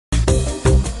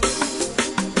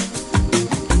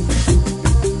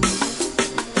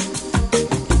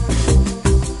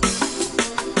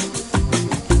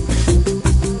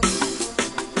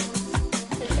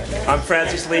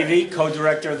Francis Levy,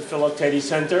 co-director of the Philip Tatey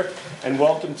Center, and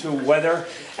welcome to Weather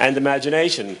and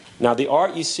Imagination. Now, the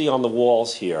art you see on the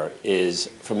walls here is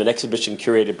from an exhibition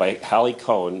curated by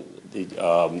Coen,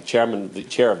 the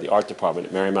chair of the art department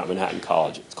at Marymount Manhattan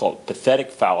College. It's called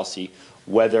Pathetic Fallacy,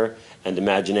 Weather and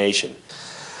Imagination.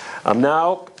 I'm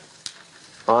now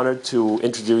honored to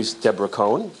introduce Deborah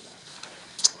Coen.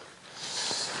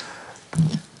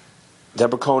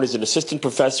 Deborah Coen is an assistant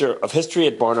professor of history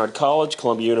at Barnard College,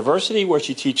 Columbia University, where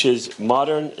she teaches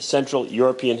modern Central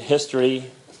European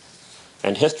history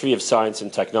and history of science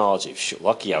and technology.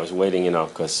 Lucky I was waiting,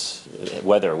 because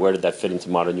weather, where did that fit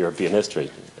into modern European history?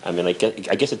 I mean, I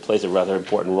guess it plays a rather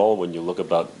important role when you look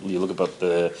about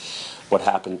what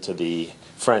happened to the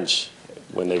French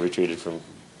when they retreated from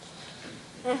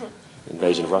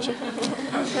invasion of Russia.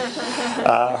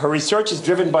 Her research is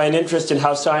driven by an interest in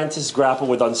how scientists grapple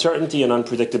with uncertainty and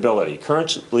unpredictability.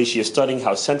 Currently, she is studying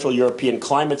how Central European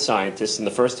climate scientists in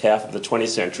the first half of the 20th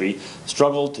century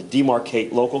struggled to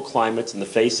demarcate local climates in the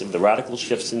face of the radical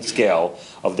shifts in scale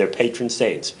of their patron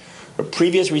saints. Her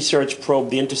previous research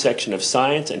probed the intersection of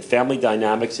science and family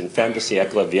dynamics in fin de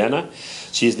siècle Vienna.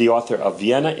 She is the author of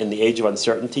Vienna in the Age of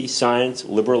Uncertainty, Science,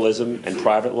 Liberalism, and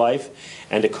Private Life,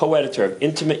 and a co-editor of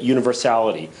Intimate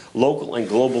Universality, Local and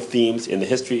Global Themes in the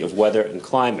History of Weather and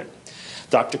Climate.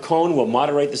 Dr. Coen will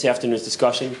moderate this afternoon's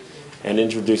discussion and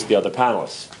introduce the other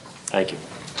panelists. Thank you.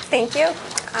 Thank you.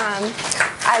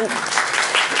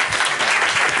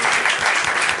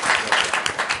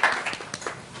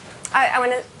 I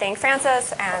want to thank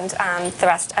Francis and the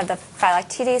rest of the Philip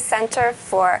Tatey Center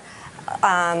for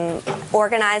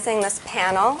organizing this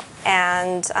panel,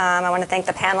 and I want to thank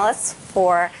the panelists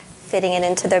for fitting it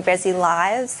into their busy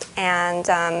lives, and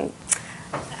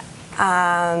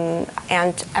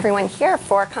everyone here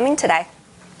for coming today.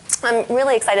 I'm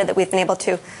really excited that we've been able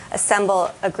to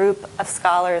assemble a group of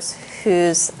scholars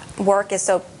whose work is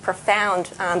so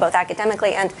profound, both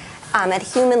academically and at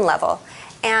human level,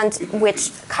 and which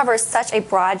covers such a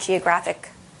broad geographic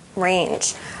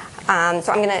range.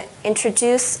 So I'm going to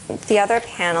introduce the other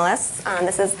panelists.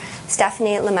 This is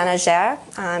Stephanie LeMenager.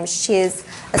 She is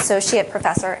associate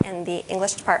professor in the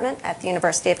English department at the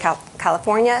University of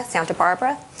California, Santa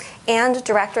Barbara, and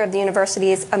director of the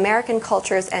university's American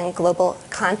Cultures and Global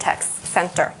Context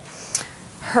Center.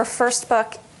 Her first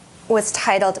book was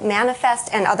titled Manifest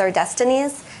and Other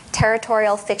Destinies,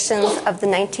 Territorial Fictions of the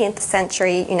 19th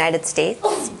Century United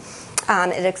States.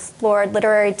 It explored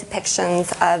literary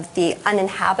depictions of the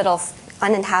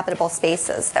uninhabitable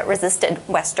spaces that resisted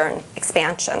Western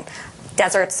expansion,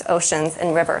 deserts, oceans,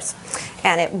 and rivers.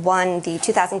 And it won the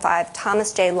 2005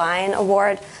 Thomas J. Lyon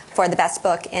Award for the best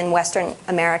book in Western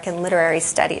American Literary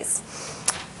Studies.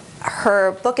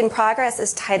 Her book in progress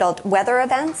is titled Weather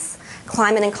Events,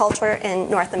 Climate and Culture in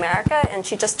North America, and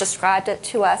she just described it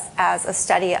to us as a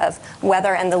study of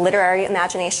weather and the literary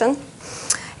imagination.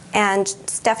 And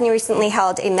Stephanie recently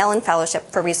held a Mellon Fellowship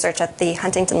for research at the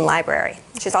Huntington Library.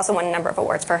 She's also won a number of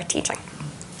awards for her teaching.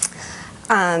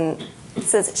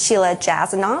 This is Sheila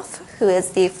Jasanoff, who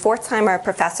is the Pforzheimer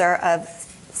Professor of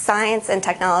Science and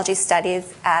Technology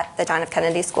Studies at the John F.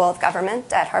 Kennedy School of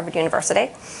Government at Harvard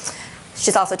University.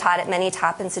 She's also taught at many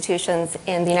top institutions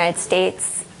in the United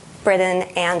States, Britain,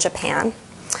 and Japan.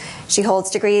 She holds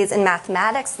degrees in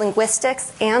mathematics,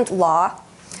 linguistics, and law.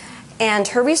 And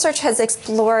her research has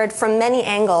explored from many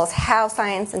angles how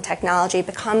science and technology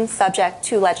become subject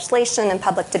to legislation and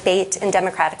public debate in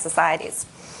democratic societies.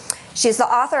 She's the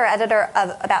author or editor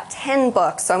of about 10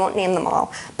 books, so I won't name them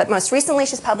all. But most recently,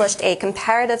 she's published a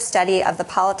comparative study of the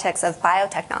politics of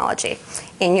biotechnology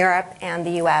in Europe and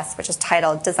the US, which is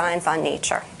titled Designs on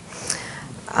Nature.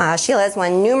 Sheila has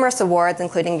won numerous awards,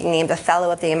 including being named a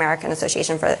Fellow of the American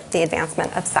Association for the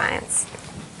Advancement of Science.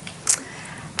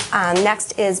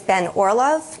 Next is Ben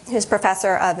Orlove, who's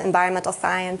professor of environmental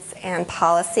science and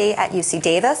policy at UC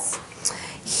Davis.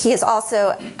 He is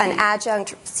also an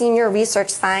adjunct senior research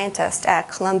scientist at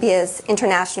Columbia's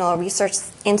International Research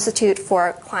Institute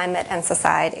for Climate and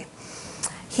Society.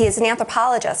 He is an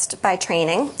anthropologist by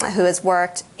training who has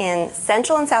worked in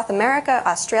Central and South America,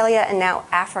 Australia, and now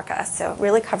Africa, so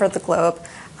really covered the globe,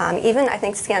 even, I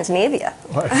think, Scandinavia.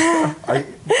 I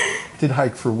did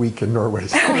hike for a week in Norway,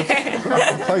 so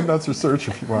applying that research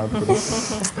if you want.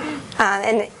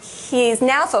 And he's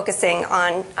now focusing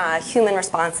on human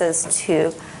responses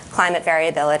to climate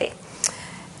variability.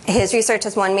 His research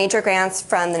has won major grants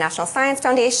from the National Science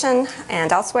Foundation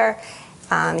and elsewhere.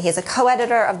 He is a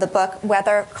co-editor of the book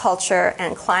Weather, Culture,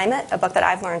 and Climate, a book that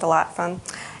I've learned a lot from.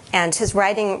 And his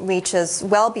writing reaches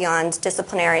well beyond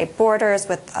disciplinary borders,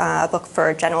 with a book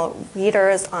for general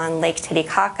readers on Lake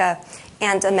Titicaca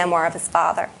and a memoir of his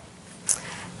father.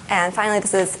 And finally,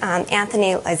 this is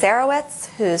Anthony Leiserowitz,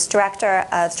 who's Director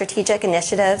of Strategic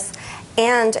Initiatives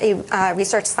and a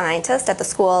research scientist at the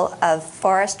School of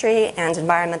Forestry and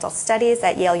Environmental Studies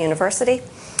at Yale University.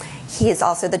 He is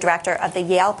also the director of the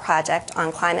Yale Project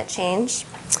on Climate Change.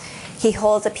 He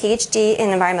holds a PhD in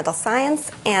environmental science,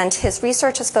 and his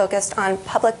research is focused on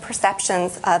public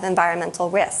perceptions of environmental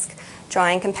risk,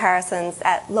 drawing comparisons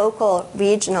at local,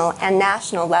 regional, and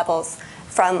national levels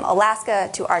from Alaska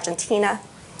to Argentina.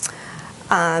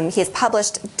 He has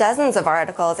published dozens of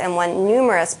articles and won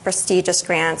numerous prestigious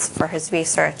grants for his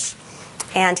research.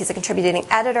 And he's a contributing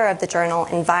editor of the journal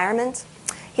Environment.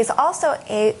 He's also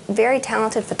a very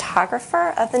talented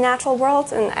photographer of the natural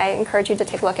world, and I encourage you to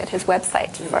take a look at his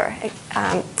website for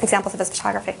examples of his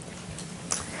photography.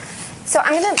 So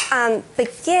I'm going to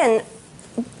begin.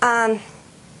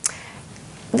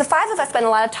 The five of us spend a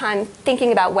lot of time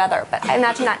thinking about weather, but I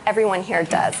imagine not everyone here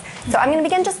does. So I'm going to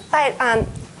begin just by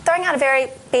throwing out a very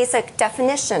basic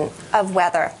definition of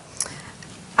weather,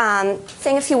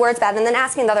 saying a few words about it, and then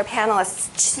asking the other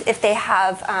panelists if they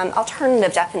have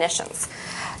alternative definitions.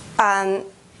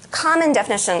 Common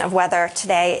definition of weather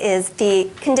today is the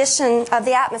condition of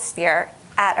the atmosphere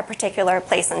at a particular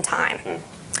place and time.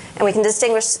 And we can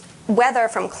distinguish weather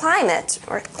from climate,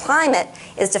 or climate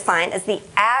is defined as the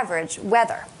average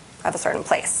weather of a certain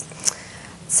place.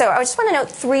 So I just want to note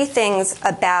three things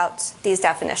about these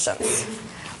definitions.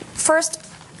 First,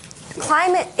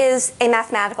 climate is a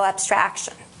mathematical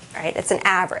abstraction, right? It's an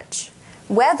average.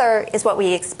 Weather is what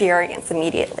we experience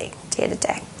immediately, day to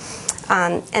day.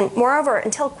 And moreover,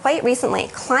 until quite recently,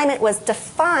 climate was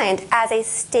defined as a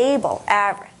stable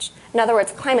average. In other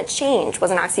words, climate change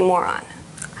was an oxymoron.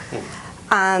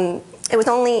 It was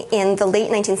only in the late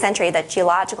 19th century that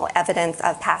geological evidence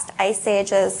of past ice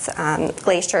ages,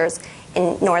 glaciers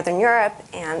in northern Europe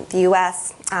and the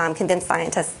US convinced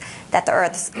scientists that the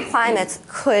Earth's climates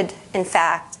could, in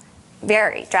fact,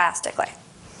 vary drastically.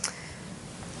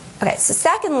 Okay, so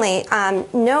secondly,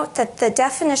 note that the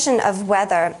definition of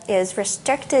weather is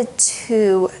restricted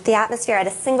to the atmosphere at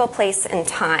a single place in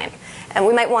time. And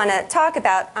we might want to talk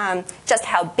about just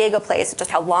how big a place,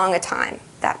 just how long a time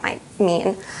that might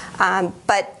mean.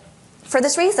 But for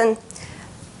this reason,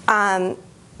 there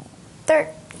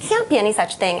can't be any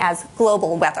such thing as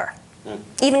global weather,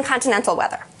 even continental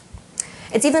weather.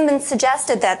 It's even been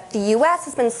suggested that the US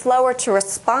has been slower to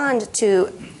respond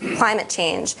to climate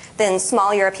change than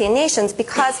small European nations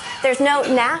because there's no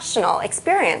national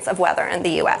experience of weather in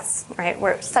the US, right?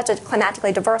 We're such a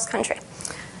climatically diverse country.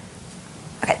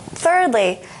 Okay,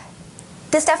 thirdly,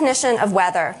 this definition of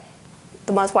weather,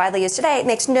 the most widely used today,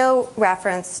 makes no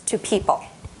reference to people.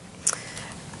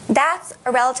 That's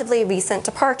a relatively recent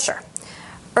departure.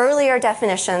 Earlier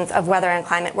definitions of weather and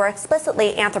climate were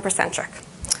explicitly anthropocentric.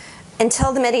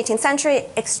 Until the mid-18th century,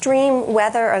 extreme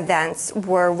weather events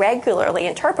were regularly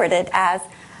interpreted as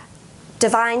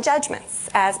divine judgments,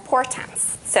 as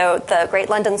portents. So the Great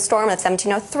London Storm of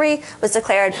 1703 was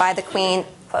declared by the Queen,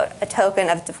 quote, a token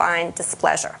of divine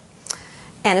displeasure.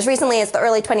 And as recently as the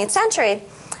early 20th century,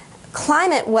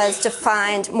 climate was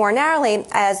defined more narrowly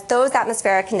as those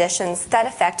atmospheric conditions that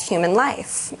affect human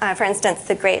life. For instance,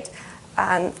 the great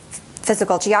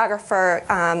physical geographer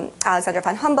Alexander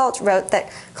von Humboldt wrote that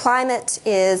climate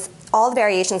is all the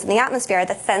variations in the atmosphere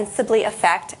that sensibly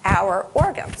affect our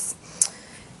organs.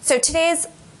 So today's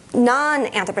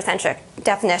non-anthropocentric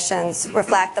definitions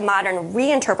reflect the modern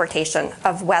reinterpretation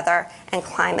of weather and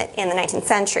climate in the 19th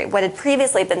century. What had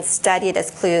previously been studied as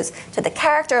clues to the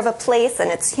character of a place and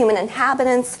its human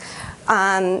inhabitants,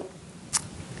 so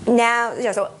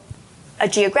a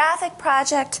geographic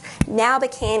project now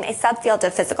became a subfield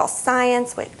of physical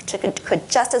science, which could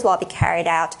just as well be carried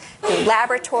out through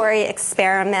laboratory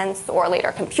experiments or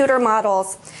later computer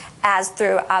models as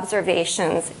through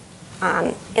observations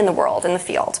in the world, in the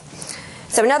field.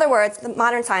 So in other words, the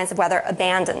modern science of weather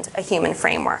abandoned a human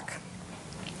framework.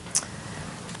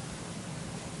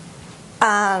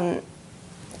 Does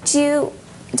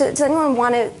anyone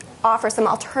want to offer some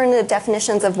alternative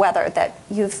definitions of weather that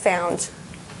you've found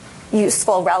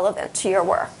useful, relevant to your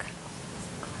work?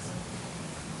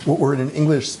 Well, we're in an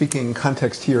English-speaking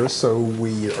context here, so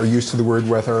we are used to the word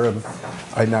weather, and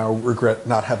I now regret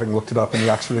not having looked it up in the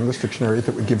Oxford English Dictionary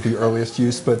that would give the earliest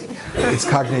use, but it's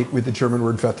cognate with the German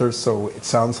word Wetter, so it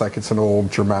sounds like it's an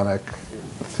old Germanic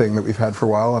thing that we've had for a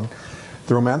while. And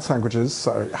the Romance languages,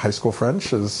 high school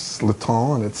French is le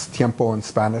temps, and it's tiempo in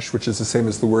Spanish, which is the same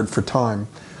as the word for time,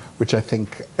 which I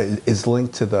think is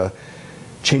linked to the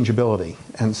changeability.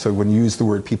 And so when you use the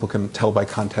word, people can tell by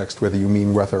context whether you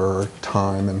mean weather or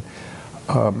time. And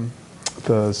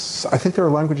I think there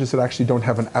are languages that actually don't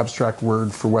have an abstract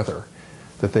word for weather.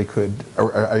 that they could,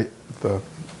 the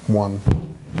one,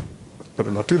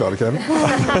 better not do that again.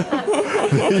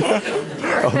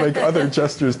 I'll make other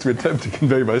gestures to attempt to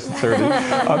convey my sincerity.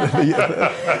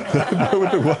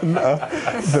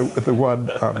 The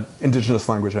one indigenous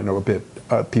language I know a bit,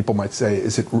 people might say,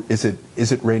 is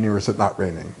it raining or is it not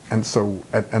raining? And so,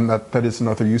 and that is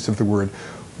another use of the word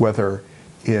weather.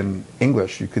 In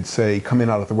English, you could say come in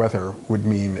out of the weather would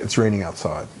mean it's raining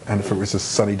outside. And if it was a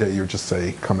sunny day, you would just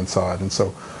say come inside. And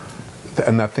so,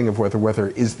 and that thing of whether weather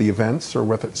is the events or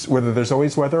whether there's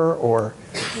always weather or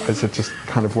is it just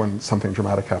kind of when something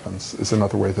dramatic happens is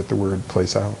another way that the word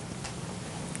plays out.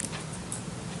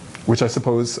 Which I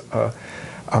suppose, I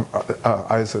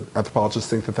as an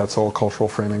anthropologist think that that's all cultural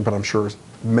framing, but I'm sure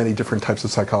many different types of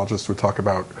psychologists would talk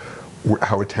about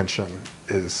how attention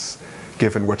is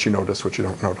given, what you notice, what you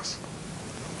don't notice.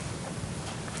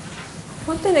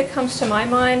 One thing that comes to my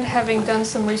mind, having done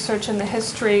some research in the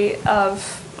history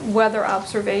of weather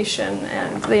observation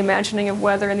and the imagining of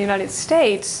weather in the United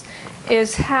States,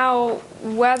 is how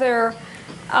weather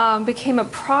became a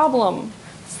problem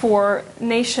for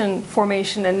nation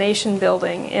formation and nation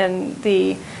building in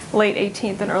the late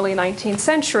 18th and early 19th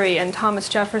century. And Thomas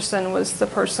Jefferson was the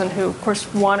person who, of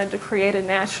course, wanted to create a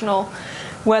national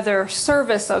weather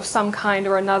service of some kind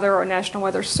or another, or National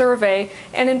Weather Survey.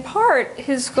 And in part,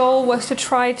 his goal was to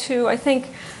try to, I think,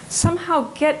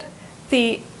 somehow get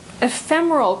the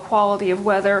ephemeral quality of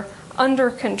weather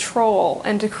under control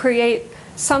and to create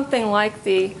something like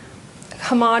the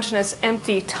homogeneous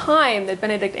empty time that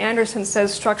Benedict Anderson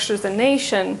says structures the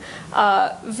nation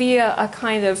via a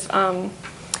kind of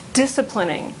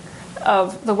disciplining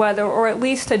of the weather, or at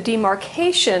least a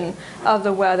demarcation of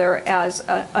the weather as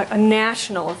a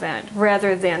national event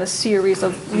rather than a series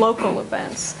of local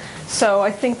events. So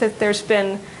I think that there's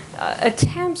been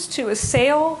attempts to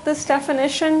assail this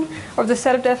definition or the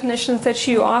set of definitions that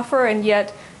you offer, and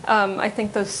yet I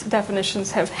think those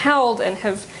definitions have held and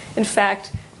have, in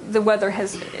fact, the weather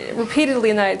has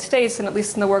repeatedly in the United States, and at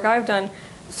least in the work I've done,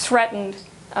 threatened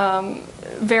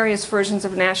various versions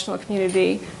of national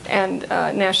community and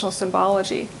national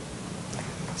symbology.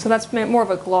 So that's more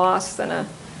of a gloss than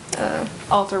a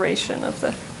alteration of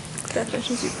the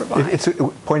definitions you provide. It's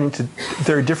pointing to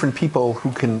there are different people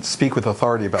who can speak with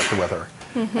authority about the weather.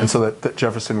 Mm-hmm. And so that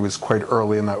Jefferson was quite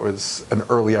early, and that was an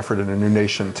early effort in a new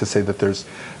nation to say that there's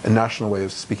a national way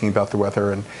of speaking about the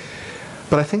weather.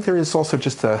 But I think there is also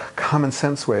just a common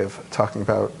sense way of talking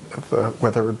about the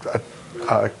weather.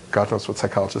 God knows what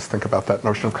psychologists think about that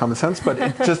notion of common sense, but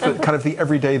it's just kind of the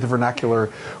everyday, the vernacular,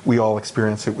 we all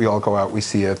experience it, we all go out, we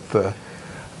see it. The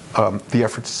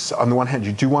efforts, on the one hand,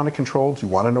 you do want to control, do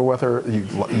you want to know whether you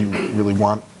really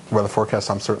want weather forecasts.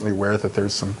 I'm certainly aware that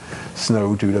there's some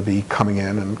snow due to be coming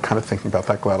in and kind of thinking about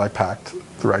that, glad I packed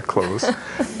the right clothes.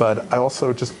 But I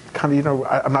also just kind of,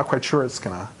 I'm not quite sure it's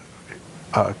going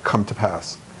to come to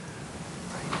pass.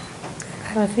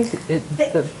 I think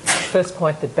the first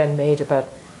point that Ben made about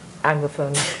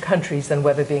Anglophone countries and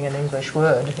weather being an English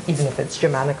word, even if it's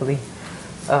Germanically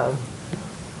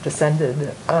descended,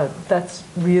 that's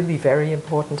really very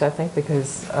important, I think,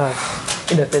 because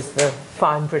there's the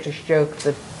fine British joke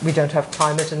that we don't have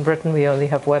climate in Britain, we only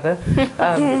have weather,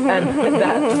 and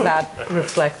that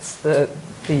reflects the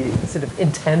sort of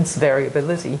intense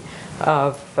variability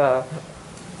of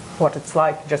what it's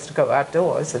like just to go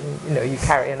outdoors, and you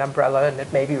carry an umbrella and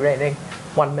it may be raining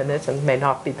 1 minute and may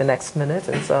not be the next minute,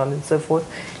 and so on and so forth.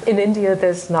 In India,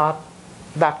 there's not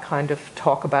that kind of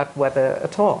talk about weather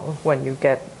at all. When you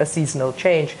get a seasonal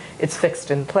change, it's fixed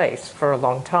in place for a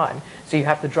long time. So you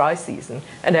have the dry season,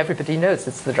 and everybody knows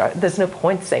it's the dry. There's no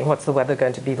point saying what's the weather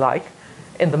going to be like.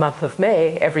 In the month of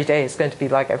May, every day is going to be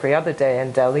like every other day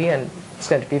in Delhi, and it's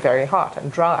going to be very hot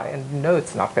and dry, and you know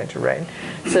it's not going to rain.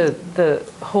 So the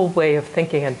whole way of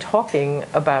thinking and talking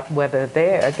about weather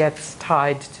there gets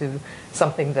tied to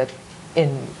something that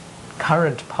in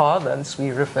current parlance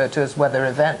we refer to as weather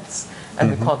events,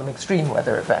 and we call them extreme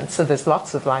weather events. So there's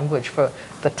lots of language for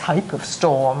the type of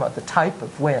storm or the type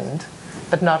of wind,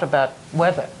 but not about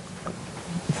weather.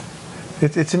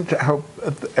 It's interesting how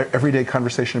everyday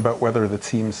conversation about weather that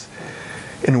seems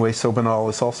in a way so banal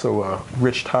is also a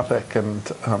rich topic, and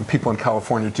people in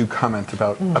California do comment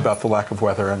about the lack of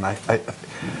weather, and I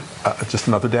just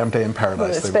another damn day in paradise.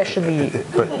 Well, especially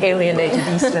alienated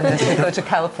Easterners who go to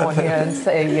California and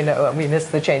say, we miss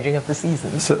the changing of the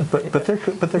seasons. So, but there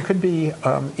could be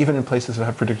even in places that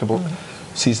have predictable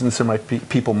seasons, there might be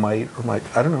people might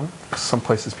I don't know. Some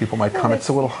places people might comment it's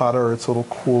a little hotter, it's a little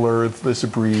cooler, there's a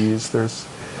breeze, there's.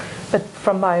 But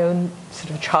from my own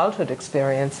sort of childhood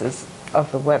experiences,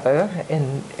 of the weather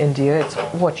in India. It's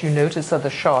what you notice are the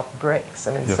sharp breaks.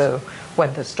 I mean, Yes. so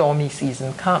when the stormy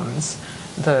season comes,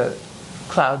 the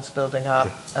clouds building up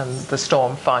and the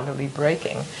storm finally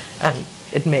breaking. And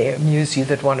it may amuse you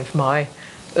that one of my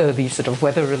early sort of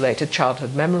weather-related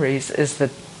childhood memories is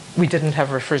that we didn't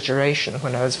have refrigeration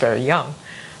when I was very young.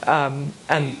 And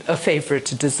a favorite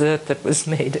dessert that was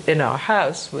made in our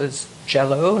house was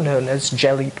Jell-O, known as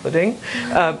jelly pudding,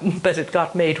 but it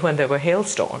got made when there were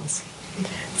hailstorms.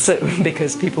 So,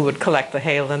 because people would collect the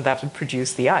hail and that would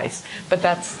produce the ice. But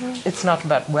it's not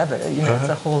about weather, you know, it's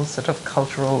a whole sort of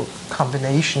cultural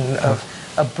combination of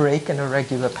a break in a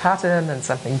regular pattern and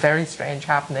something very strange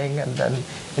happening, and then,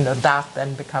 you know, that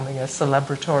then becoming a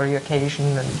celebratory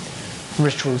occasion and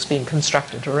rituals being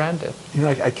constructed around it. You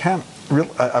know,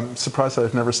 I'm surprised that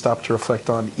I've never stopped to reflect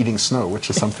on eating snow, which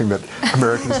is something that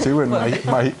Americans do. And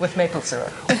with maple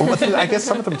syrup. Well, I guess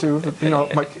some of them do. You know,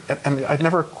 and I'd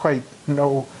never quite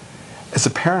know. As a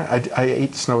parent, I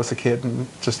ate snow as a kid, and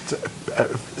just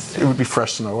it would be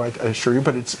fresh snow, I assure you.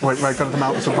 But it's when I go to the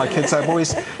mountains with my kids, I'm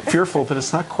always fearful that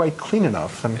it's not quite clean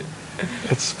enough, and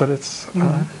it's.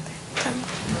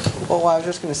 Well, I was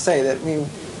just going to say that, I mean,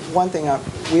 one thing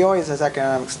we always, as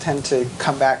academics, tend to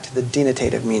come back to the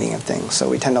denotative meaning of things. So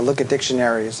we tend to look at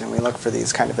dictionaries and we look for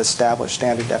these kind of established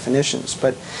standard definitions.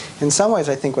 But in some ways,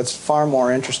 I think what's far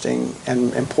more interesting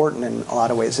and important in a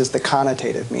lot of ways is the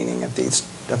connotative meaning of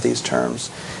these terms.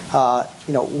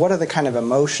 You know, what are the kind of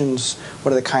emotions?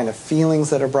 What are the kind of feelings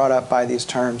that are brought up by these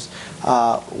terms?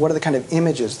 What are the kind of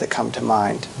images that come to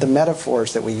mind? The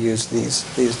metaphors that we use these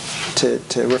to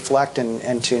reflect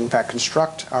and to in fact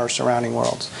construct our surrounding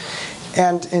worlds.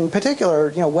 And in particular,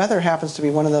 you know, weather happens to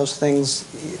be one of those things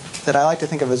that I like to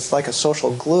think of as like a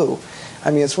social glue.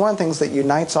 I mean, it's one of the things that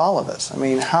unites all of us. I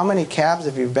mean, how many cabs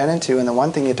have you been into, and the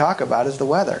one thing you talk about is the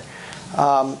weather?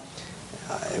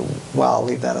 Well, I'll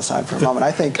leave that aside for a moment.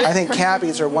 I think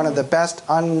cabbies are one of the best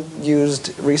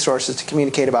unused resources to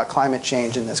communicate about climate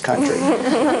change in this country.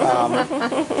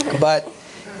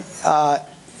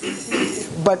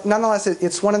 But nonetheless,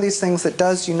 it's one of these things that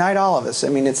does unite all of us. I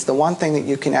mean, it's the one thing that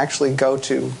you can actually go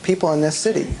to people in this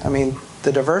city. I mean,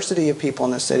 the diversity of people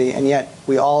in this city, and yet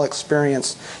we all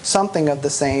experience something of the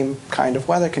same kind of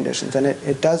weather conditions, and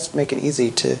it does make it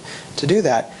easy to do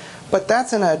that. But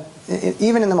that's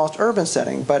even in the most urban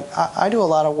setting. But I do a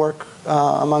lot of work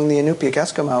among the Inupiaq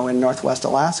Eskimo in Northwest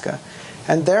Alaska,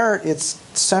 and there it's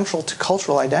central to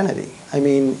cultural identity. I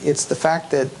mean, it's the fact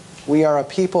that we are a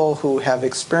people who have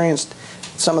experienced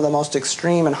some of the most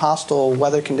extreme and hostile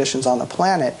weather conditions on the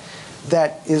planet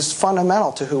that is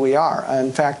fundamental to who we are.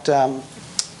 In fact,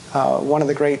 one of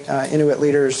the great Inuit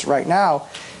leaders right now,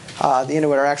 the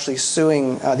Inuit are actually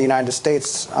suing the United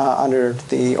States under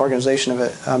the Organization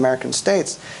of American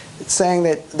States, saying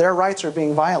that their rights are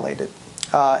being violated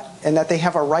and that they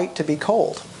have a right to be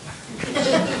cold.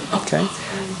 Okay?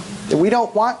 We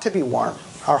don't want to be warm.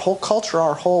 Our whole culture,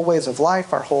 our whole ways of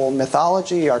life, our whole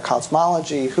mythology, our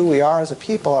cosmology, who we are as a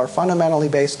people are fundamentally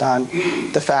based on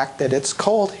the fact that it's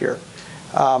cold here.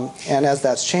 And as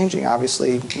that's changing,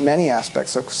 obviously, many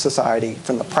aspects of society,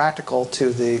 from the practical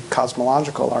to the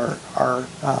cosmological,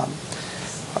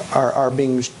 are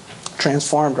being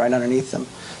transformed right underneath them.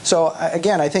 So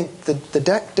again, I think the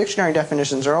dictionary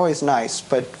definitions are always nice,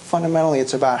 but fundamentally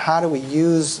it's about how do we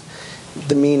use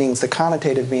the meanings, the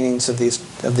connotative meanings of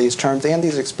these terms and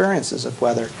these experiences of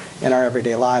weather in our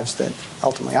everyday lives that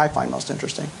ultimately I find most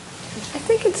interesting. I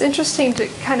think it's interesting to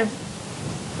kind of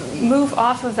move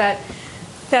off of that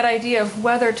idea of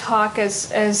weather talk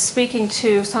as speaking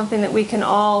to something that we can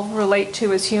all relate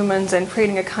to as humans and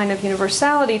creating a kind of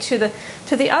universality to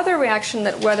the other reaction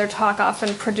that weather talk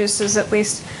often produces, at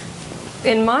least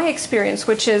in my experience,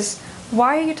 which is,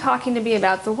 why are you talking to me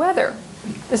about the weather?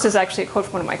 This is actually a quote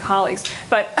from one of my colleagues,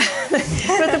 but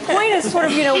the point is sort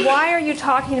of, you know, why are you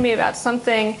talking to me about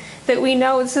something that we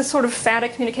know, this is sort of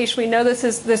phatic communication, we know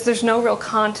there's no real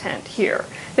content here,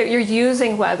 that you're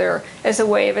using weather as a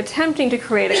way of attempting to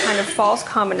create a kind of false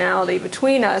commonality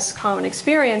between us, common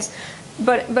experience,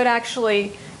 but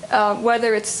actually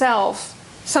weather itself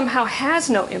somehow has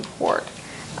no import.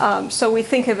 So we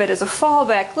think of it as a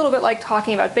fallback, a little bit like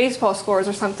talking about baseball scores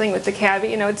or something with the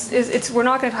caveat. You know, we're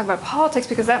not going to talk about politics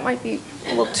because that might be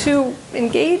a little too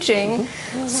engaging.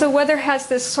 So weather has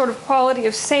this sort of quality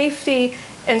of safety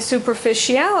and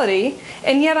superficiality,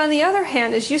 and yet on the other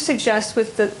hand, as you suggest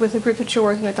with the group that you're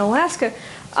working with in Alaska,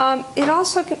 it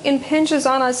also impinges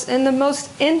on us in the most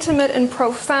intimate and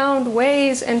profound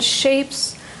ways and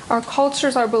shapes our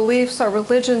cultures, our beliefs, our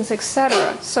religions,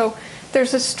 etc. So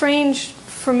there's a strange,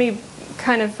 for me,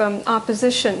 kind of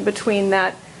opposition between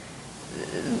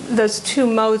those two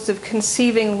modes of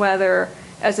conceiving weather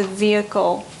as a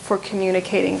vehicle for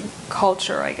communicating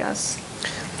culture, I guess.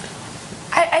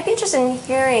 I'd be interested in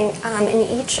hearing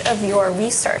in each of your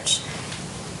research,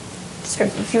 sort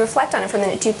of, if you reflect on it for a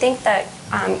minute, do you think that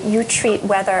you treat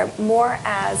weather more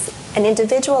as an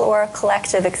individual or a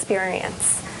collective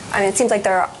experience? I mean, it seems like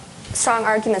there are strong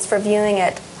arguments for viewing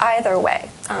it either way,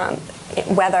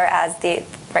 weather as the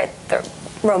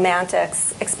romantic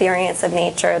experience of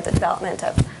nature, the development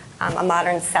of a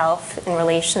modern self in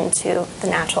relation to the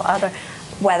natural other,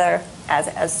 weather,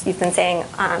 as you've been saying,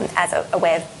 as a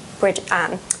way of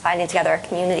finding together a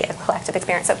community, a collective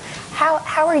experience. So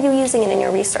how are you using it in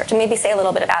your research? And maybe say a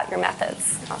little bit about your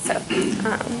methods also.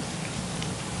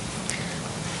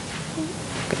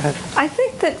 Go ahead. I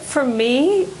think that for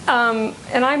me, and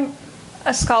I'm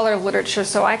a scholar of literature,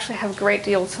 so I actually have a great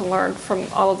deal to learn from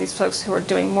all of these folks who are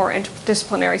doing more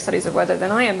interdisciplinary studies of weather than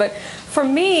I am. But for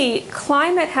me,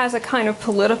 climate has a kind of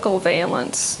political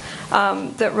valence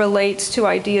that relates to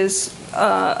ideas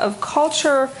of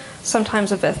culture,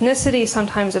 sometimes of ethnicity,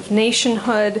 sometimes of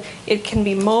nationhood. It can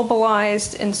be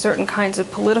mobilized in certain kinds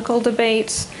of political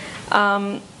debates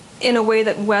in a way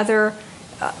that weather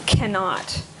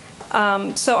cannot.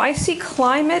 So I see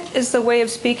climate as the way of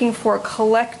speaking for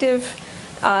collective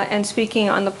and speaking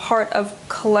on the part of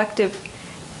collective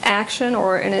action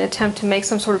or in an attempt to make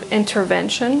some sort of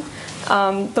intervention.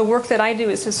 The work that I do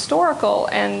is historical,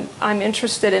 and I'm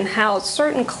interested in how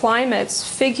certain climates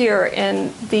figure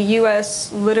in the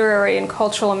U.S. literary and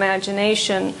cultural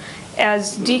imagination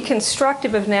as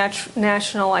deconstructive of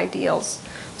national ideals.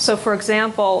 So, for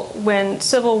example, when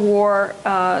Civil War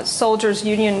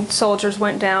Union soldiers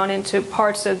went down into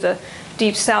parts of the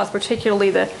Deep South,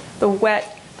 particularly the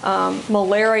wet,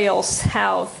 malarial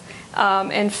South,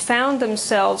 and found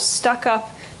themselves stuck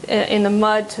up in the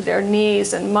mud to their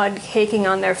knees and mud caking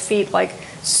on their feet like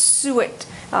suet.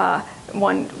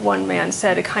 One man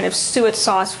said, a kind of suet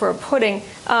sauce for a pudding.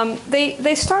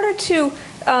 They started to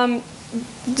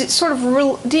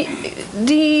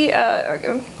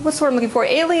what's the word I'm looking for?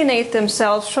 Alienate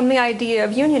themselves from the idea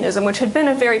of unionism, which had been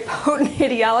a very potent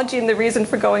ideology and the reason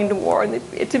for going to war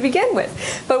to begin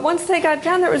with. But once they got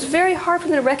down there, it was very hard for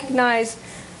them to recognize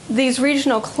these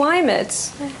regional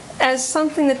climates as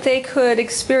something that they could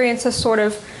experience a sort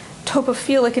of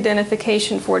topophilic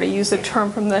identification for, to use a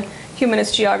term from the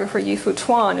humanist geographer Yi-Fu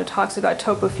Tuan, who talks about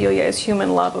topophilia as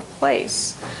human love of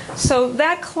place. So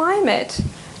that climate,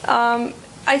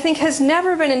 I think, has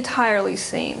never been entirely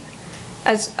seen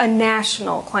as a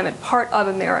national climate, part of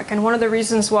America. And one of the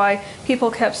reasons why people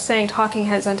kept saying, talking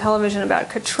heads on television about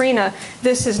Katrina,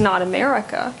 this is not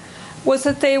America, was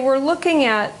that they were looking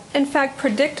at, in fact,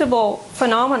 predictable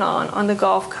phenomenon on the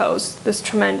Gulf Coast, this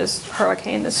tremendous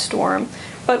hurricane, this storm,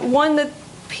 but one that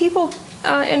people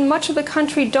in much of the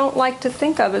country don't like to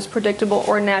think of as predictable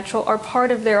or natural, or part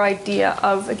of their idea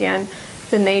of, again,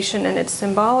 the nation and its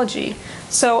symbology.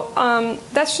 So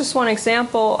that's just one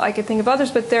example. I could think of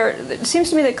others, but it seems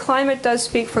to me that climate does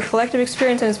speak for collective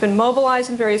experience, and it's been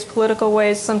mobilized in various political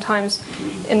ways, sometimes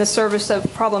in the service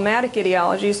of problematic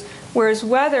ideologies, whereas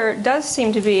weather does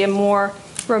seem to be a more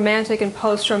romantic and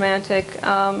post-romantic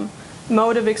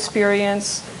mode of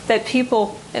experience that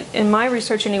people, in my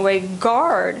research anyway,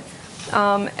 guard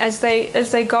as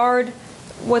they guard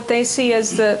what they see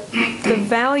as the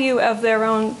value of their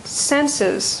own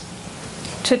senses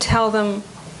to tell them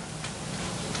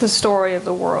the story of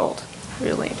the world,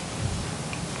 really.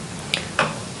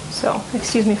 So,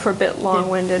 excuse me for a bit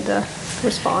long-winded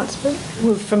response. But.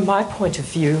 Well, from my point of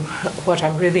view, what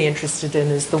I'm really interested in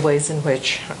is the ways in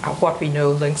which what we know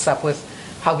links up with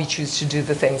how we choose to do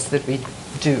the things that we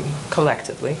do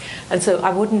collectively. And so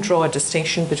I wouldn't draw a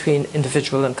distinction between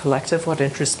individual and collective. What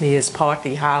interests me is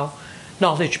partly how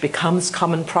knowledge becomes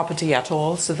common property at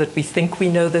all, so that we think we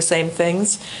know the same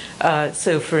things.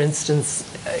 So, for instance,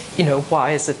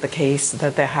 why is it the case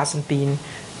that there hasn't been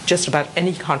just about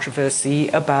any controversy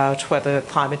about whether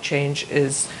climate change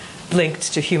is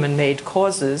linked to human-made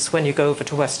causes when you go over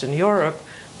to Western Europe,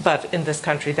 but in this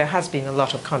country there has been a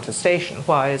lot of contestation?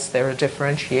 Why is there a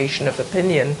differentiation of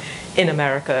opinion in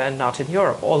America and not in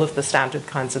Europe? All of the standard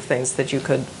kinds of things that you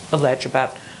could allege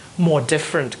about more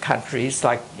different countries,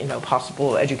 like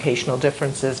possible educational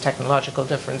differences, technological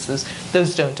differences,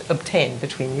 those don't obtain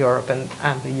between Europe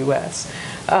and the US.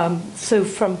 So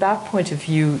from that point of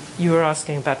view, you were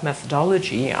asking about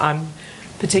methodology. I'm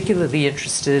particularly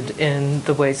interested in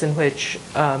the ways in which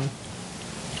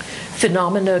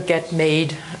phenomena get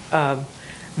made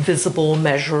visible,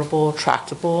 measurable,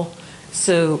 tractable.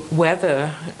 So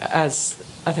weather, as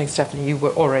I think, Stephanie, you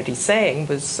were already saying,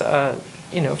 was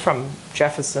from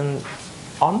Jefferson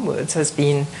onwards has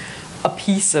been a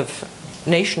piece of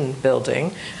nation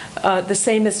building. The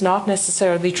same is not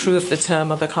necessarily true of the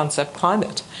term or the concept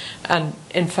climate. And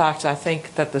in fact, I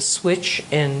think that the switch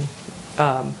in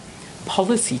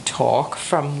policy talk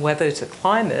from weather to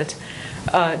climate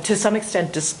to some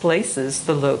extent displaces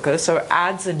the locus or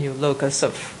adds a new locus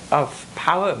of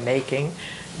power making,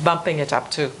 bumping it up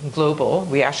to global.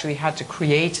 We actually had to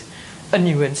create a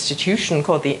new institution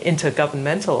called the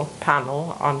Intergovernmental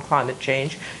Panel on Climate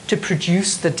Change to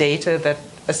produce the data that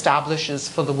establishes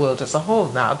for the world as a whole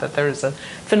now that there is a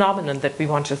phenomenon that we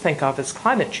want to think of as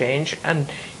climate change. And,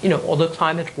 you know, although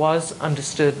climate was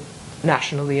understood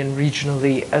nationally and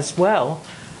regionally as well,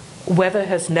 weather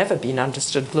has never been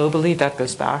understood globally. That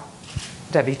goes back,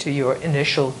 Debbie, to your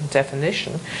initial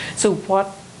definition. So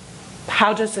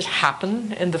how does it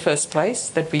happen in the first place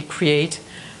that we create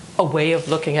a way of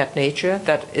looking at nature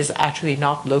that is actually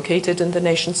not located in the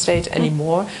nation state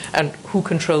anymore, and who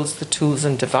controls the tools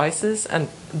and devices? And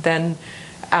then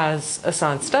as a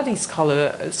science studies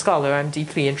scholar, I'm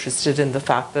deeply interested in the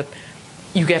fact that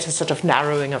you get a sort of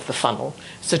narrowing of the funnel.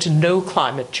 So to know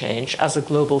climate change as a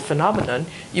global phenomenon,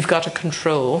 you've got to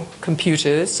control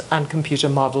computers and computer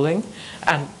modeling,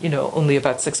 and only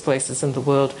about 6 places in the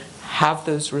world have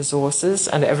those resources,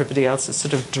 and everybody else is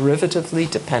sort of derivatively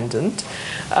dependent.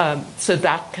 So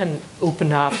that can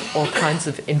open up all kinds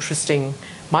of interesting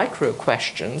micro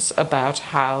questions about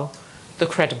how the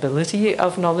credibility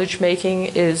of knowledge making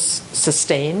is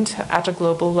sustained at a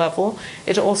global level.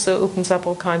 It also opens up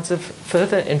all kinds of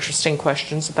further interesting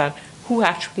questions about who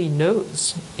actually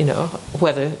knows,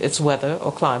 whether it's weather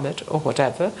or climate or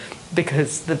whatever,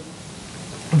 because the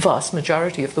vast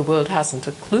majority of the world hasn't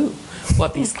a clue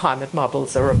what these climate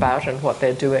models are about and what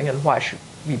they're doing and why should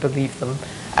we believe them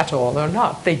at all or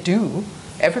not. They do.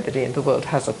 Everybody in the world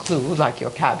has a clue, like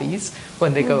your cabbies,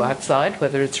 when they go outside,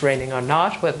 whether it's raining or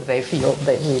not, whether they feel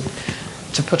they need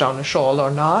to put on a shawl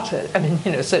or not. I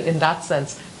mean, so in that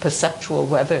sense, perceptual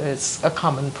weather is a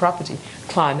common property.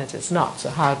 Climate is not.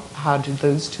 So how do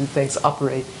those two things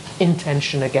operate in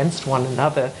tension against one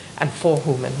another, and for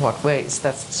whom, in what ways?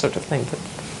 That's the sort of thing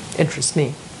that interests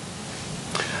me.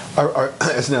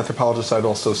 As an anthropologist, I'd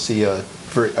also see a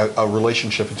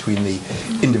relationship between the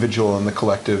individual and the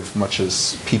collective, much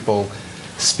as people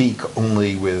speak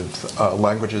only with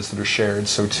languages that are shared,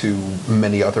 so too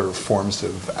many other forms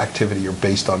of activity are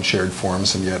based on shared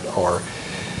forms and yet are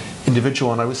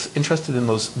individual. And I was interested in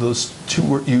those two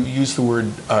words. You use the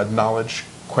word knowledge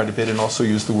quite a bit and also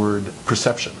use the word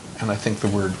perception. And I think the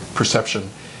word perception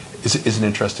is an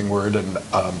interesting word, and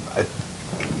I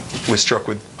was struck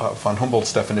with von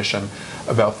Humboldt's definition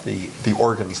about the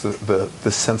organs,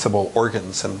 the sensible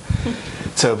organs. And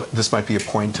so this might be a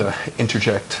point to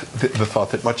interject the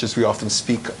thought that much as we often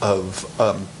speak of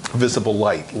visible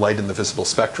light in the visible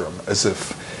spectrum, as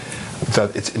if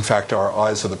that it's in fact our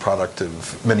eyes are the product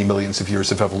of many millions of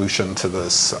years of evolution to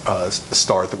this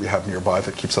star that we have nearby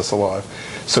that keeps us alive,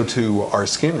 so too our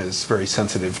skin is very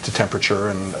sensitive to temperature,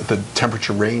 and the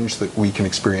temperature range that we can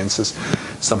experience is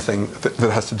something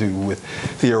that has to do with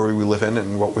the area we live in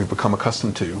and what we've become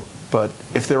accustomed to. But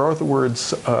if there are the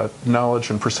words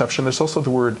knowledge and perception, there's also the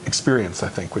word experience, I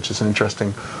think, which is an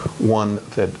interesting one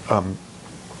that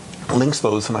links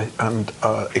those, and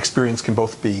experience can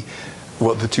both be,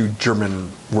 well, the two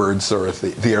German words are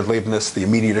the Erlebnis, the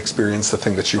immediate experience, the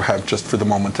thing that you have just for the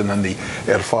moment, and then the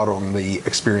Erfahrung, the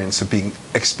experience of being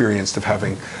experienced, of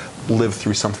having lived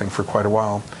through something for quite a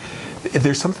while.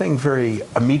 There's something very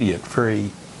immediate, very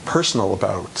personal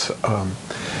about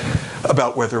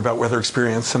weather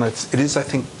experience, and it is, I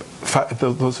think,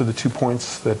 those are the 2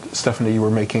 points that Stephanie, you were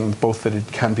making, both that it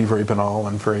can be very banal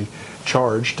and very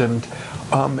charged, and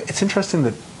it's interesting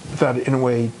that in a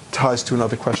way ties to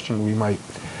another question we might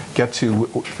get to,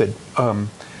 that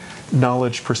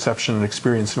knowledge, perception, and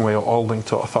experience in a way are all linked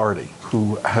to authority.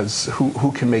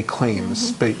 Who can make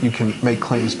claims? You can make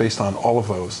claims based on all of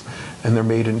those, and they're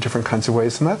made in different kinds of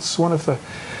ways. And that's one of the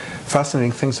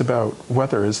fascinating things about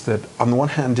weather, is that on the one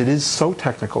hand it is so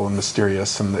technical and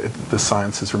mysterious, and the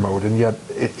science is remote, and yet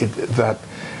that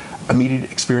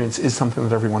immediate experience is something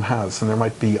that everyone has, and there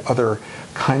might be other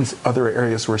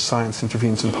areas where science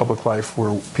intervenes in public life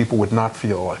where people would not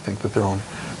feel, I think, that their own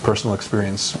personal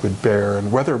experience would bear,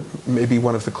 and weather may be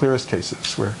one of the clearest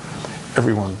cases where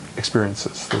everyone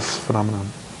experiences this phenomenon.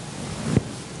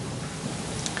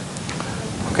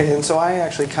 Okay, and so I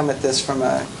actually come at this from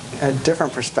a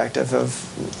different perspective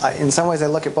in some ways I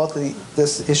look at both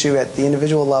this issue at the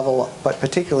individual level, but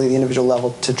particularly the individual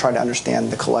level, to try to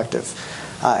understand the collective.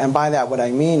 And by that, what I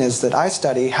mean is that I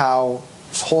study how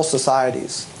whole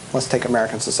societies, let's take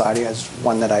American society as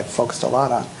one that I've focused a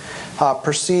lot on,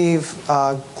 perceive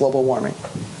global warming.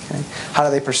 Okay? How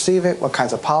do they perceive it? What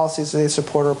kinds of policies do they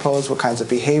support or oppose? What kinds of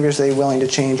behaviors are they willing to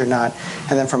change or not?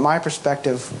 And then from my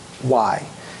perspective, why?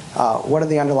 What are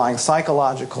the underlying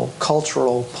psychological,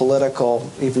 cultural, political,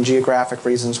 even geographic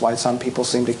reasons why some people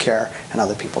seem to care and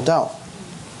other people don't?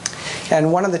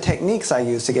 And one of the techniques I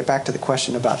use, to get back to the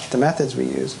question about the methods we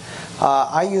use,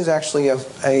 I use actually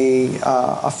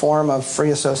a form of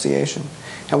free association.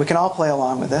 And we can all play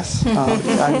along with this.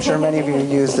 I'm sure many of you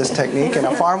use this technique in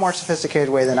a far more sophisticated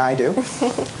way than I do.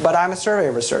 But I'm a survey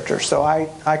researcher, so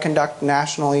I conduct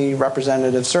nationally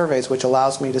representative surveys, which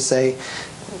allows me to say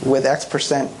with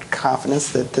X%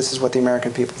 confidence that this is what the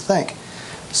American people think.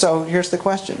 So here's the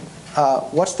question.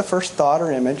 What's the first thought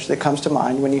or image that comes to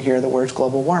mind when you hear the words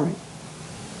global warming?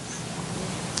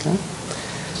 Okay.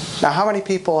 Now, how many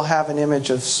people have an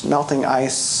image of melting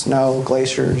ice, snow,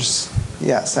 glaciers?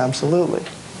 Yes, absolutely.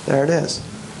 There it is.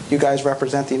 You guys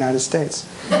represent the United States.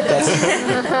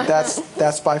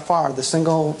 That's by far the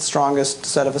single strongest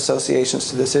set of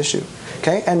associations to this issue.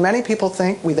 Okay? And many people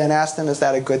think, we then ask them, is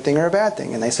that a good thing or a bad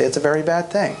thing? And they say it's a very bad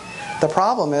thing. The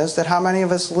problem is that how many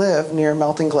of us live near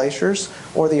melting glaciers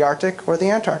or the Arctic or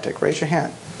the Antarctic? Raise your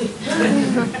hand.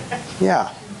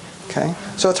 Yeah. Okay?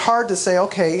 So it's hard to say,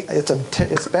 okay,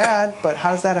 it's bad, but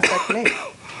how does that affect me?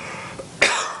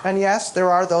 And yes,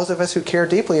 there are those of us who care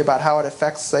deeply about how it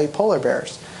affects, say, polar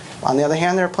bears. On the other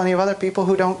hand, there are plenty of other people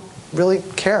who don't really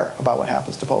care about what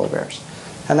happens to polar bears.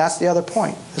 And that's the other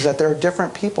point, is that there are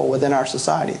different people within our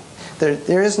society.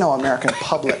 There is no American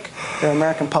public. There are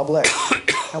American publics.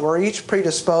 And we're each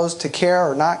predisposed to care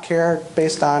or not care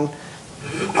based on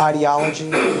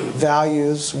ideology,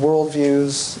 values,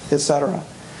 worldviews, etc.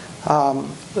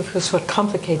 Because what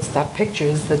complicates that picture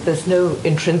is that there's no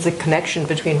intrinsic connection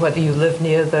between whether you live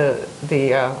near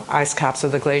the ice caps or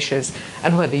the glaciers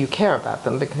and whether you care about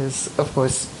them, because, of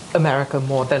course, America,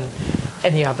 more than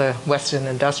any other Western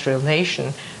industrial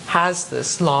nation, has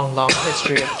this long, long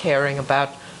history of caring about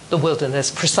the wilderness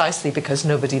precisely because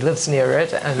nobody lives near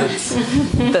it, and it's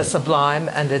the sublime,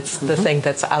 and it's the thing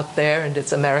that's out there, and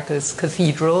it's America's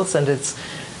cathedrals, and it's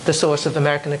the source of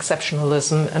American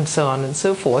exceptionalism, and so on and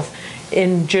so forth.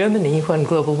 In Germany, when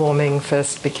global warming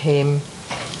first became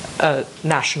a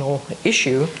national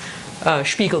issue,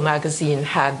 Spiegel magazine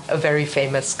had a very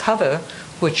famous cover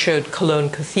which showed Cologne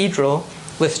Cathedral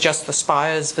with just the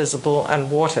spires visible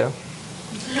and water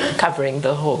covering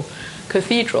the whole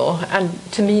cathedral. And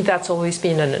to me, that's always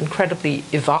been an incredibly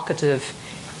evocative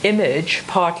image,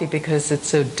 partly because it's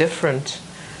so different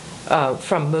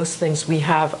from most things we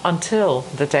have until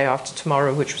The Day After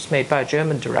Tomorrow, which was made by a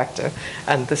German director,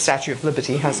 and the Statue of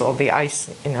Liberty has all the ice,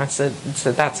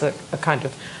 so that's a kind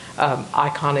of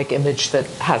iconic image that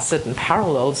has certain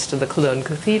parallels to the Cologne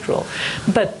Cathedral.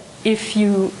 But if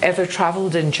you ever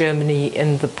traveled in Germany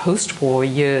in the post-war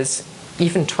years,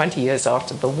 even 20 years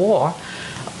after the war,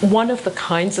 one of the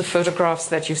kinds of photographs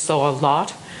that you saw a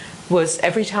lot was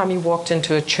every time you walked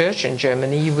into a church in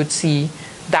Germany, you would see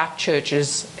that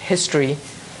church's history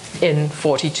in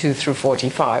 42 through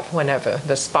 45, whenever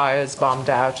the spires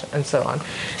bombed out and so on.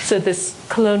 So this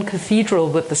Cologne Cathedral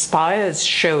with the spires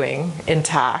showing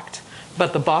intact,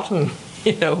 but the bottom,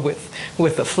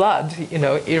 with the flood,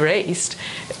 erased,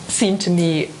 seemed to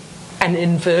me an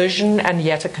inversion and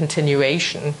yet a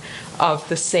continuation of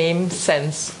the same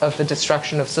sense of the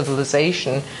destruction of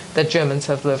civilization that Germans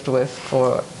have lived with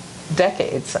for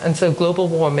decades. And so global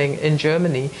warming in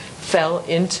Germany fell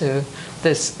into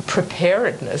this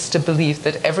preparedness to believe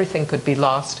that everything could be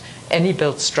lost, any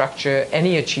built structure,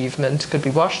 any achievement could be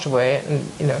washed away,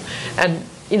 and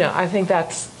I think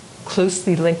that's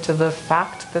closely linked to the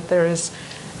fact that there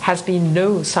has been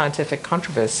no scientific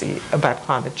controversy about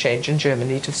climate change in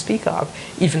Germany to speak of,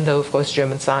 even though, of course,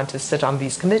 German scientists sit on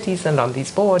these committees and on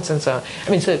these boards and so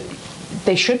on. So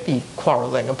they should be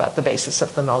quarreling about the basis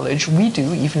of the knowledge. We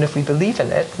do, even if we believe in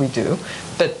it, we do.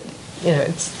 But,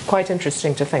 it's quite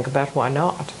interesting to think about why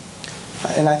not.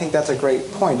 And I think that's a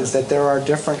great point, is that there are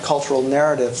different cultural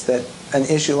narratives that an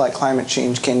issue like climate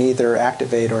change can either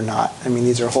activate or not.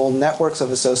 These are whole networks of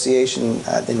association,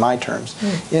 in my terms,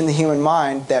 in the human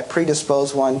mind that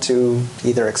predispose one to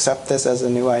either accept this as a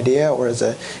new idea or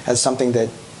as something that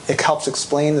it helps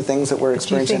explain the things that we're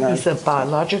experiencing. Do you think these are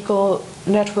biological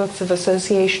networks of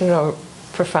association or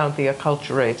profoundly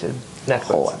acculturated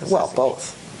networks of association? Well,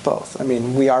 both.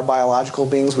 We are biological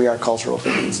beings, we are cultural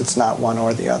beings. It's not one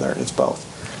or the other, it's both.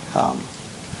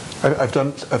 I've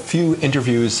done a few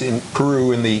interviews in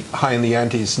Peru high in the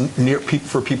Andes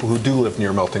for people who do live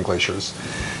near melting glaciers.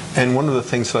 And one of the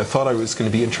things that I thought I was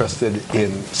going to be interested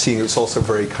in seeing, it was also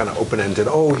very kind of open-ended,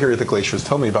 oh, here are the glaciers,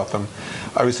 tell me about them.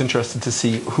 I was interested to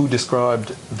see who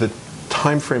described the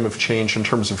time frame of change in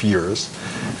terms of years,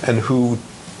 and who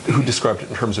described it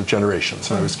in terms of generations.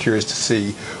 And I was curious to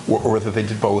see whether they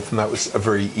did both, and that was a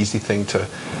very easy thing to...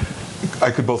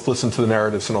 I could both listen to the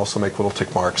narratives and also make little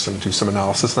tick marks and do some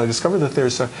analysis. And I discovered that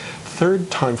there's a third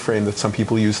time frame that some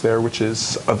people use there, which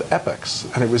is of epochs.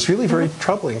 And it was really very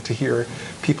troubling to hear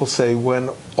people say, when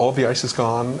all the ice is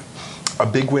gone, a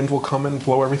big wind will come and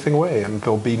blow everything away, and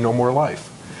there'll be no more life.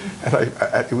 And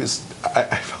I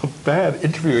felt bad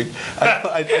interviewing.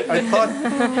 I thought,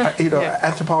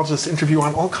 anthropologists interview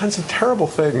on all kinds of terrible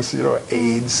things,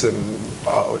 AIDS and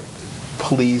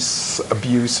police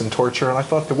abuse and torture, and I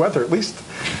thought the weather, at least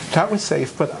that was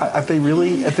safe. But they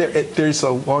really, there's a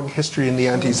long history in the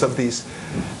Andes of these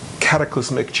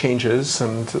cataclysmic changes,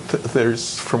 and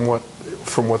there's from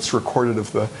what's recorded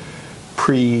of the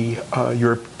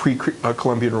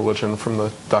pre-Columbian religion, from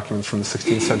the documents from the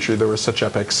 16th century, there were such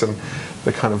epics, and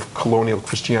the kind of colonial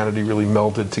Christianity really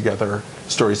melded together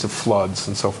stories of floods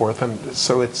and so forth. And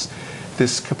so it's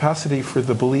this capacity for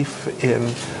the belief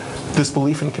in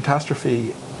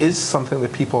catastrophe is something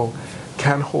that people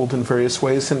can hold in various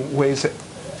ways, and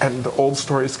the old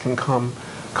stories can come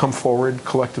forward,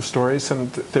 collective stories,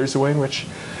 and there's a way in which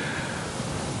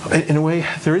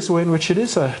it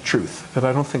is a truth that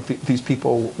I don't think these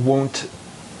people won't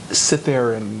sit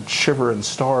there and shiver and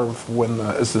starve when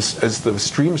as the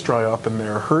streams dry up and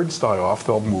their herds die off.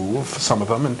 They'll move, some of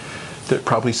them, and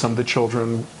probably some of the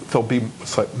children, there'll be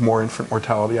more infant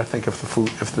mortality, I think,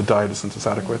 if the diet isn't as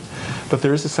adequate. But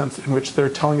there is a sense in which they're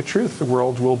telling the truth. The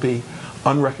world will be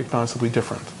unrecognizably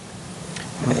different.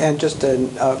 And just a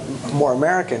more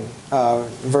American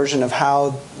version of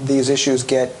how these issues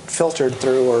get filtered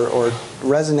through or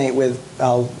resonate with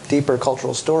deeper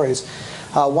cultural stories.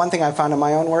 One thing I found in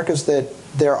my own work is that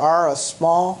there are a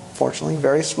small, fortunately,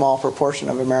 very small proportion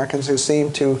of Americans who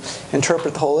seem to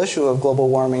interpret the whole issue of global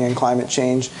warming and climate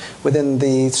change within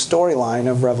the storyline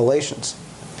of Revelations.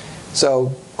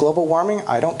 So global warming,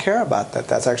 I don't care about that.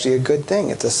 That's actually a good thing.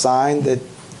 It's a sign that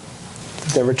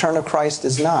the return of Christ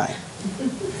is nigh.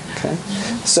 Okay?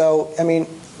 So, I mean,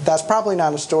 that's probably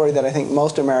not a story that I think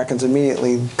most Americans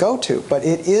immediately go to, but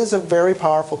it is a very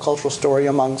powerful cultural story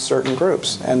among certain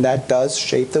groups, and that does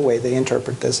shape the way they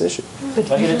interpret this issue.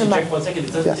 If I can interject 1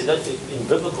 second, in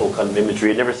biblical kind of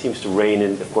imagery, it never seems to rain,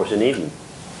 of course, in Eden.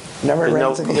 Never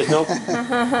rains again. There's no.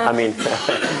 I mean,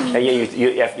 you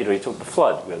took the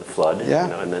flood. We had the flood,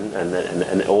 yeah.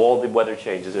 and all the weather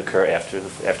changes occur after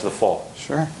the fall.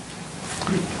 Sure.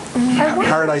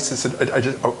 Paradise is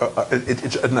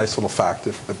it's a nice little fact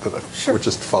Sure. which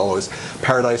just follows.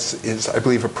 Paradise is, I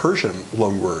believe, a Persian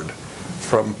loanword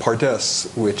from Pardes,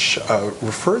 which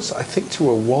refers, I think, to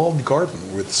a walled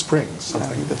garden with springs.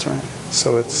 Something. That's right.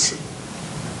 So it's,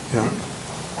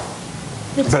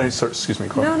 excuse me,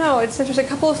 Coen. No, it's interesting. A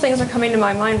couple of things are coming to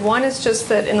my mind. One is just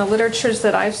that in the literatures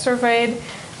that I've surveyed,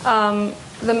 the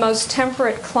most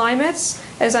temperate climates,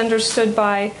 as understood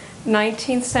by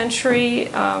 19th century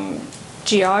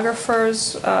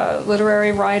geographers,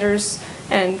 literary writers,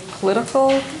 and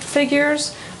political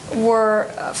figures, were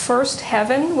first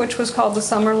heaven, which was called the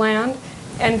summer land,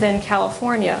 and then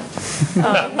California.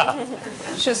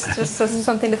 Just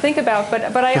something to think about.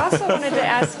 But I also wanted to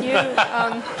ask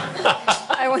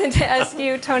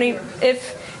you, Tony,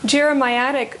 if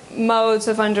Jeremiadic modes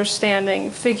of understanding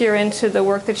figure into the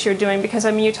work that you're doing, because I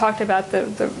mean, you talked about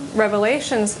the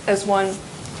Revelations as one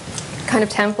kind of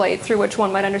template through which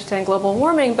one might understand global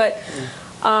warming, but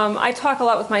I talk a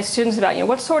lot with my students about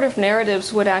what sort of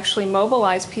narratives would actually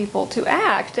mobilize people to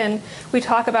act, and we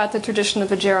talk about the tradition of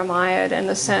the Jeremiad and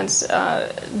the sense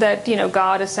that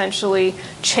God essentially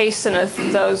chasteneth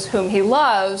those whom He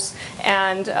loves,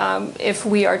 and if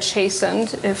we are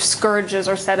chastened, if scourges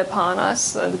are set upon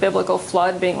us, the biblical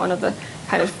flood being one of the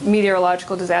kind of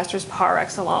meteorological disasters par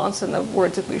excellence, in the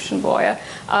words of Lucien Boya,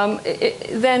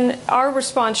 then our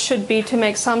response should be to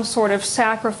make some sort of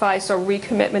sacrifice or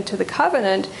recommitment to the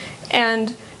covenant,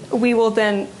 and we will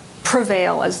then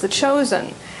prevail as the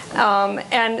chosen.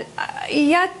 And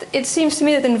yet it seems to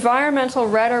me that the environmental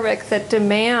rhetoric that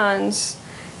demands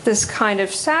this kind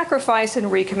of sacrifice and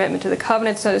recommitment to the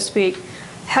covenant, so to speak,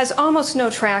 has almost no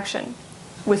traction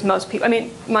with most people. I mean,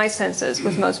 my sense is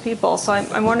with most people. So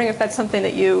I'm wondering if that's something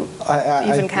that you've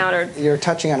encountered. You're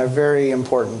touching on a very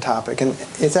important topic. And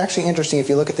it's actually interesting, if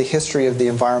you look at the history of the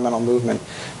environmental movement,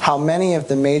 how many of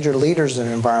the major leaders in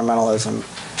environmentalism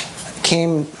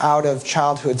came out of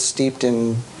childhood steeped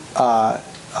in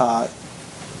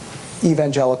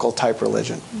evangelical type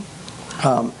religion.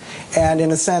 And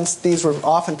in a sense, these were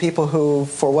often people who,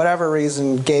 for whatever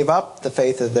reason, gave up the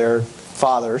faith of their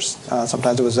fathers.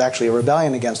 Sometimes it was actually a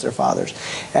rebellion against their fathers,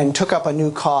 and took up a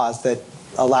new cause that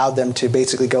allowed them to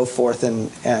basically go forth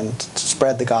and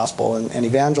spread the gospel and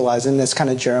evangelize in this kind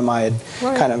of Jeremiah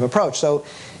kind of approach. So,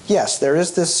 yes, there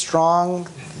is this strong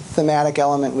thematic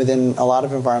element within a lot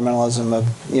of environmentalism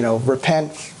of,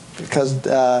 repent because,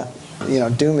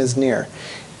 doom is near.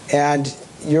 And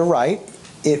you're right.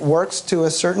 It works to a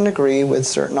certain degree with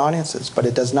certain audiences, but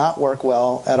it does not work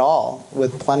well at all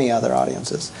with plenty other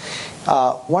audiences.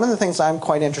 One of the things I'm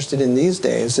quite interested in these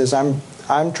days is I'm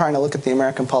trying to look at the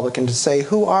American public and to say,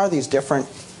 who are these different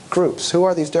groups? Who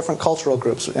are these different cultural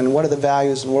groups? And what are the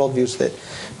values and worldviews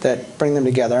that bring them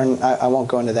together? And I won't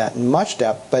go into that in much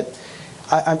depth, but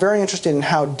I'm very interested in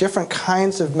how different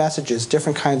kinds of messages,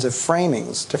 different kinds of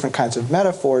framings, different kinds of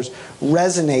metaphors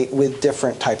resonate with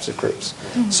different types of groups.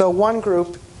 So one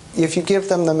group, if you give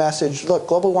them the message, look,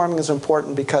 global warming is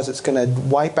important because it's going to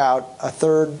wipe out a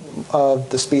third of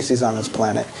the species on this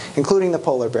planet, including the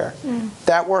polar bear.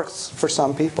 That works for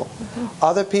some people.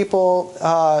 Other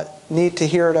people need to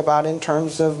hear it about in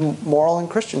terms of moral and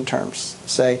Christian terms.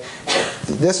 Say,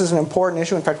 this is an important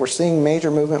issue. In fact, we're seeing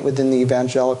major movement within the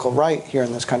evangelical right here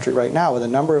in this country right now, with a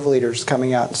number of leaders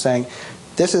coming out and saying,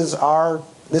 this is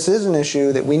an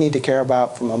issue that we need to care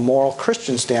about from a moral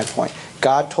Christian standpoint.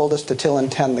 God told us to till and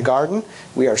tend the garden.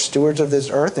 We are stewards of this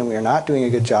earth, and we are not doing a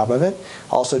good job of it.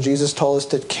 Also, Jesus told us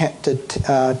to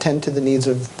tend to the needs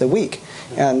of the weak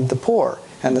and the poor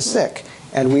and the sick.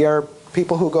 And we are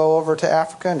people who go over to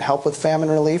Africa and help with famine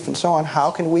relief and so on.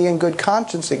 How can we in good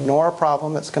conscience ignore a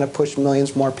problem that's going to push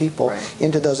millions more people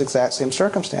into those exact same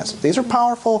circumstances? These are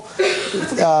powerful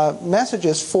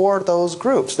messages for those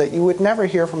groups that you would never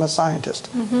hear from a scientist.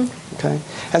 Okay?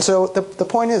 And so the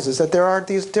point is that there are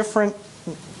these different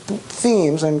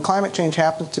themes, and climate change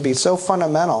happens to be so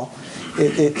fundamental.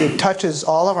 It touches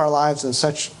all of our lives in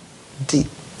such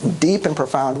deep and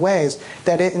profound ways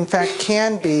that it in fact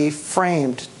can be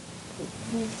framed,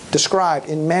 described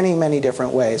in many, many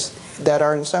different ways that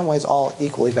are in some ways all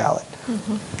equally valid.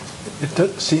 It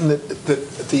does seem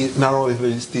that not only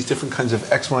these different kinds of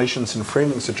explanations and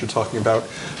framings that you're talking about,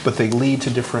 but they lead to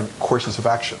different courses of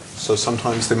action. So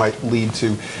sometimes they might lead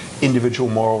to individual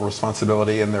moral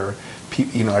responsibility, and there are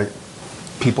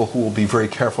people who will be very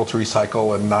careful to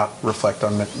recycle and not reflect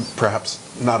on, perhaps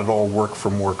not at all work for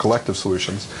more collective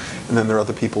solutions. And then there are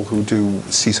other people who do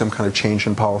see some kind of change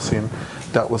in policy, and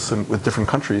doubtless with different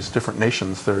countries, different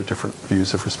nations, there are different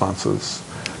views of responses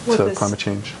to climate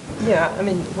change. Yeah, I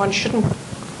mean, one shouldn't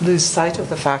lose sight of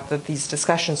the fact that these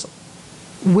discussions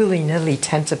willy-nilly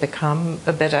tend to become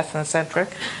a bit ethnocentric.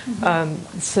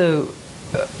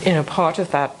 Part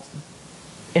of that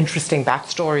interesting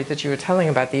backstory that you were telling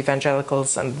about the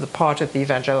evangelicals and the part of the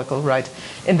evangelical right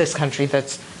in this country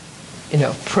that's,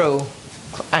 pro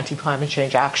anti-climate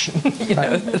change action.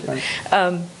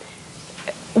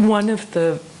 One of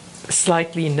the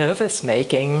slightly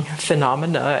nervous-making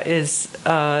phenomena is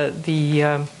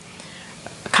the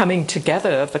coming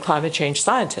together of the climate change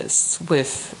scientists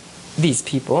with these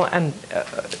people, and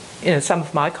some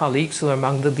of my colleagues who are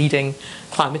among the leading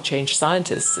climate change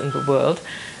scientists in the world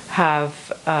have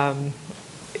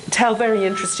tell very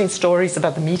interesting stories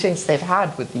about the meetings they've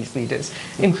had with these leaders,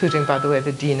 including, by the way,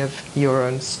 the dean of your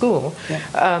own school.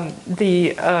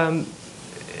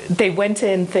 They went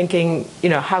in thinking,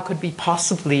 how could we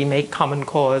possibly make common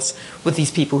cause with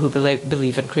these people who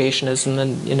believe in creationism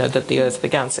and, that the earth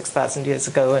began 6,000 years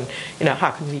ago, and,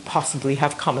 how can we possibly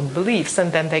have common beliefs?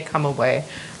 And then they come away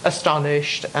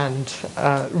astonished and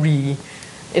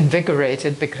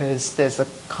reinvigorated because there's a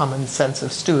common sense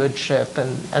of stewardship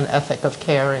and an ethic of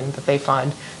caring that they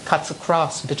find cuts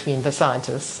across between the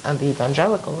scientists and the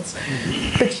evangelicals.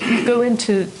 But you go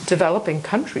into developing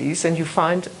countries and you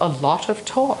find a lot of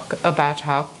talk about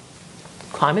how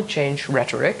climate change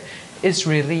rhetoric is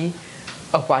really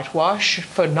a whitewash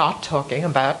for not talking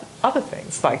about other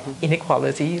things like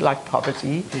inequality, like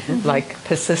poverty, like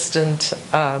persistent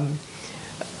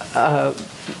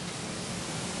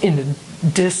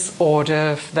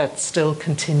disorder that still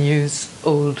continues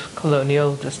old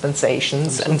colonial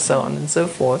dispensations and so on and so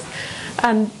forth.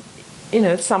 And,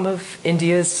 some of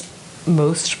India's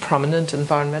most prominent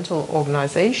environmental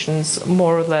organizations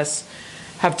more or less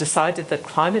have decided that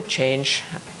climate change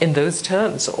in those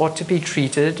terms ought to be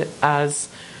treated as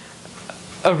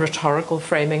a rhetorical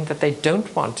framing that they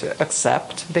don't want to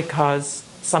accept, because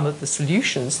some of the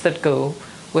solutions that go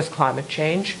with climate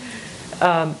change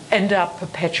end up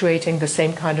perpetuating the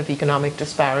same kind of economic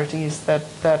disparities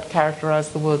that characterize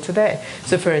the world today.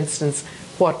 So, for instance,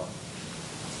 what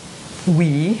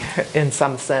we, in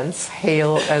some sense,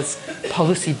 hail as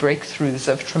policy breakthroughs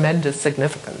of tremendous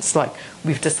significance. Like,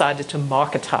 we've decided to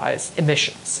marketize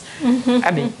emissions. I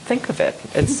mean, think of it.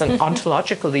 It's an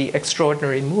ontologically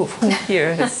extraordinary move. Who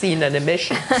here has seen an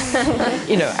emission?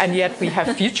 And yet we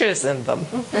have futures in them.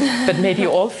 But maybe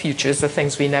all futures are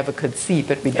things we never could see,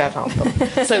 but we bet on them.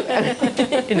 So,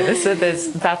 so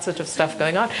there's that sort of stuff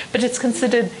going on. But it's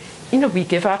considered, we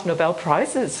give out Nobel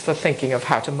Prizes for thinking of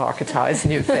how to marketize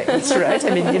new things, right? I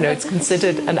mean, it's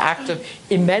considered an act of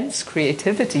immense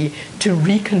creativity to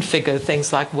reconfigure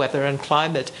things like weather and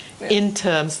climate in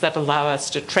terms that allow us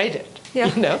to trade it,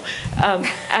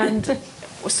 and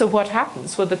so what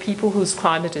happens? Well, the people whose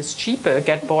climate is cheaper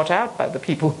get bought out by the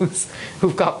people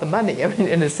who've got the money. I mean,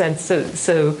 in a sense,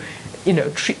 who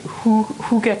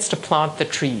gets to plant the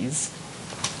trees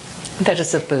that are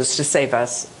supposed to save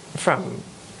us from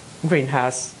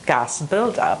greenhouse gas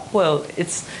buildup? Well,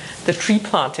 it's the tree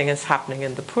planting is happening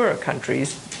in the poorer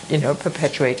countries,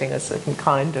 perpetuating a certain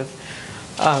kind of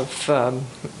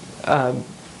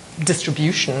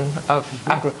distribution of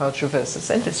agriculture versus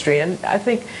industry. And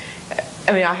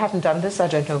I haven't done this. I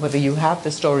don't know whether you have.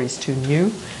 The story's too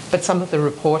new. But some of the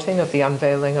reporting of the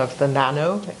unveiling of the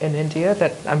Nano in India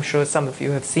that I'm sure some of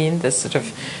you have seen, this sort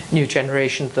of new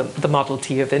generation, the Model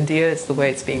T of India is the way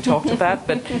it's being talked about.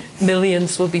 But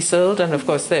millions will be sold, and of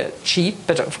course they're cheap,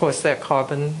 but of course they're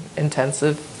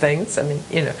carbon-intensive things. I mean,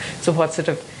 so what sort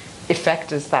of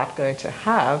effect is that going to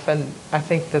have? And I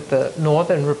think that the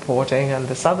northern reporting and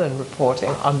the southern reporting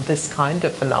on this kind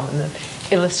of phenomenon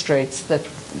illustrates that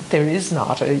there is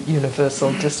not a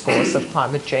universal discourse of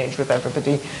climate change with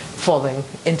everybody falling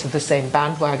into the same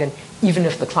bandwagon, even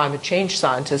if the climate change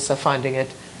scientists are finding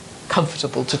it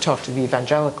comfortable to talk to the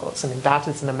evangelicals. I mean, that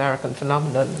is an American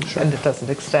phenomenon, and it doesn't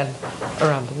extend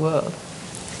around the world.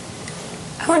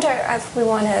 I wonder if we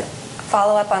want to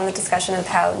follow up on the discussion of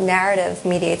how narrative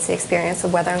mediates the experience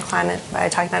of weather and climate by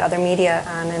talking about other media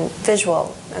and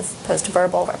visual as opposed to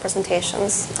verbal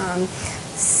representations.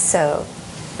 So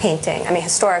painting,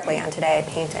 historically and today,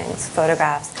 paintings,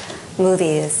 photographs,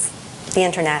 movies, the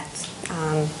internet.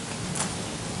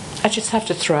 I just have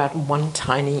to throw out one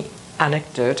tiny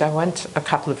anecdote. I went a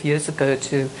couple of years ago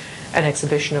to an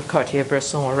exhibition of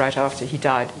Cartier-Bresson right after he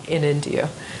died in India.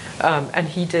 And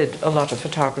he did a lot of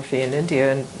photography in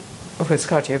India, and with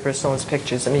Cartier-Bresson's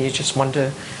pictures, you just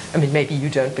wonder, maybe you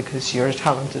don't because you're a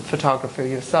talented photographer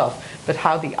yourself, but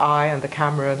how the eye and the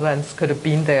camera lens could have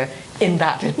been there in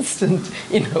that instant,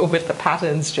 with the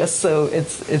patterns just so,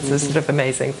 it's a sort of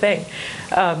amazing thing.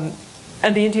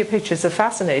 And the India pictures are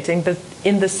fascinating, but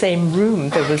in the same room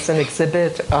there was an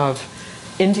exhibit of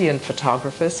Indian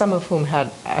photographers, some of whom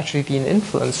had actually been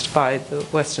influenced by the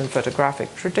Western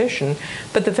photographic tradition,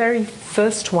 but the very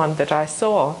first one that I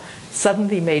saw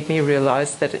suddenly made me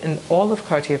realize that in all of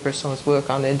Cartier-Bresson's work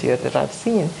on India that I've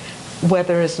seen,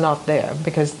 weather is not there,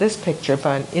 because this picture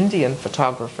by an Indian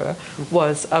photographer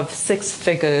was of 6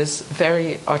 figures,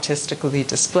 very artistically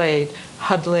displayed,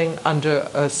 huddling under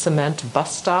a cement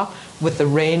bus stop with the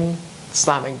rain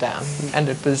slamming down, and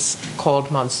it was called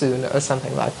monsoon or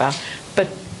something like that. But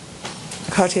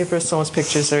Cartier-Bresson's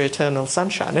pictures are eternal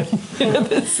sunshine.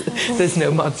 There's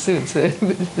no monsoon. So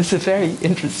it's a very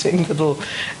interesting little,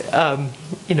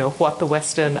 what the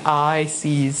Western eye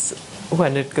sees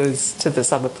when it goes to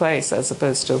this other place as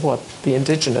opposed to what the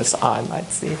indigenous eye might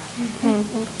see.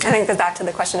 Mm-hmm. I think it goes back to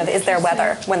the question of, is there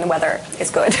weather when the weather is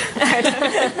good?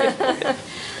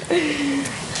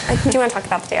 Do you want to talk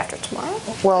about the day after tomorrow?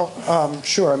 Well,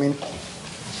 sure.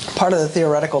 Part of the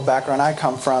theoretical background I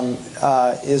come from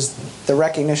is the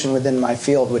recognition within my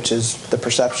field, which is the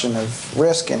perception of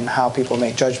risk and how people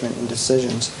make judgment and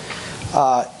decisions,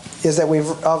 is that we've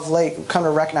of late come to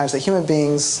recognize that human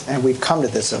beings, and we've come to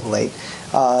this of late,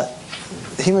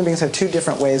 human beings have 2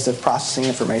 different ways of processing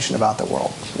information about the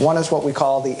world. One is what we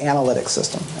call the analytic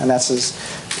system, and that's this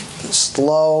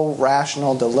slow,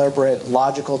 rational, deliberate,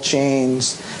 logical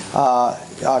chains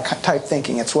type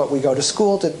thinking. It's what we go to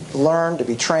school to learn, to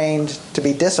be trained, to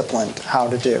be disciplined how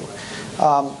to do.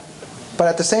 But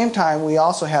at the same time, we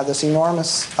also have this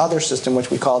enormous other system,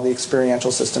 which we call the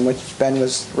experiential system, which Ben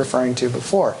was referring to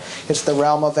before. It's the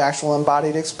realm of actual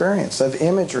embodied experience, of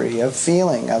imagery, of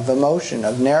feeling, of emotion,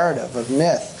 of narrative, of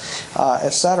myth,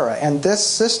 etc. And this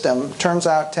system turns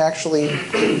out to actually,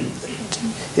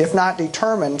 if not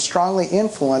determine, strongly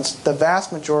influence the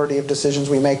vast majority of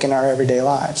decisions we make in our everyday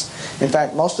lives. In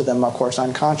fact, most of them, of course,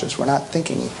 unconscious. We're not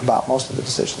thinking about most of the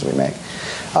decisions we make.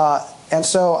 And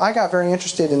so I got very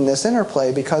interested in this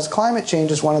interplay because climate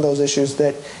change is one of those issues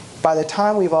that by the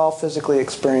time we've all physically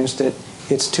experienced it,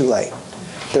 it's too late.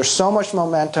 There's so much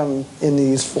momentum in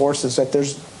these forces that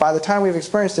by the time we've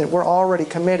experienced it, we're already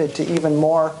committed to even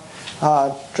more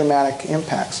dramatic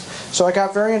impacts. So I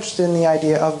got very interested in the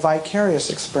idea of vicarious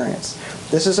experience.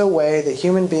 This is a way that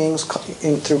human beings,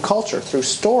 through culture, through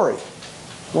story,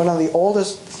 one of the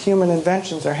oldest human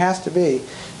inventions there has to be,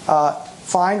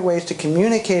 find ways to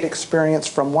communicate experience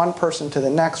from one person to the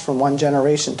next, from one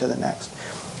generation to the next.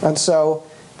 And so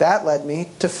that led me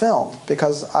to film,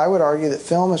 because I would argue that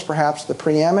film is perhaps the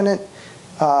preeminent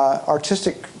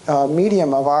artistic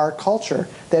medium of our culture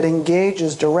that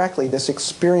engages directly this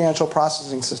experiential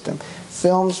processing system.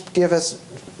 Films give us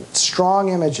strong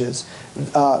images,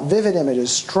 vivid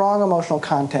images, strong emotional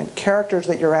content, characters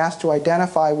that you're asked to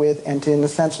identify with and to, in a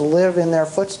sense, live in their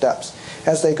footsteps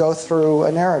as they go through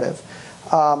a narrative.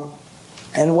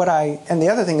 And the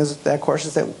other thing is, of course,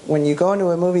 is that when you go into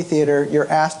a movie theater, you're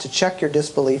asked to check your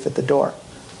disbelief at the door.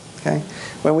 Okay?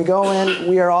 When we go in,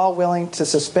 we are all willing to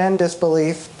suspend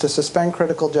disbelief, to suspend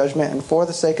critical judgment, and for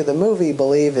the sake of the movie,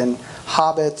 believe in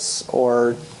hobbits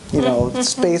or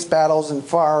space battles in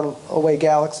far away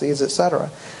galaxies, etc.,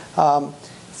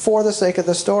 for the sake of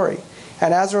the story.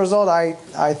 And as a result, I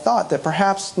thought that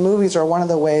perhaps movies are one of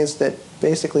the ways that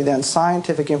basically then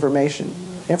scientific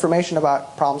information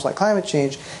about problems like climate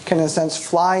change can, in a sense,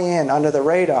 fly in under the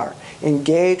radar,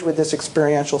 engage with this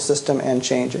experiential system and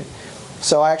change it.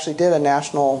 So I actually did a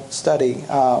national study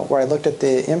where I looked at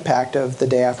the impact of The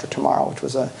Day After Tomorrow, which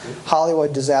was a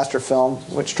Hollywood disaster film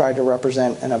which tried to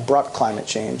represent an abrupt climate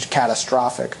change,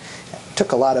 catastrophic.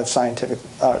 Took a lot of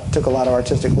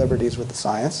artistic liberties with the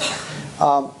science.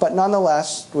 But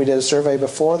nonetheless, we did a survey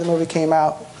before the movie came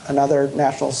out, another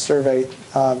national survey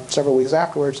several weeks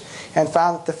afterwards, and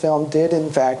found that the film did,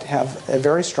 in fact, have a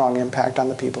very strong impact on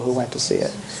the people who went to see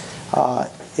it.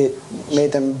 It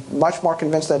made them much more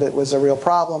convinced that it was a real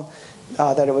problem,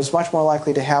 that it was much more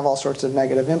likely to have all sorts of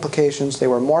negative implications. They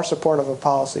were more supportive of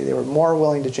policy. They were more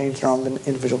willing to change their own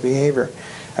individual behavior.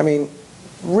 I mean,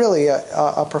 really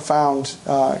a profound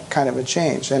kind of a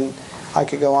change. And I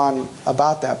could go on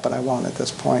about that, but I won't at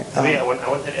this point. I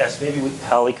wanted to ask, maybe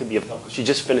Holly could be of help. She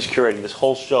just finished curating this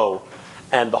whole show,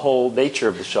 and the whole nature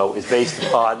of the show is based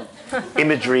upon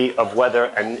imagery of weather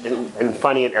and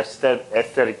finding an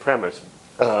aesthetic premise.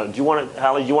 Holly, do you want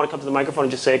to come to the microphone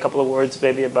and just say a couple of words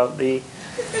maybe about the...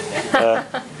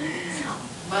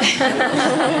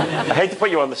 I hate to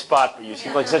put you on the spot, but you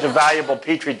seem like such a valuable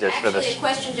petri dish for this. Actually, a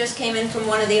question just came in from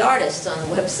one of the artists on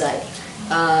the website.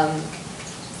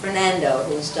 Fernando,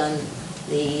 who's done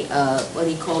the, what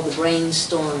he called the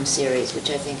Brainstorm series,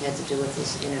 which I think had to do with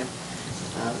his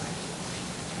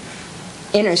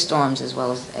inner storms as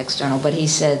well as external. But he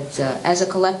said, as a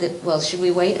collective, well, should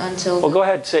we wait until... Well, go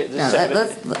ahead.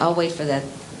 I'll wait for that.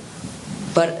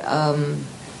 But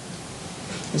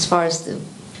as far as it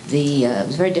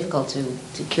was very difficult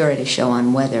to curate a show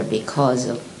on weather because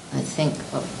of, I think,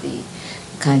 of the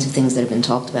kinds of things that have been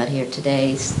talked about here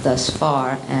today thus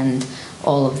far, and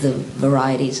all of the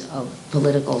varieties of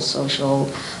political, social,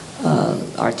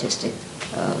 artistic,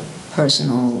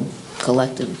 personal,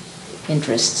 collective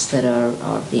interests that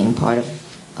are being part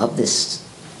of this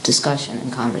discussion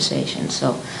and conversation.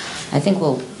 So I think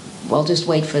we'll just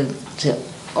wait to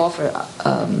offer,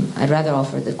 I'd rather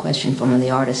offer the question from one of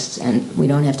the artists, and we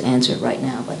don't have to answer it right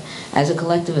now, but as a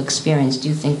collective experience, do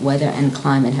you think weather and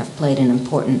climate have played an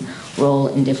important role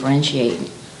in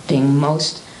differentiating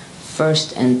most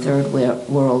first and third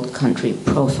world country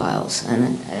profiles? And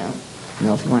I don't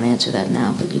know if you want to answer that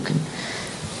now, but you can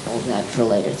hold that for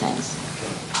later. Thanks.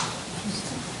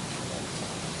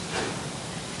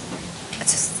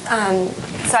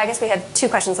 So I guess we have two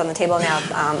questions on the table now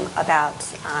about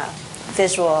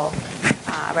visual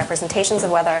representations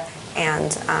of weather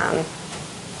and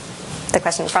the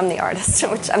question from the artist,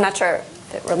 which I'm not sure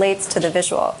if it relates to the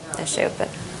visual issue. But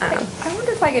I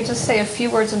wonder if I could just say a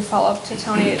few words and follow up to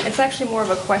Tony. It's actually more of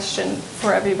a question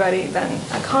for everybody than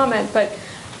a comment, but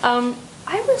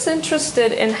I was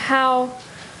interested in how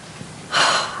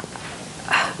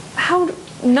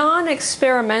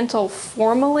non-experimental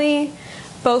formally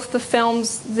both the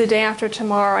films The Day After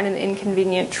Tomorrow and An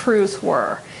Inconvenient Truth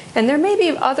were. And there may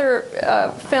be other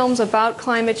films about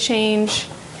climate change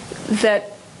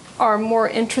that are more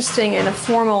interesting in a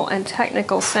formal and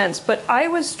technical sense. But I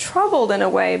was troubled in a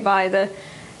way by the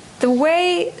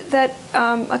way that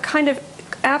a kind of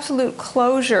absolute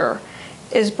closure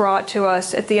is brought to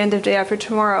us at the end of Day After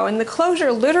Tomorrow. And the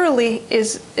closure literally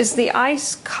is the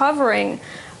ice covering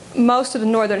most of the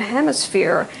northern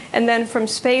hemisphere, and then from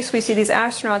space we see these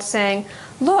astronauts saying,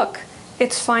 look,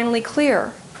 it's finally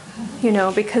clear,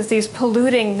 because these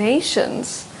polluting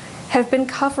nations have been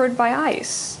covered by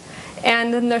ice.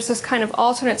 And then there's this kind of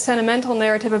alternate sentimental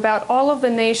narrative about all of the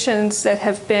nations that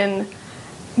have been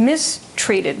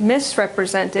mistreated,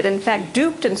 misrepresented, in fact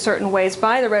duped in certain ways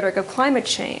by the rhetoric of climate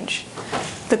change,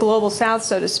 the global south,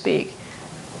 so to speak,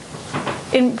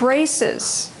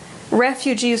 embraces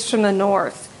refugees from the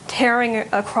north, tearing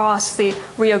across the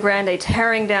Rio Grande,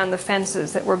 tearing down the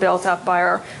fences that were built up by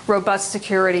our robust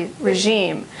security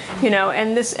regime, you know,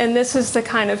 and this is the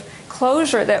kind of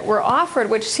closure that we're offered,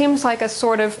 which seems like a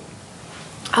sort of,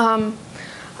 I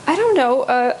don't know,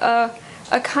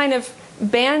 a kind of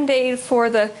Band-Aid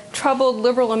for the troubled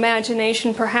liberal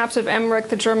imagination, perhaps of Emmerich,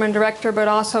 the German director, but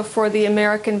also for the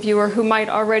American viewer who might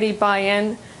already buy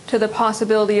in to the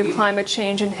possibility of climate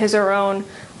change and his or her own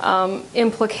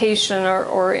implication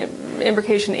or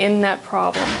imbrication in that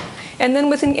problem. And then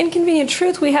with An Inconvenient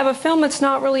Truth, we have a film that's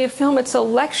not really a film, it's a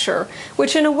lecture,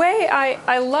 which in a way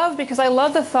I love, because I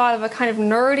love the thought of a kind of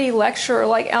nerdy lecturer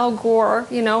like Al Gore,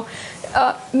 you know,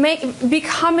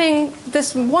 becoming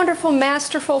this wonderful,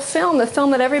 masterful film, the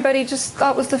film that everybody just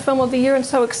thought was the film of the year and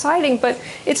so exciting. But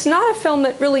it's not a film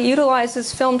that really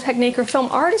utilizes film technique or film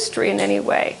artistry in any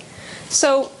way.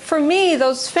 So for me,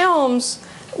 those films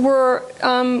were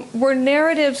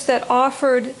narratives that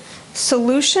offered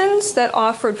solutions, that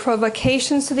offered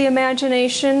provocations to the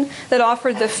imagination, that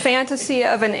offered the fantasy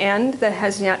of an end that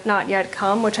has not yet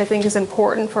come, which I think is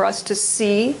important for us to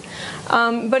see.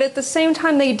 But at the same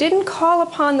time, they didn't call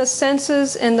upon the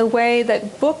senses in the way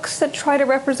that books that try to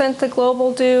represent the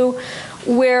global do,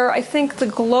 where I think the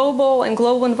global and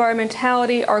global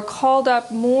environmentality are called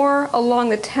up more along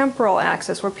the temporal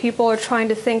axis, where people are trying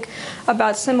to think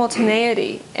about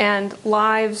simultaneity and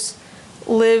lives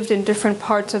lived in different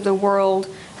parts of the world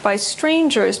by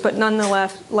strangers, but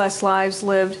nonetheless lives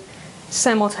lived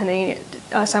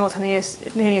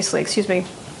simultaneously. Excuse me,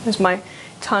 as my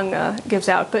tongue gives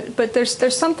out. But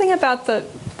there's something about the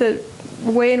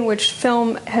way in which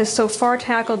film has so far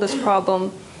tackled this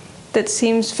problem that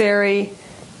seems very.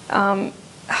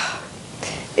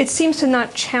 It seems to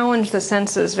not challenge the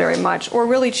senses very much, or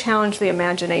really challenge the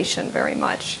imagination very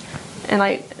much.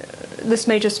 And this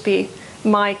may just be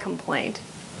my complaint,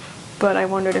 but I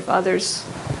wondered if others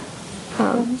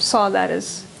saw that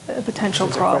as a potential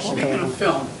problem. Speaking of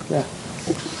film, Yeah.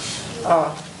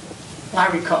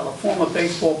 Larry Cutler, former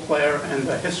baseball player and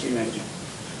a history major.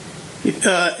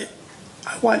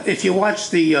 If you watch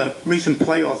the recent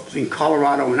playoffs between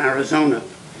Colorado and Arizona,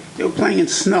 they were playing in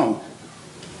snow,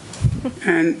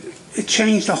 and it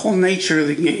changed the whole nature of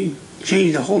the game,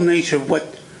 changed the whole nature of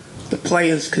what the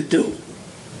players could do.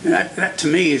 And that to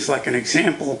me is like an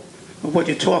example of what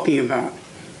you're talking about.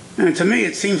 And to me,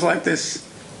 it seems like the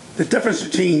difference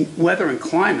between weather and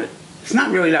climate, it's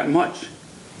not really that much.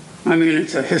 I mean,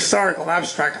 it's a historical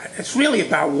abstract. It's really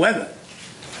about weather.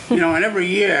 You know, and every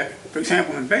year, for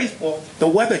example, in baseball, the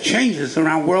weather changes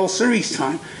around World Series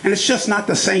time, and it's just not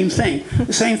the same thing.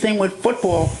 The same thing with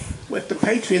football. If the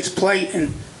Patriots play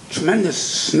in tremendous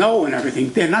snow and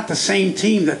everything, they're not the same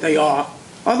team that they are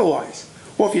otherwise.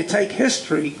 Or if you take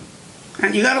history,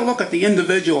 and you got to look at the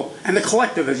individual and the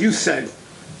collective, as you said,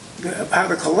 how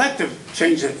the collective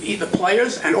changes it, the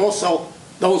players and also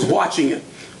those watching it.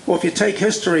 Or if you take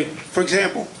history, for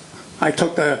example, I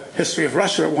took the history of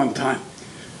Russia at one time.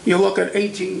 You look at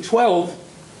 1812,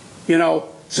 you know,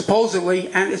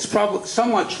 supposedly, and it's probably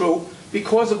somewhat true,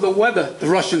 because of the weather, the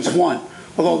Russians won.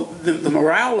 Although the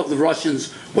morale of the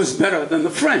Russians was better than the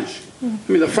French. I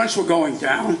mean, the French were going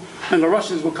down, and the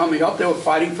Russians were coming up. They were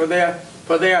fighting for their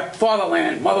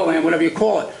fatherland, motherland, whatever you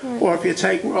call it. Or if you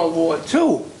take World War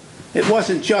II, it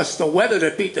wasn't just the weather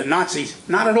that beat the Nazis.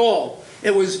 Not at all.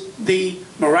 It was the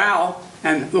morale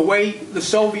and the way the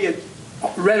Soviet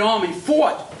Red Army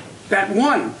fought that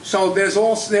won. So there's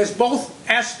both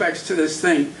aspects to this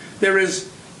thing. There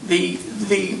is the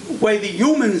way the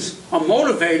humans are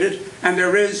motivated, and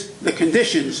there is the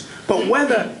conditions. But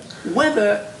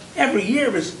weather every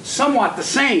year is somewhat the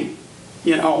same,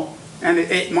 you know, and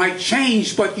it might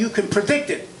change, but you can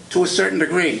predict it to a certain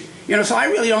degree. You know, so I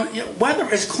really don't. You know,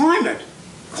 weather is climate.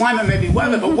 Climate may be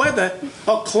weather,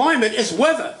 but climate is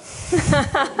weather. Well,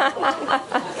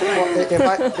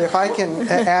 if I can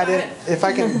add in, if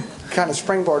I can kind of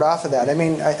springboard off of that, I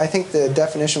mean, I think the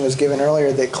definition was given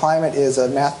earlier that climate is a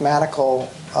mathematical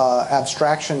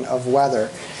abstraction of weather,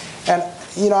 and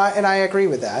you know, and I agree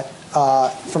with that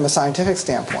from a scientific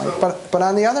standpoint. But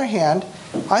on the other hand,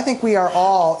 I think we are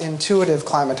all intuitive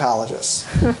climatologists.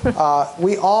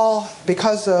 We all,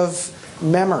 because of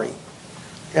memory,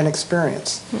 an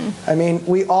experience. I mean,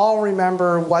 we all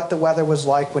remember what the weather was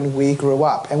like when we grew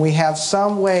up, and we have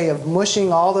some way of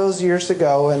mushing all those years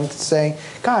ago and saying,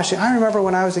 gosh, I remember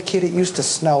when I was a kid it used to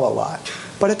snow a lot,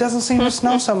 but it doesn't seem to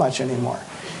snow so much anymore.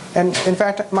 And in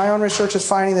fact, my own research is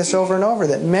finding this over and over,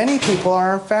 that many people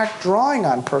are in fact drawing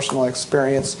on personal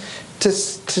experience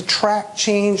to track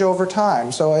change over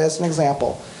time. So as an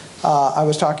example, I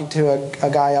was talking to a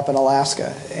guy up in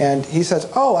Alaska, and he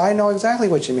says, oh, I know exactly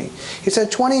what you mean. He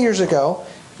said 20 years ago,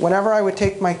 whenever I would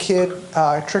take my kid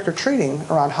trick-or-treating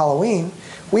around Halloween,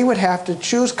 we would have to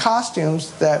choose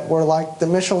costumes that were like the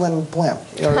Michelin blimp,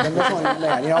 or the Michelin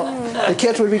man. You know, the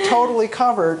kids would be totally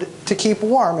covered to keep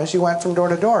warm as you went from door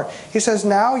to door. He says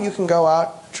now you can go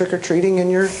out trick-or-treating in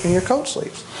your coat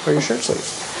sleeves or your shirt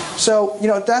sleeves. So, you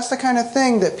know, that's the kind of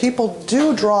thing that people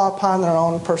do draw upon their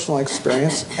own personal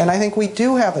experience, and I think we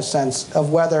do have a sense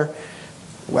of whether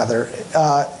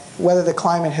the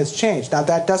climate has changed. Now,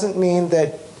 that doesn't mean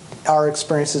that our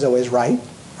experience is always right.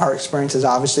 Our experience is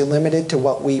obviously limited to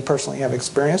what we personally have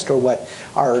experienced or what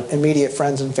our immediate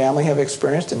friends and family have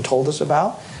experienced and told us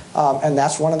about. And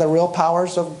that's one of the real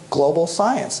powers of global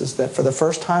science, is that for the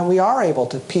first time we are able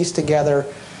to piece together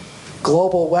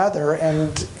global weather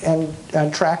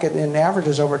and track it in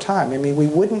averages over time. I mean, we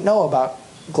wouldn't know about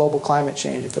global climate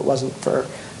change if it wasn't for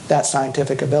that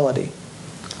scientific ability.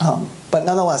 But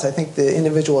nonetheless, I think the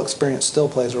individual experience still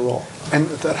plays a role. And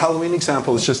that Halloween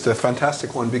example is just a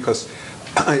fantastic one, because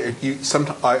I,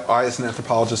 as an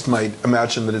anthropologist, might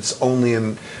imagine that it's only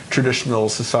in traditional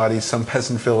societies, some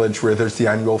peasant village where there's the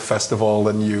annual festival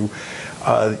and you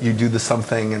do the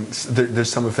something, and there's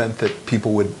some event that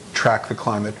people would track the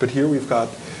climate. But here we've got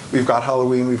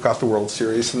Halloween, we've got the World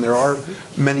Series, and there are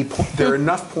there are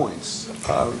enough points.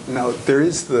 Now there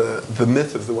is the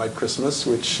myth of the White Christmas,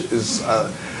 which is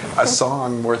a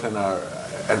song more than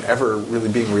an ever really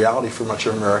being reality for much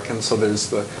of Americans. So there's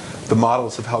the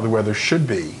models of how the weather should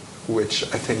be, which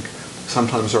I think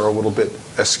sometimes are a little bit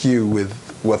askew with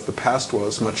what the past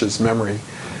was, much as memory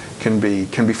can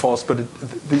be false. But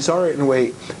these are, in a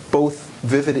way, both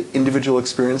vivid individual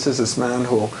experiences. This man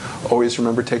who will always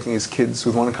remember taking his kids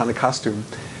with one kind of costume.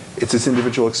 It's his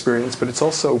individual experience, but it's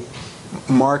also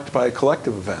marked by a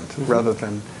collective event rather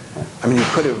than, I mean, he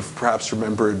could have perhaps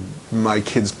remembered my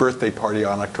kid's birthday party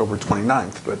on October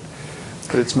 29th, but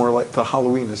it's more like the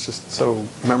Halloween is just so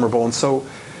memorable, and so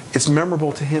it's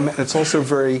memorable to him, and it's also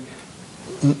very,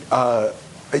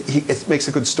 it makes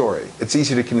a good story. It's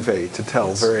easy to convey, to tell,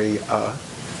 yes. Very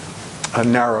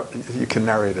narrow, you can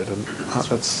narrate it, and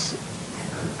that's...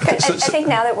 I think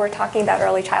now that we're talking about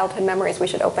early childhood memories, we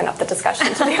should open up the discussion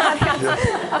to the audience.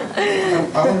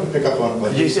 I want to pick up on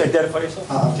what you said. Identify yourself.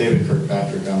 I'm David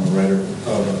Kirkpatrick. I'm a writer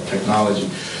of technology.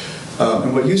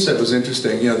 And what you said was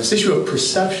interesting. You know, this issue of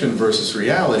perception versus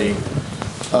reality.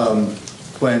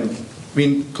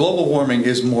 Global warming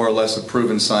is more or less a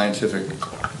proven scientific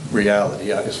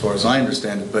reality, as far as I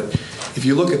understand it. But if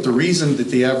you look at the reason that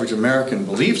the average American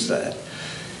believes that,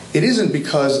 it isn't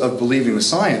because of believing the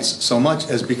science so much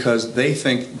as because they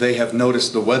think they have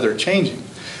noticed the weather changing.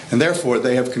 And therefore,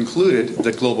 they have concluded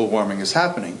that global warming is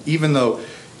happening, even though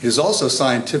it is also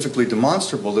scientifically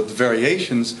demonstrable that the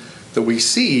variations that we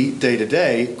see day to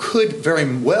day could very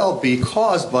well be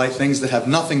caused by things that have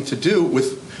nothing to do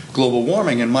with global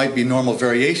warming and might be normal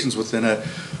variations within a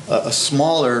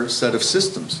smaller set of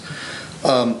systems.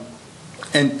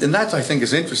 And that, I think,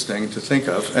 is interesting to think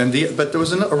of. But there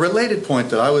was a related point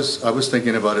that I was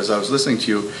thinking about as I was listening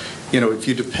to you. You know, it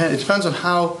depends on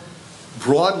how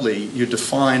broadly you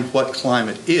define what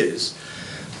climate is.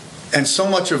 And so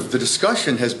much of the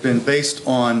discussion has been based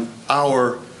on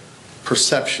our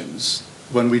perceptions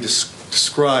when we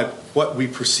describe what we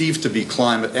perceive to be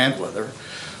climate and weather.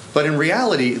 But in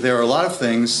reality, there are a lot of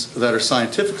things that are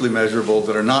scientifically measurable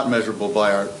that are not measurable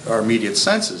by our immediate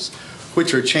senses,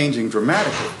 which are changing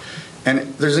dramatically.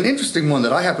 And there's an interesting one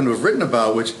that I happen to have written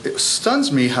about, which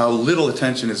stuns me how little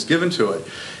attention is given to it,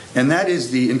 and that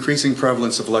is the increasing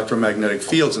prevalence of electromagnetic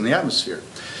fields in the atmosphere.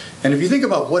 And if you think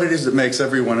about what it is that makes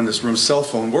everyone in this room's cell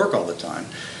phone work all the time,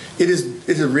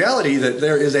 it's a reality that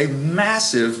there is a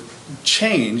massive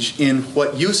change in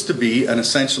what used to be an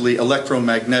essentially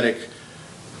electromagnetic,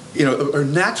 or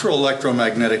natural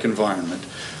electromagnetic environment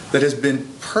that has been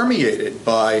permeated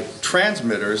by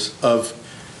transmitters of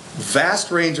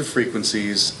vast range of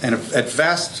frequencies and at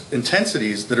vast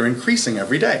intensities that are increasing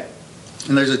every day.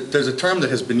 And there's a term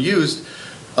that has been used,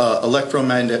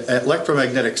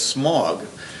 electromagnetic smog,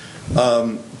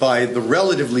 by the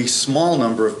relatively small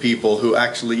number of people who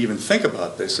actually even think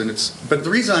about this. But the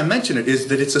reason I mention it is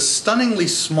that it's a stunningly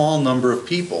small number of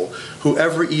people who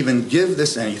ever even give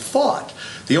this any thought.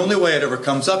 The only way it ever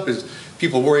comes up is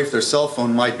people worry if their cell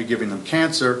phone might be giving them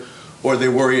cancer, or they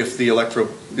worry if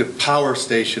the power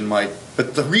station might.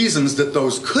 But the reasons that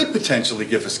those could potentially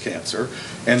give us cancer,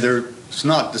 and they're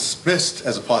not dismissed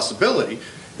as a possibility,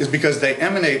 is because they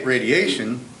emanate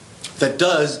radiation that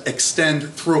does extend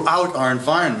throughout our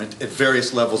environment at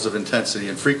various levels of intensity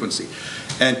and frequency.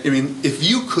 And I mean, if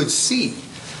you could see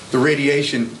the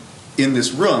radiation in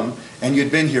this room and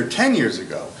you'd been here 10 years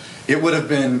ago, it would have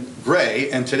been gray,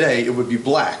 and today it would be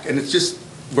black. And it's just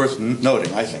worth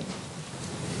noting, I think.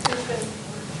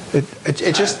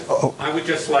 It just. I would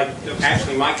just like,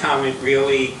 actually, my comment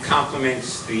really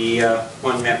complements the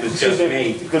one that was just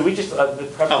made. Could we just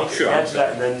sure. answer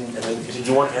that, and then did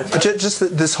you want to answer?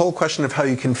 Just this whole question of how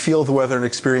you can feel the weather and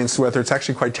experience the weather. It's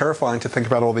actually quite terrifying to think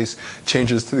about all these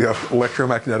changes to the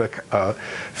electromagnetic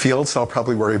field. So I'll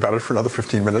probably worry about it for another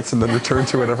 15 minutes and then return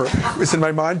to whatever was in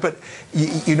my mind. But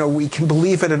you know, we can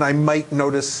believe it, and I might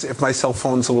notice if my cell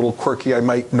phone's a little quirky, I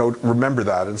might remember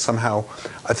that, and somehow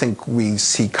I think we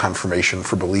seek confirmation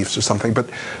for beliefs or something. But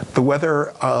the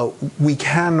weather, we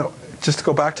can, just to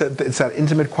go back to, it's that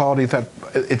intimate quality, that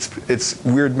it's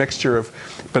weird mixture of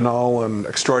banal and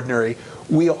extraordinary.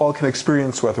 We all can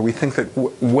experience weather. We think that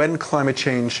when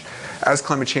as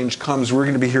climate change comes, we're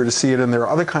going to be here to see it. And there are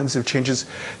other kinds of changes.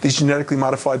 These genetically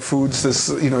modified foods,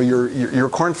 your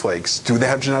cornflakes, do they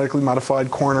have genetically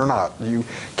modified corn or not? You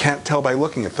can't tell by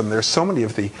looking at them. There's so many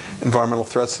of the environmental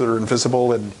threats that are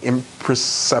invisible and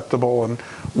imperceptible, and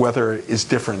weather is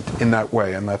different in that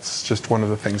way. And that's just one of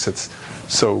the things that's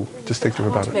so distinctive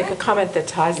about it. I want to make a comment that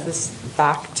ties this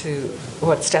back to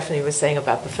what Stephanie was saying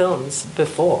about the films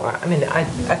before. I mean, I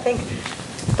think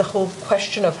the whole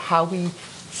question of how we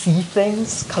see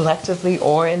things collectively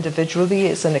or individually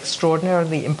is an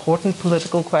extraordinarily important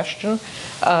political question.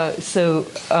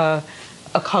 A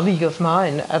colleague of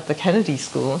mine at the Kennedy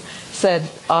School said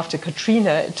after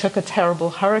Katrina, it took a terrible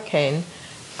hurricane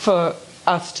for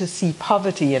us to see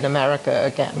poverty in America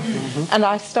again. Mm-hmm. And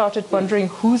I started wondering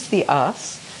who's the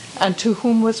us and to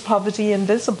whom was poverty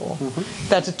invisible,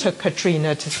 that it took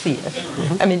Katrina to see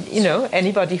it. I mean, you know,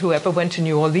 anybody who ever went to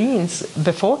New Orleans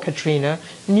before Katrina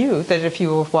knew that if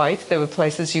you were white, there were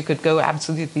places you could go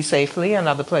absolutely safely and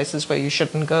other places where you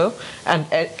shouldn't go. And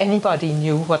anybody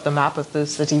knew what the map of the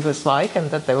city was like,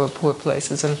 and that there were poor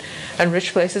places and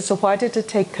rich places. So why did it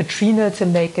take Katrina to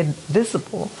make it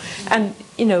visible? And,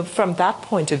 you know, from that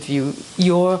point of view,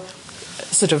 your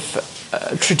sort of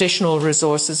traditional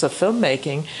resources of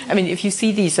filmmaking, I mean, if you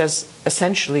see these as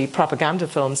essentially propaganda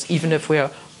films, even if we're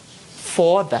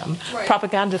for them, right.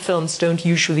 Propaganda films don't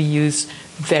usually use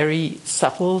very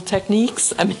subtle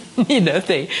techniques. I mean, you know,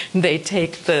 they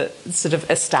take the sort of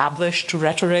established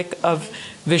rhetoric of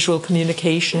visual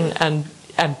communication and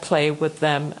play with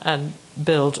them and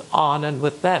build on and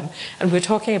with them. And we're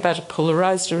talking about a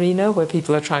polarized arena where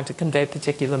people are trying to convey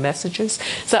particular messages.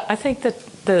 So I think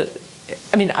that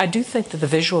I do think that the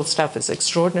visual stuff is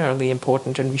extraordinarily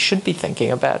important, and we should be thinking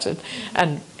about it.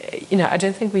 And, you know, I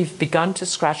don't think we've begun to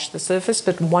scratch the surface,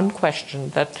 but one question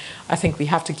that I think we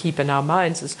have to keep in our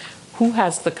minds is who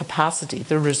has the capacity,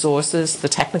 the resources, the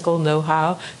technical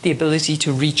know-how, the ability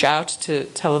to reach out to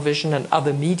television and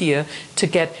other media to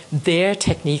get their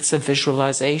techniques of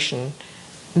visualization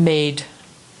made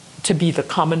to be the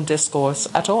common discourse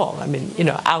at all. I mean, you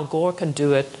know, Al Gore can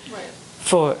do it. Right.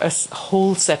 For a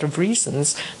whole set of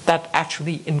reasons that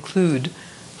actually include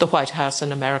the White House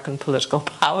and American political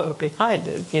power behind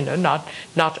it. You know,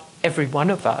 not every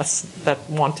one of us that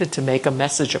wanted to make a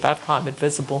message about climate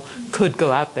visible could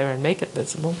go out there and make it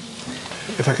visible.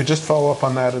 If I could just follow up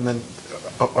on that, and then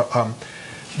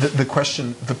the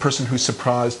question, the person who's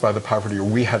surprised by the poverty, or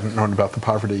we hadn't known about the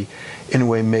poverty, in a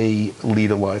way may lead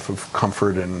a life of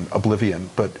comfort and oblivion.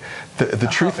 But the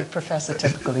truth, Harvard professor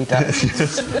typically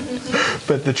does.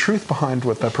 But the truth behind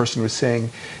what that person was saying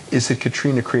is that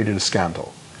Katrina created a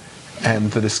scandal,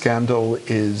 and that a scandal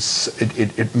is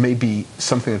it may be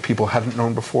something that people hadn't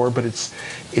known before, but it's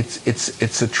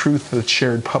a truth that's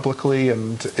shared publicly,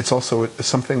 and it's also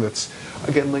something that's,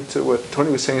 again, linked to what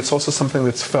Tony was saying. It's also something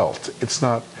that's felt. It's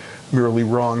not merely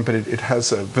wrong, but it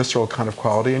has a visceral kind of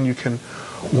quality, and you can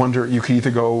wonder, you could either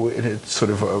go in a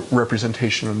sort of a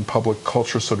representation and public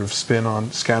culture sort of spin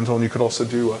on scandal, and you could also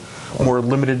do a more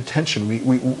limited attention.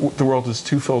 The world is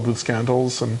too filled with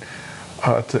scandals and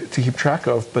to keep track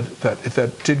of, but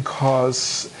that did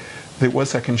cause, there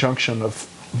was that conjunction of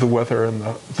the weather and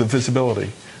the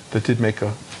visibility that did make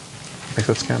a make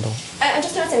that scandal. I'm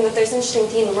just noticing that there's an interesting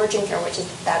theme emerging here, which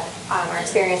is that our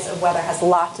experience of weather has a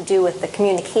lot to do with the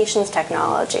communications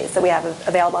technologies that we have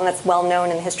available, and that's well known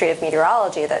in the history of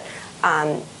meteorology, that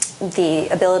the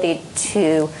ability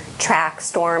to track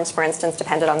storms, for instance,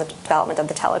 depended on the development of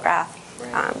the telegraph.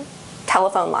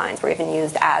 Telephone lines were even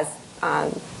used as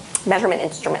measurement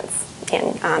instruments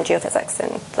in geophysics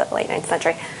in the late 19th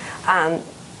century.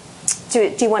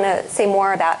 Do you want to say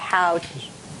more about how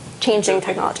changing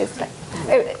technologies?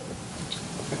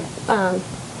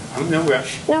 I'm no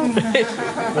rush. No.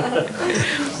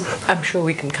 I'm sure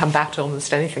we can come back to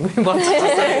almost anything we want to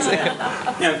say.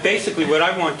 Now, basically, what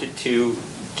I wanted to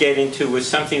get into was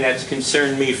something that's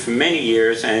concerned me for many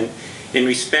years, and in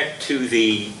respect to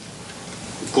the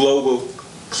global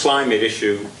climate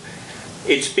issue,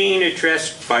 it's being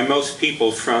addressed by most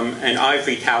people from an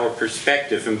ivory tower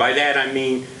perspective, and by that I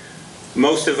mean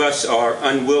most of us are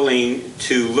unwilling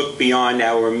to look beyond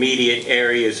our immediate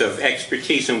areas of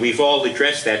expertise, and we've all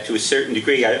addressed that to a certain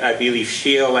degree. I believe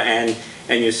Sheila and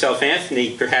yourself,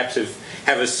 Anthony, perhaps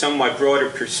have a somewhat broader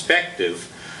perspective.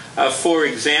 For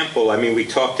example, I mean, we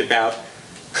talked about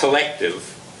collective,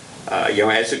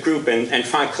 as a group, and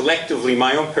find collectively,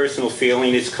 my own personal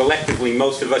feeling is collectively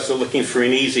most of us are looking for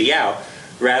an easy out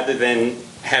rather than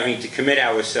having to commit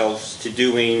ourselves to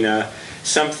doing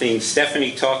something.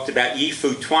 Stephanie talked about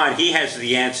Yi-Fu Tuan. He has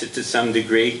the answer to some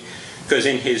degree, because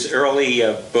in his early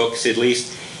books, at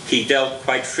least, he dealt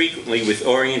quite frequently with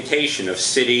orientation of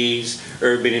cities,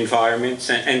 urban environments.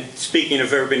 And speaking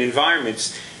of urban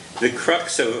environments, the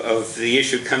crux of the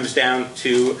issue comes down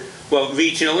to, well,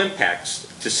 regional impacts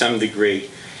to some degree.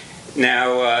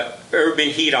 Now, urban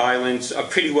heat islands are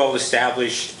pretty well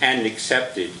established and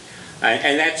accepted.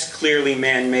 And that's clearly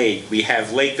man-made. We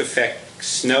have lake effect,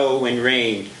 snow and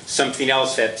rain, something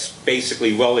else that's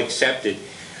basically well accepted.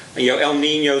 El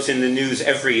Nino's in the news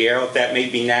every year. That may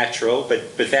be natural,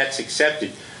 but that's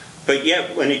accepted. But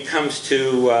yet, when it comes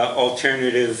to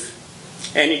alternative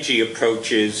energy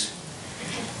approaches,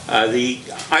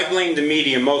 I blame the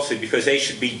media mostly because they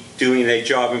should be doing their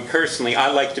job. And personally, I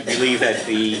like to believe that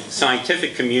the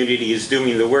scientific community is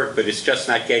doing the work, but it's just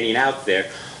not getting out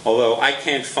there. Although I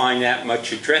can't find that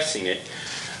much addressing it.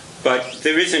 But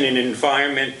there isn't an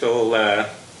environmental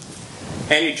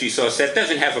energy source that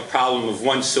doesn't have a problem of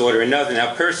one sort or another.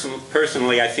 Now,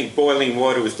 personally, I think boiling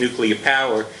water with nuclear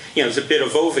power, is a bit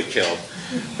of overkill.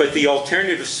 But the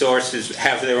alternative sources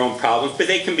have their own problems, but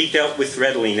they can be dealt with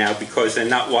readily now because they're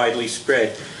not widely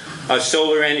spread.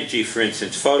 Solar energy, for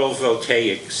instance,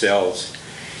 photovoltaic cells.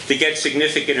 To get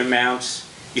significant amounts,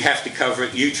 you have to cover a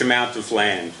huge amount of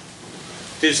land.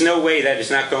 There's no way that is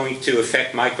not going to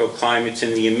affect microclimates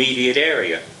in the immediate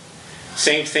area.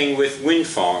 Same thing with wind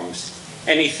farms.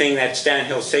 Anything that's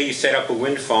downhill, say you set up a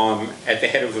wind farm at the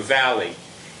head of a valley,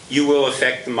 you will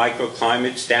affect the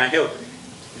microclimates downhill.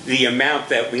 The amount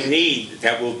that we need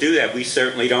that will do that, we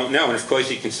certainly don't know. And of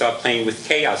course, you can start playing with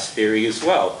chaos theory as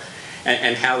well,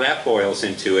 and how that boils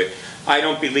into it. I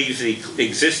don't believe the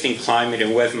existing climate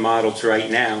and weather models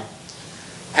right now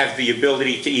have the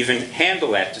ability to even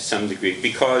handle that to some degree,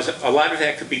 because a lot of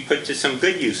that could be put to some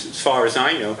good use, as far as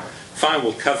I know. Fine,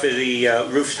 we'll cover the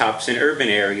rooftops in urban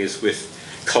areas with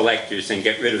collectors and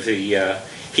get rid of the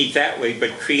heat that way,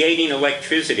 but creating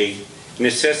electricity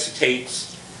necessitates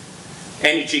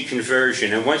energy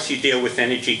conversion, and once you deal with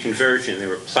energy conversion,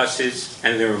 there are pluses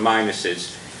and there are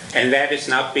minuses, and that is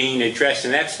not being addressed,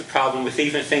 and that's the problem with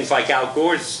even things like Al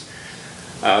Gore's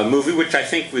movie, which I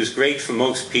think was great for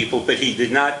most people, but he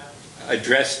did not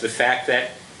address the fact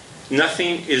that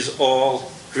nothing is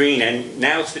all green, and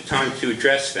now's the time to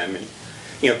address them. And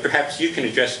perhaps you can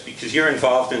address it because you're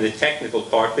involved in the technical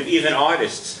part, but even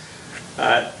artists,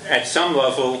 at some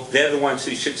level, they're the ones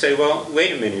who should say, well,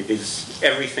 wait a minute, is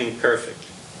everything perfect?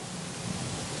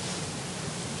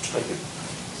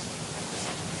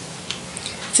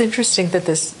 It's interesting that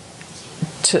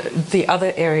the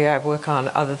other area I work on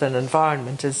other than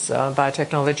environment is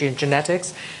biotechnology and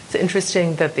genetics. It's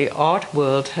interesting that the art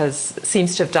world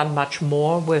seems to have done much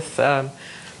more with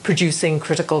producing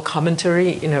critical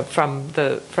commentary, from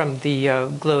the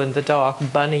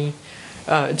glow-in-the-dark bunny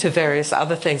to various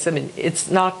other things. I mean, it's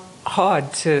not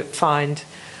hard to find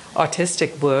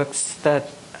artistic works that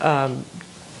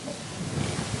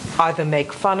either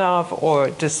make fun of or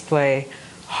display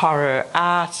horror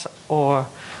at or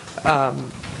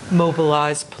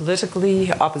mobilize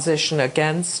politically opposition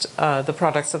against the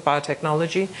products of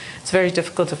biotechnology. It's very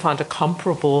difficult to find a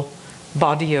comparable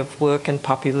body of work in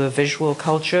popular visual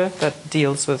culture that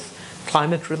deals with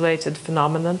climate-related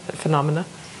phenomena.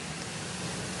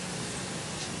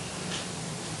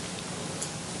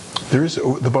 There is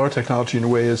the biotechnology in a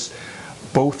way is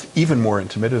both even more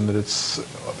intimate in that it's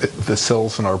the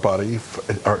cells in our body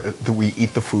that we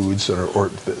eat the foods, or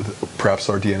perhaps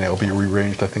our DNA will be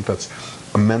rearranged. I think that's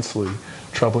immensely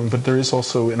troubling. But there is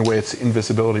also, in a way, its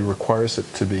invisibility requires it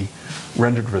to be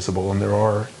rendered visible, and there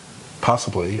are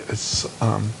possibly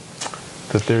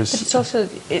that there's. But it's also,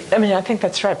 I mean, I think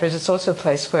that's right, but it's also a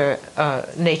place where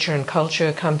nature and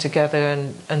culture come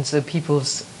together, and so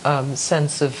people's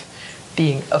sense of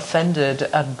being offended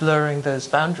at blurring those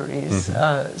boundaries.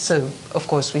 So, of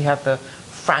course, we have the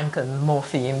Franken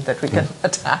morpheme that we can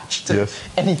attach to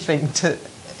anything to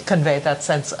convey that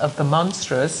sense of the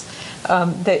monstrous.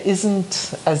 There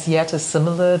isn't as yet a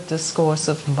similar discourse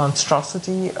of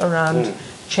monstrosity around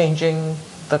changing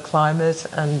the climate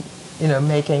and, you know,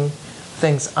 making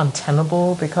things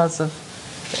untenable because of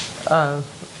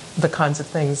the kinds of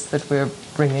things that we're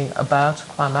bringing about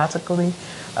climatically.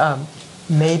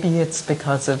 Maybe it's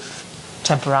because of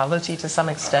temporality to some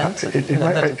extent.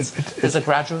 There's a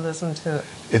gradualism to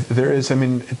it. There is. I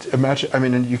mean, imagine. I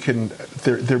mean, and you can.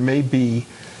 There may be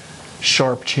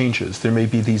sharp changes. There may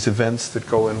be these events that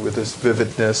go in with this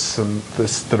vividness and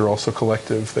this that are also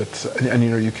collective. And you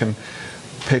know, you can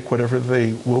pick whatever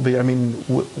they will be. I mean,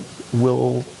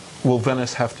 will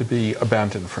Venice have to be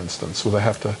abandoned, for instance? Will they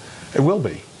have to? It will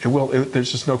be. It will.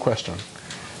 There's just no question.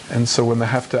 And so when they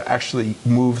have to actually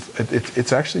move,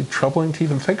 it's actually troubling to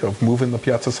even think of moving the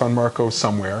Piazza San Marco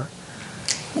somewhere,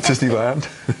 Disneyland.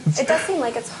 It does seem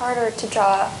like it's harder to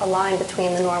draw a line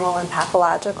between the normal and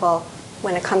pathological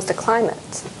when it comes to climate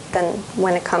than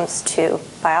when it comes to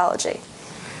biology.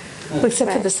 Well,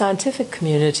 except for the scientific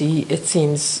community, it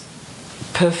seems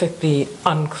perfectly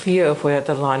unclear where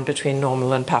the line between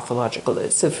normal and pathological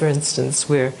is. So, for instance,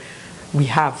 we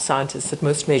have scientists at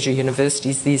most major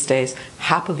universities these days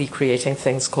happily creating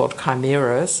things called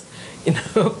chimeras, you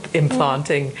know,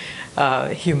 implanting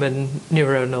human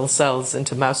neuronal cells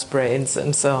into mouse brains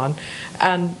and so on.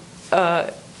 And,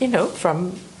 you know,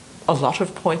 from a lot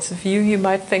of points of view, you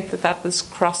might think that that was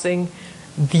crossing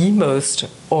the most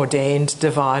ordained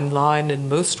divine line in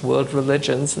most world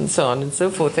religions and so on and so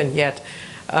forth. And yet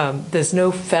there's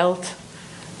no felt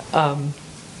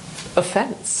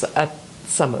offense at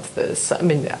some of this. I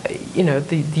mean, you know,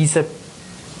 these are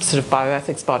sort of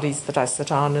bioethics bodies that I sit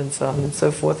on and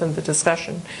so forth, and the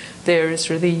discussion there is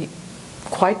really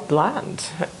quite bland.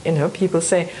 You know, people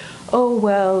say, oh,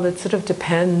 well, it sort of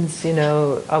depends, you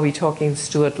know, are we talking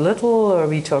Stuart Little or are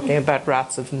we talking about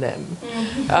rats of Nim?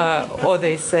 Or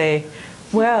they say,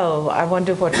 well, I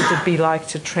wonder what it would be like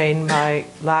to train my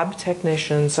lab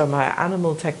technicians or my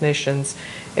animal technicians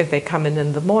if they come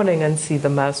in the morning and see the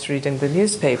mouse reading the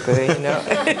newspaper, you know.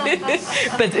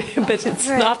 but it's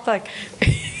not like,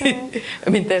 I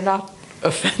mean, they're not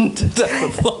offended at the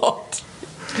thought.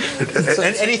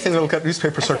 Anything that'll get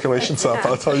newspaper circulations up,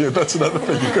 I'll tell you, that's another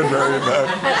thing you could very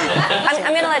imagine.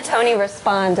 I'm going to let Tony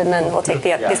respond, and then we'll take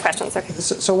these questions. Okay.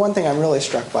 So one thing I'm really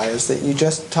struck by is that you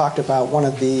just talked about one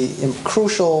of the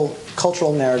crucial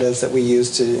cultural narratives that we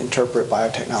use to interpret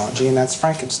biotechnology, and that's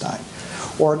Frankenstein,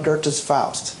 or Goethe's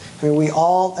Faust. I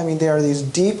mean, there are these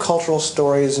deep cultural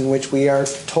stories in which we are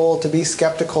told to be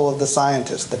skeptical of the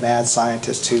scientist, the mad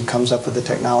scientist who comes up with the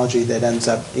technology that ends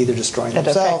up either destroying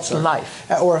themselves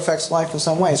or affects life in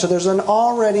some way. So there's an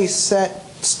already set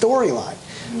storyline.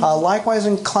 Likewise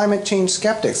in climate change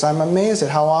skeptics, I'm amazed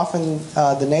at how often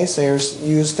the naysayers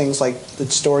use things like the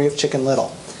story of Chicken Little.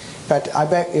 In fact, I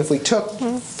bet if we took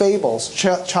fables,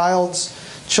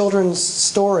 children's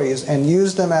stories, and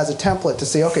used them as a template to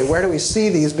see, okay, where do we see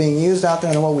these being used out there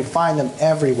in the world? We find them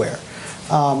everywhere.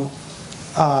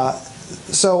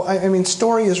 So, I mean,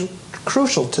 story is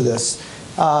crucial to this.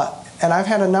 And I've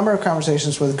had a number of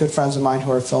conversations with good friends of mine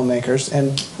who are filmmakers,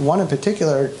 and one in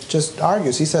particular just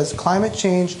argues. He says climate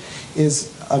change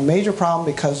is a major problem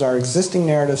because our existing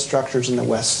narrative structures in the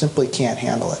West simply can't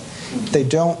handle it. They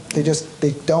don't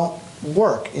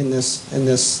work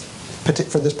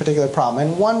for this particular problem.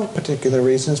 And one particular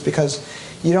reason is because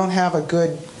you don't have a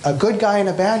good guy and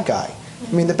a bad guy.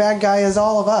 I mean, the bad guy is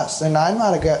all of us, and I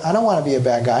don't want to be a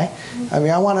bad guy. I mean,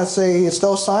 I want to say it's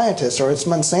those scientists or it's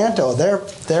Monsanto.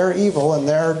 They're evil and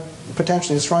they're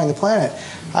potentially destroying the planet.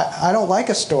 I don't like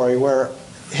a story where,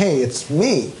 hey, it's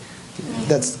me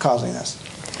that's causing this.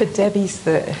 But Debbie's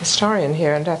the historian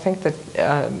here, and I think that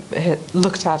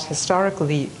looked at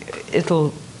historically,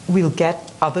 we'll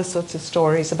get other sorts of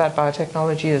stories about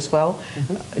biotechnology as well.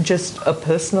 Just a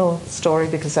personal story,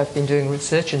 because I've been doing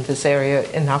research in this area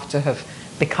enough to have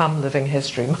become living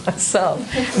history myself.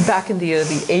 Back in the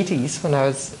early 80s, when I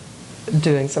was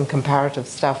doing some comparative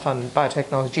stuff on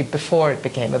biotechnology before it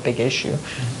became a big issue,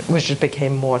 which it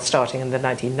became more starting in the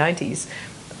 1990s,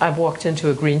 I walked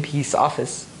into a Greenpeace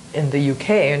office in the UK,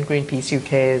 and Greenpeace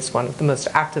UK is one of the most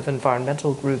active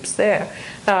environmental groups there.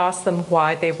 I asked them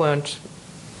why they weren't,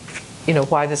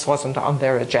 why this wasn't on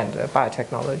their agenda,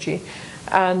 biotechnology.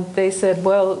 And they said,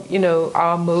 well,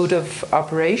 our mode of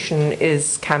operation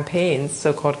is campaigns,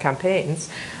 so-called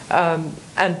campaigns, and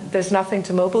there's nothing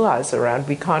to mobilize around.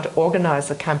 We can't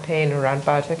organize a campaign around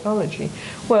biotechnology.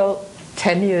 Well,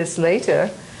 10 years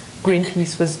later,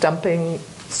 Greenpeace was dumping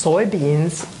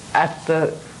soybeans at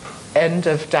the end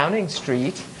of Downing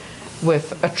Street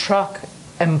with a truck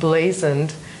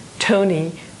emblazoned,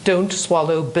 "Tony, don't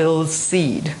swallow Bill's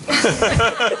seed."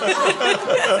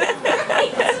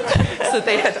 So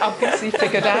they had obviously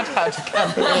figured out how to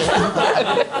campaign.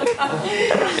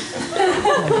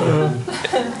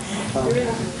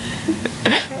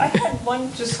 I had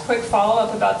one just quick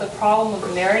follow-up about the problem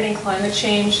of narrating climate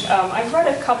change. I've read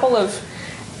a couple of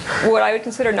what I would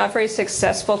consider not very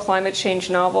successful climate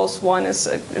change novels. One is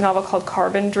a novel called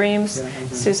Carbon Dreams,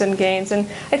 Susan Gaines. And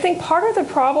I think part of the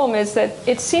problem is that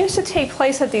it seems to take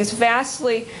place at these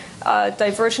vastly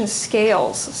divergent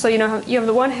scales. So you have on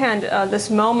the one hand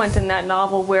this moment in that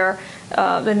novel where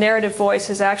the narrative voice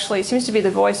is actually seems to be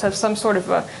the voice of some sort of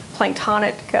a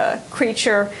planktonic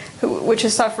creature which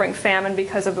is suffering famine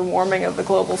because of the warming of the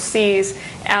global seas.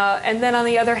 And then on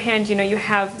the other hand, you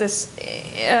have this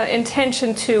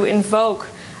intention to invoke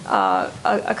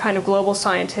a kind of global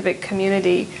scientific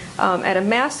community at a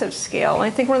massive scale. And I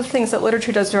think one of the things that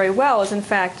literature does very well is, in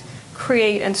fact,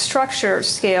 create and structure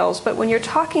scales. But when you're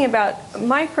talking about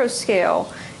micro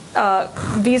scale,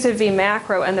 vis-a-vis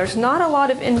macro, and there's not a lot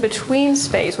of in-between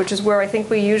space, which is where I think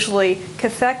we usually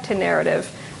cathect to narrative,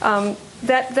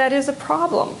 that is a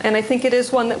problem. And I think it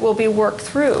is one that will be worked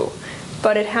through,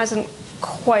 but it hasn't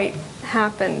quite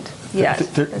happened yet,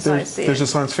 as I see There's it. a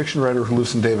science fiction writer who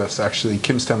lives in Davis, actually,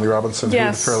 Kim Stanley Robinson, who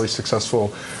had a fairly successful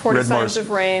 40 Red Signs Mars. of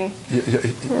Rain.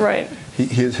 Right.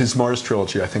 His Mars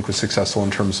trilogy, I think, was successful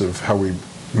in terms of how we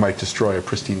might destroy a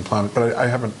pristine planet, but I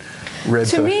haven't read.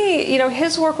 To me,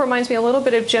 his work reminds me a little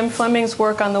bit of Jim Fleming's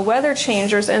work on the weather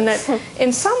changers, and that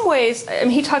in some ways,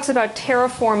 he talks about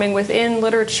terraforming within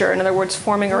literature, in other words,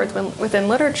 forming Earth within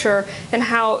literature, and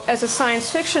how, as a science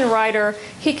fiction writer,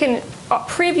 he can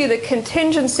preview the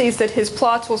contingencies that his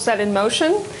plots will set in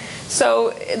motion.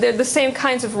 So they're the same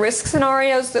kinds of risk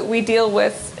scenarios that we deal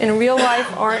with in real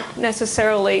life aren't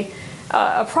necessarily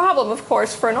a problem, of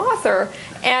course, for an author.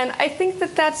 And I think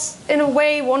that that's, in a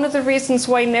way, one of the reasons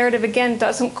why narrative, again,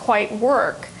 doesn't quite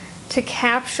work to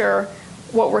capture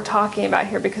what we're talking about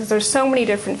here, because there's so many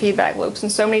different feedback loops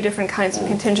and so many different kinds of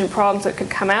contingent problems that could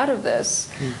come out of this.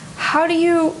 How do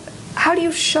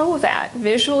you show that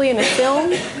visually in a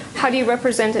film? How do you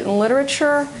represent it in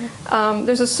literature?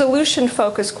 There's a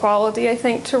solution-focused quality, I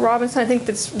think, to Robinson. I think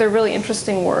they're really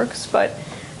interesting works, but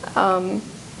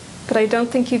I don't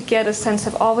think you get a sense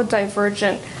of all the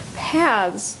divergent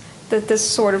paths that this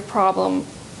sort of problem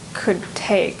could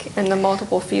take and the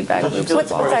multiple feedback loops.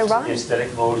 What's ironic? The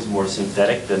aesthetic mode is more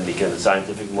synthetic than the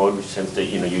scientific mode, which tends to,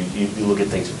 you look at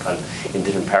things in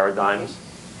different paradigms.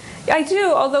 I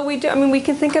do, although we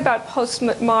can think about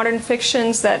postmodern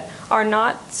fictions that are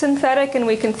not synthetic, and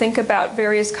we can think about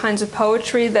various kinds of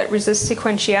poetry that resist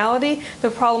sequentiality.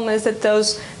 The problem is that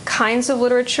those kinds of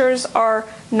literatures are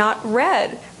not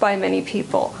read by many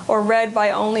people, or read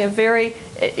by only a very,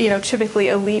 typically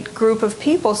elite group of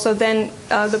people. So then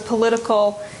the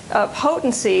political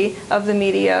potency of the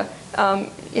media,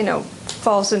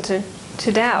 falls into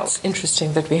doubt. It's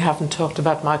interesting that we haven't talked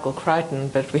about Michael Crichton,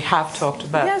 but we have talked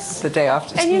about The Day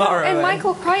After Tomorrow. And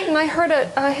Michael Crichton, I heard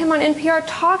him on NPR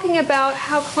talking about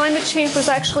how climate change was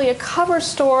actually a cover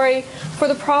story for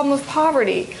the problem of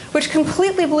poverty, which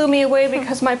completely blew me away,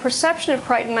 because my perception of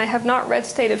Crichton, I have not read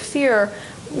State of Fear,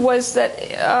 was that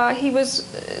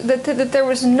that there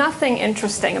was nothing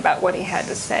interesting about what he had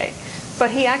to say. But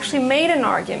he actually made an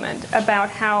argument about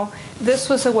how this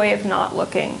was a way of not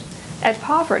looking at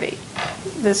poverty.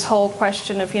 This whole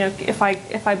question of, if I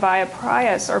buy a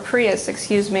Prius,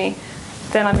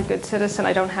 then I'm a good citizen.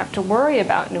 I don't have to worry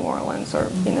about New Orleans or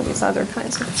these other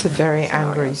kinds of. It's a very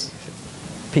scenarios. angry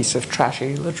piece of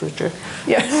trashy literature.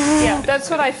 Yeah, that's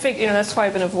what I figured. That's why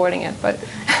I've been avoiding it. But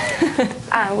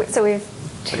so we've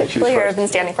two people here have been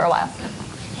standing for a while.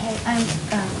 Hey, I'm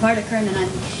Marta Kern, and I'm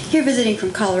here visiting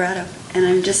from Colorado, and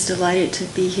I'm just delighted to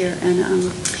be here,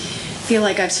 and feel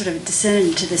like I've sort of descended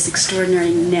into this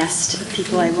extraordinary nest of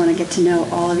people. I want to get to know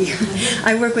all of you.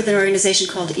 I work with an organization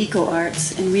called Eco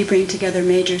Arts, and we bring together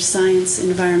major science,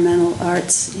 environmental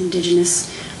arts, indigenous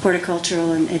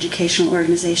horticultural and educational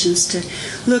organizations to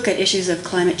look at issues of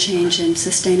climate change and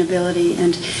sustainability,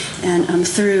 and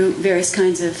through various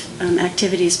kinds of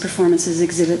activities, performances,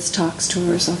 exhibits, talks,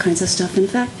 tours, all kinds of stuff. In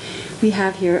fact, we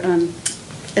have here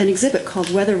an exhibit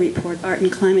called Weather Report, Art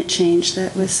and Climate Change,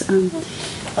 that was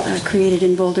created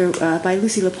in Boulder by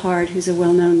Lucy Lepard, who's a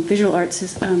well-known visual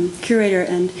arts curator,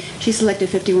 and she selected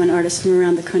 51 artists from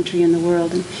around the country and the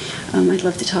world, and I'd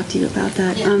love to talk to you about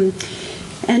that.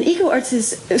 And eco-arts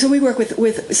is, so we work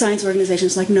with science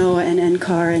organizations like NOAA and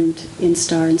NCAR and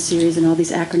INSTAR and CERES and all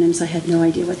these acronyms. I had no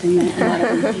idea what they meant, a lot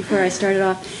of them, before I started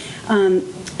off.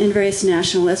 And various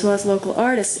national as well as local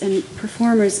artists and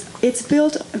performers. It's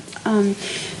built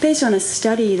based on a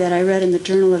study that I read in the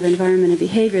Journal of Environment and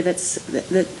Behavior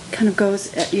that kind of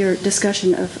goes at your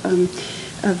discussion of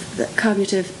the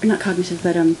cognitive, not cognitive,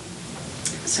 but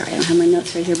sorry, I don't have my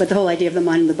notes right here, but the whole idea of the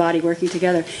mind and the body working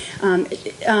together. And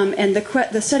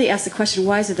the study asked the question,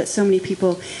 why is it that so many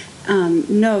people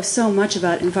know so much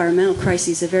about environmental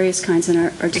crises of various kinds and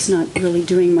are just not really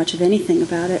doing much of anything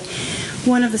about it?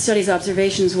 One of the study's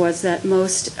observations was that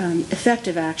most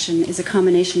effective action is a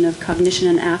combination of cognition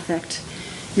and affect,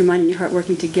 your mind and your heart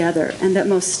working together, and that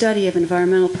most study of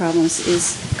environmental problems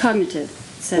is cognitive.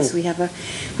 It says we have a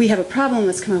problem,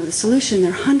 let's come up with a solution. There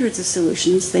are hundreds of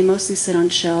solutions. They mostly sit on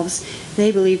shelves.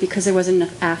 They believe because there wasn't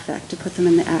enough affect to put them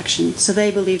into action. So they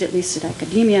believed, at least at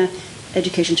academia,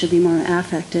 education should be more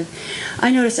affective.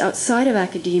 I noticed outside of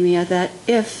academia that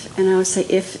if, and I always say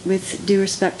if with due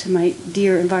respect to my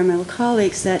dear environmental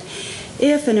colleagues, that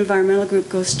if an environmental group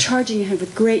goes charging ahead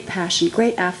with great passion,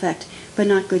 great affect, but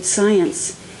not good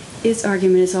science, its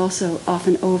argument is also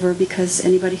often over because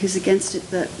anybody who's against it,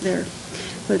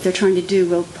 what they're trying to do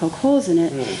will poke holes in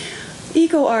it.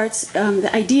 Eco-arts,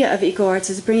 the idea of eco-arts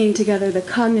is bringing together the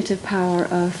cognitive power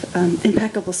of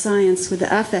impeccable science with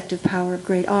the affective power of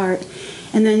great art,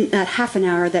 and then that half an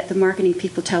hour that the marketing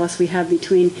people tell us we have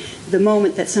between the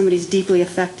moment that somebody's deeply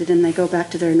affected and they go back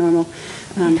to their normal,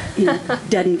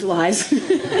 deadened lives,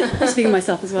 speaking of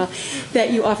myself as well,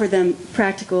 that you offer them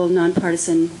practical,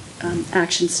 nonpartisan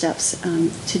action steps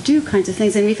to do kinds of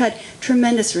things. And we've had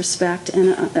tremendous respect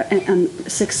and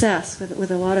success with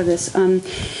a lot of this.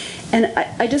 And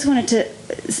I just wanted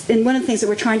to, and one of the things that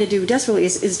we're trying to do desperately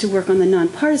is to work on the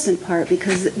nonpartisan part,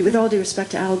 because with all due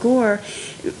respect to Al Gore,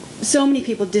 so many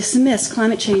people dismiss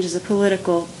climate change as a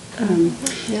political,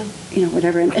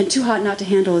 whatever. And Too Hot Not to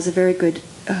Handle is a very good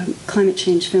climate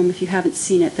change film, if you haven't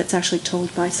seen it, that's actually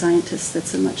told by scientists.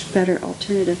 That's a much better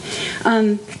alternative.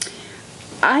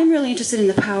 I'm really interested in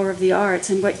the power of the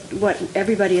arts and what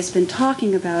everybody has been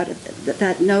talking about,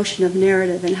 that notion of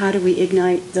narrative and how do we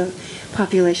ignite the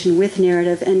population with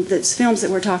narrative. And the films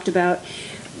that were talked about,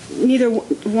 neither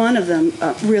one of them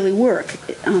really work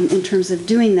in terms of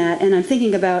doing that. And I'm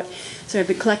thinking about, so I've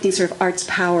been collecting sort of arts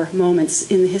power moments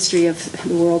in the history of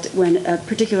the world when a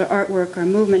particular artwork or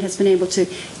movement has been able to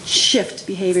shift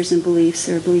behaviors and beliefs,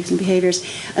 or beliefs and behaviors.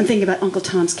 I'm thinking about Uncle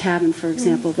Tom's Cabin, for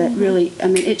example, that really,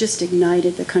 it just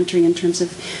ignited the country in terms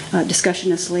of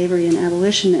discussion of slavery and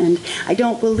abolition. And I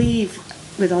don't believe,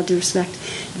 with all due respect,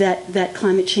 that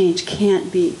climate change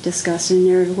can't be discussed in a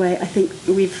narrative way. I think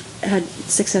we've had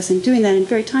success in doing that in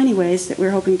very tiny ways that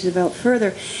we're hoping to develop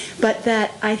further. But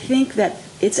that I think that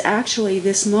it's actually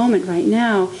this moment right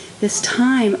now, this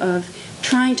time of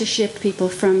trying to shift people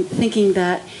from thinking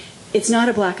that it's not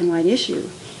a black and white issue.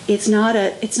 It's not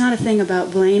a thing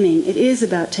about blaming. It is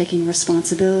about taking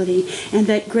responsibility. And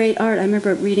that great art, I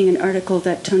remember reading an article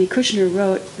that Tony Kushner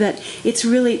wrote, that it's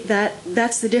really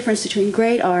that's the difference between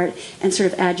great art and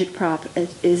sort of agitprop,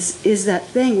 is that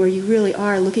thing where you really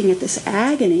are looking at this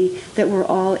agony that we're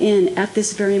all in at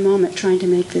this very moment trying to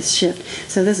make this shift.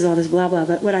 So this is all this blah blah,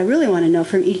 but what I really want to know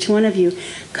from each one of you,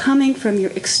 coming from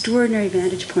your extraordinary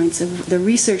vantage points of the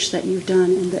research that you've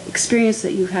done and the experience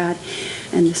that you've had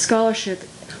and the scholarship,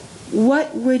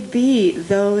 what would be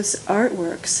those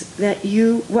artworks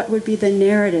what would be the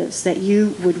narratives that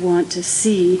you would want to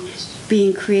see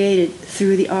being created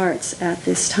through the arts at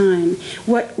this time?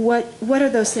 What are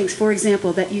those things, for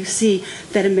example, that you see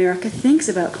that America thinks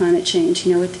about climate change?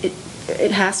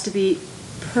 It has to be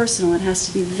personal, it has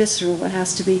to be visceral, it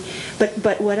has to be,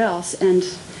 but what else? And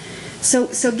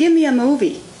so give me a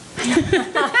movie.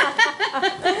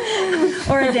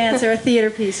 Or a dance, or a theater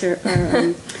piece, or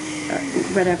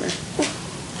whatever.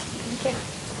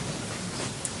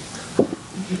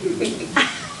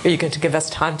 Are you going to give us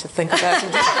time to think about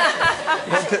it?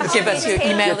 Give us your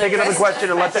email address. Take another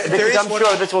question, and because I'm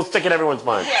sure this will stick in everyone's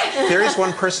mind. There is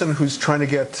one person who's trying to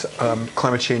get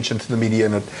climate change into the media,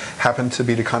 and it happened to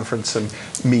be the conference in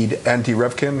Mead, Andy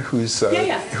Revkin, who's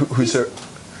a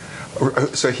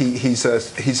So he's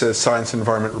a science and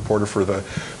environment reporter for the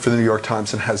New York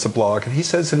Times and has a blog, and he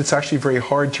says that it's actually very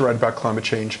hard to write about climate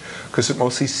change because it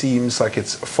mostly seems like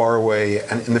it's far away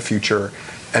and in the future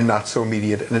and not so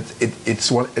immediate, and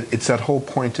it's that whole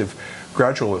point of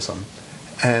gradualism,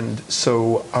 and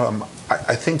so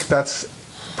I think that's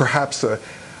perhaps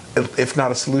if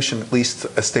not a solution, at least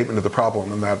a statement of the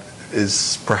problem, and that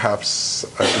is perhaps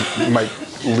might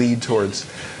lead towards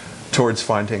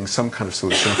finding some kind of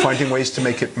solution, finding ways to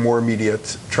make it more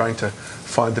immediate, trying to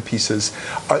find the pieces.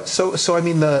 So I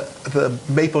mean, the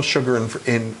maple sugar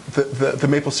the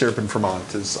maple syrup in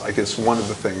Vermont is, I guess, one of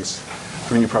the things.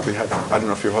 I mean, you probably have, I don't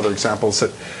know if you have other examples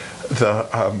that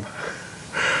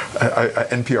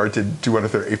NPR did do one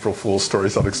of their April Fool's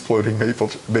stories on exploding maple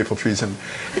trees in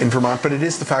Vermont, but it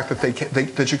is the fact that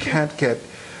that you can't get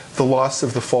the loss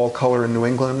of the fall color in New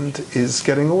England is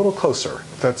getting a little closer.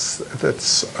 That's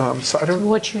so I don't.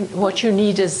 What you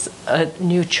need is a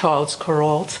new Charles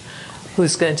Kuralt,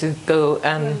 who's going to go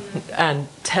and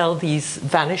tell these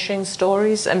vanishing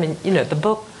stories. I mean, you know,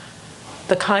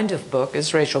 the kind of book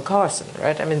is Rachel Carson,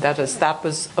 right? I mean, that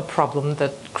was a problem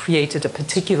that created a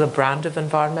particular brand of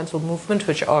environmental movement,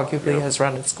 which arguably has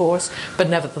run its course. But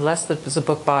nevertheless, that was a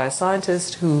book by a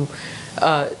scientist who,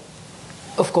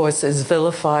 of course, is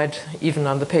vilified even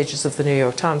on the pages of the New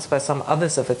York Times by some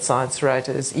others of its science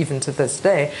writers, even to this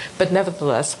day. But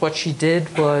nevertheless, what she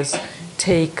did was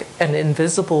take an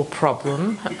invisible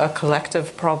problem, a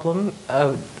collective problem,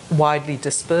 a widely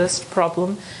dispersed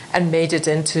problem, and made it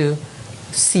into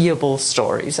seeable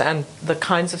stories. And the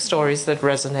kinds of stories that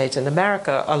resonate in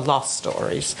America are lost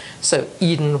stories. So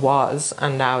Eden was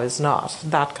and now is not.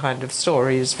 That kind of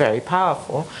story is very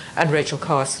powerful. And Rachel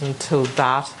Carson told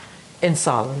that in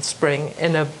Silent Spring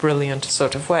in a brilliant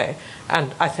sort of way.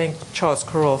 And I think Charles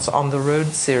Kuralt's On the Road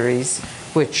series,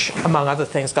 which, among other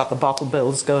things, got the bottle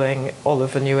bills going all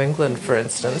over New England, for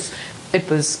instance, it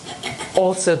was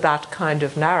also that kind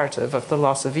of narrative of the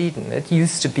loss of Eden. It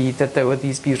used to be that there were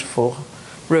these beautiful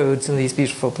roads and these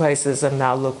beautiful places, and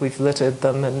now look, we've littered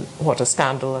them, and what a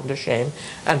scandal and a shame,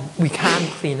 and we can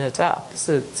clean it up.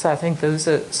 So I think those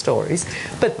are stories.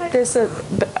 But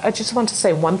I just want to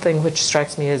say one thing which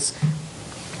strikes me as,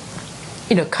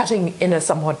 you know, cutting in a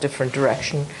somewhat different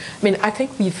direction. I mean, I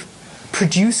think we've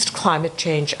produced climate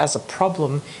change as a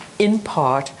problem in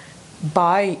part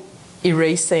by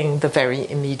erasing the very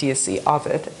immediacy of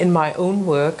it. In my own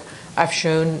work, I've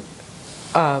shown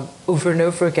over and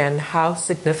over again how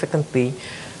significantly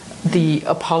the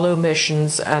Apollo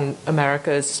missions and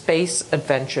America's space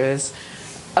adventures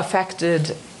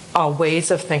affected our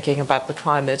ways of thinking about the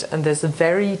climate. And there's a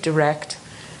very direct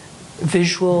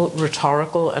visual,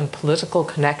 rhetorical, and political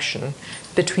connection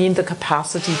between the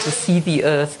capacity to see the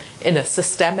Earth in a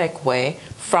systemic way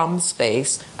from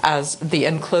space as the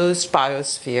enclosed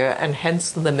biosphere, and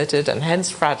hence limited and hence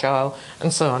fragile,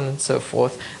 and so on and so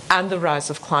forth, and the rise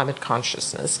of climate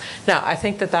consciousness. Now, I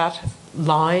think that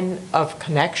line of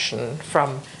connection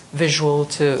from visual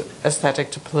to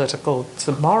aesthetic to political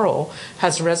to moral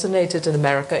has resonated in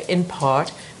America in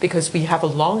part because we have a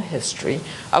long history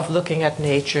of looking at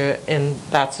nature in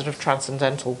that sort of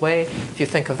transcendental way. If you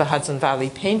think of the Hudson Valley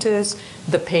painters,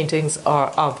 the paintings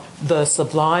are of the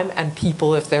sublime, and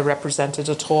people, if they're represented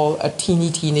at all, are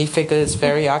teeny figures,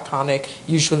 very iconic,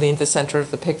 usually in the center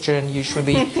of the picture and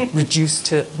usually reduced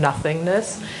to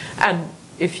nothingness. And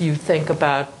if you think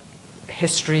about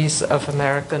histories of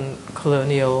American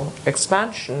colonial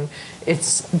expansion,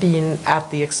 it's been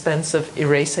at the expense of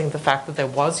erasing the fact that there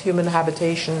was human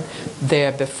habitation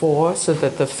there before, so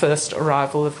that the first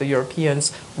arrival of the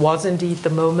Europeans was indeed the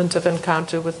moment of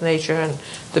encounter with nature, and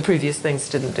the previous things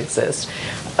didn't exist.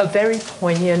 A very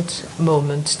poignant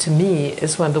moment to me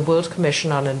is when the World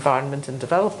Commission on Environment and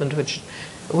Development,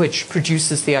 which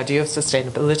produces the idea of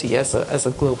sustainability as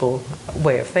a global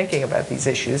way of thinking about these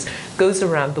issues, goes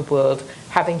around the world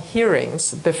having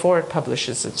hearings before it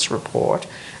publishes its report.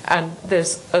 And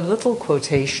there's a little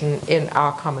quotation in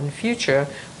Our Common Future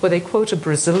where they quote a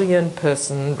Brazilian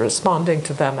person responding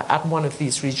to them at one of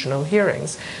these regional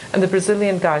hearings. And the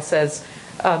Brazilian guy says,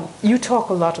 you talk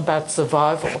a lot about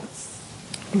survival,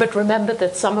 but remember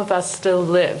that some of us still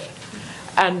live.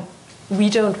 And we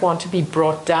don't want to be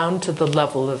brought down to the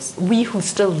level of, we who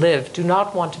still live do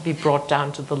not want to be brought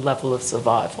down to the level of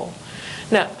survival.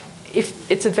 Now, if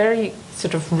it's a very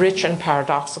sort of rich and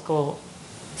paradoxical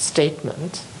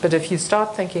statement, but if you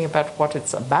start thinking about what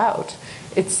it's about,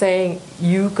 it's saying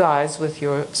you guys with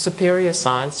your superior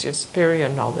science, your superior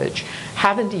knowledge,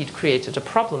 have indeed created a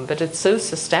problem, but it's so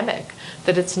systemic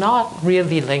that it's not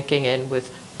really linking in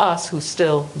with us who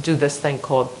still do this thing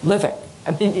called living.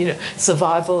 I mean,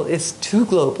 survival is too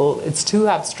global, it's too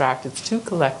abstract, it's too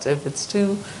collective, it's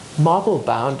too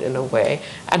model-bound in a way,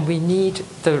 and we need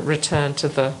the return to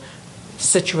the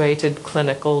situated,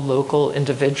 clinical, local,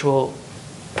 individual,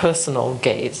 personal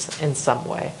gaze in some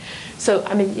way. So,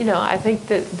 I mean, I think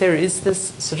that there is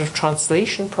this sort of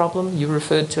translation problem, you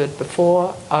referred to it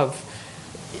before, of,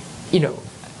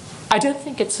 I don't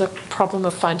think it's a problem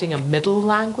of finding a middle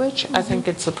language. I think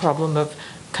it's a problem of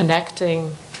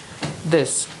connecting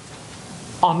this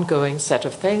ongoing set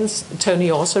of things. Tony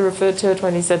also referred to it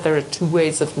when he said there are two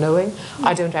ways of knowing.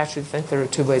 I don't actually think there are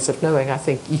two ways of knowing. I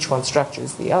think each one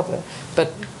structures the other.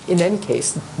 But in any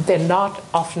case, they're not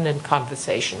often in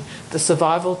conversation. The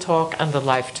survival talk and the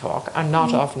life talk are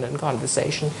not often in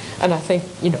conversation. And I think,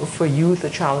 for you, the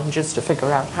challenge is to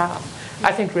figure out how.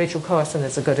 I think Rachel Carson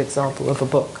is a good example of a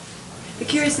book. The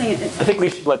curious thing is... I think we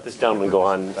should let this gentleman go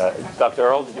on. Dr.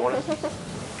 Earl, did you want to?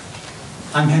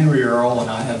 I'm Henry Earl, and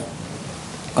I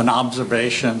have an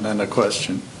observation and a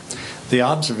question. The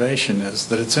observation is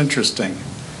that it's interesting,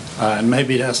 and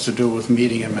maybe it has to do with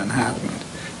meeting in Manhattan,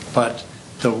 but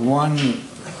the one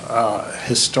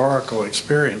historical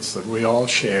experience that we all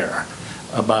share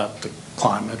about the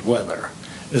climate weather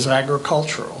is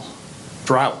agricultural.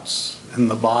 Droughts in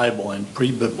the Bible in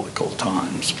pre-biblical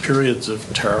times, periods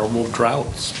of terrible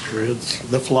droughts, periods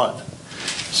of the flood.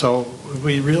 So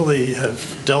we really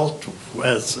have dealt,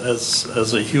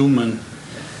 as a human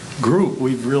group,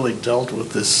 we've really dealt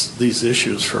with these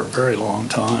issues for a very long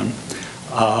time.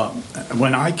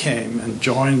 When I came and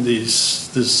joined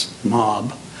this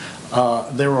mob,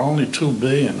 there were only 2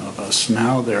 billion of us.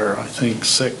 Now there are, I think,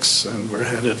 6, and we're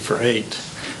headed for 8.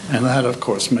 And that, of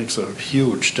course, makes a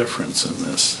huge difference in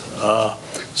this.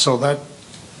 So that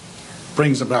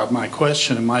brings about my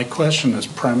question, and my question is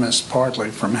premised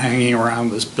partly from hanging around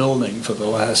this building for the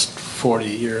last 40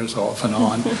 years off and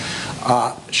on.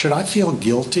 Should I feel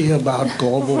guilty about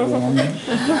global warming?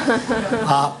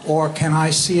 Or can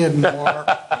I see it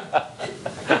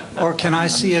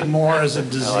more as a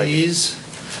disease?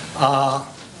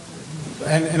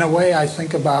 And in a way, I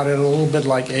think about it a little bit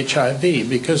like HIV,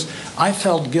 because I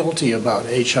felt guilty about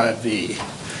HIV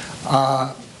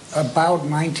about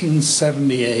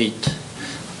 1978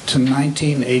 to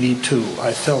 1982.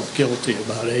 I felt guilty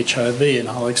about HIV, and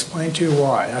I'll explain to you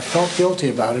why. I felt guilty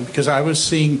about it because I was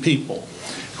seeing people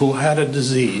who had a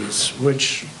disease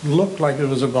which looked like it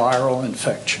was a viral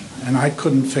infection, and I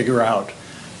couldn't figure out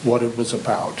what it was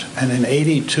about. And in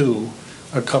 '82,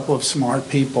 a couple of smart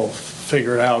people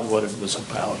figured out what it was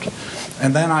about.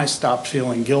 And then I stopped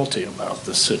feeling guilty about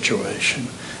the situation.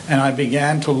 And I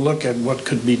began to look at what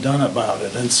could be done about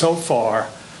it. And so far,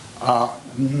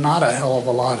 not a hell of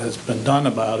a lot has been done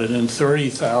about it. And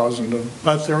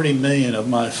about 30 million of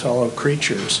my fellow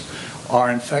creatures are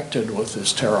infected with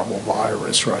this terrible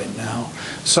virus right now.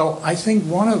 So I think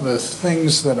one of the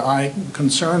things that I'm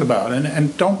concerned about,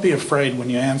 and don't be afraid when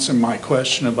you answer my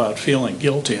question about feeling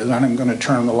guilty, and then I'm going to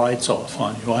turn the lights off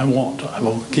on you. I won't. I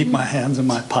will keep my hands in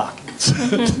my pockets.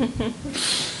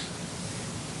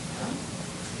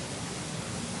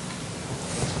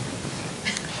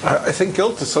 I think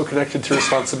guilt is so connected to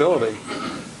responsibility.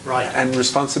 Right. And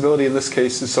responsibility in this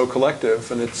case is so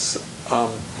collective, and it's,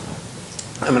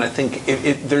 I think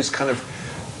there's kind of,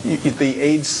 the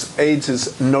AIDS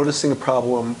is noticing a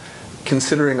problem,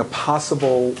 considering a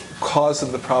possible cause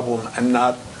of the problem, and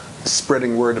not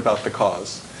spreading word about the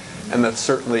cause. And that's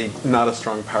certainly not a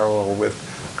strong parallel with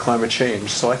climate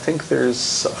change. So I think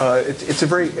there's, it's a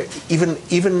very,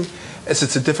 even as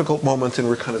it's a difficult moment and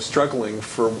we're kind of struggling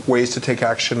for ways to take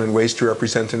action and ways to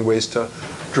represent and ways to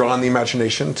draw on the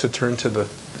imagination, to turn to the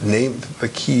name, the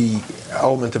key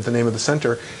element of the name of the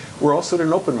center, we're also at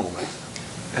an open moment.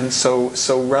 And so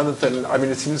rather than,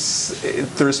 it seems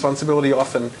the responsibility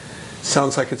often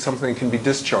sounds like it's something that can be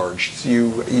discharged.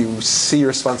 You see your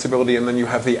responsibility and then you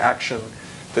have the action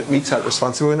that meets that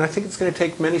responsibility. And I think it's going to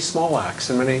take many small acts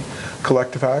and many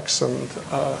collective acts. And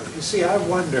you see, I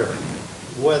wonder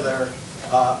whether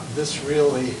this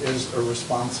really is a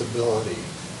responsibility,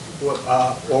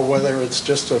 or whether it's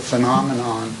just a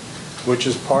phenomenon which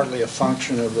is partly a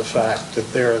function of the fact that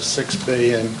there are 6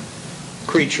 billion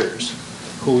creatures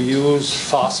who use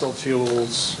fossil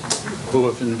fuels, who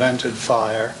have invented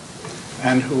fire,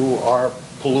 and who are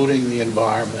polluting the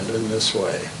environment in this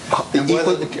way. And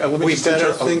whether we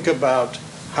better think about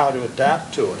how to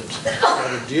adapt to it,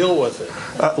 how to deal with it.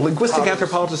 Linguistic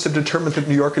anthropologists have determined that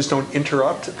New Yorkers don't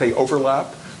interrupt, they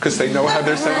overlap, because they know how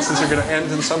their sentences are going to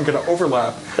end and some are going to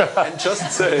overlap. And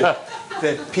just say that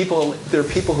there are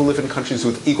people who live in countries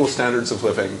with equal standards of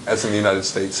living as in the United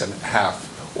States, and half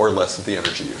or less of the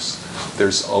energy use.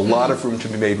 There's a lot of room to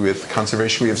be made with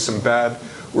conservation. We have some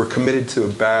we're committed to a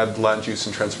bad land use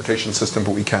and transportation system,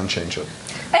 but we can change it.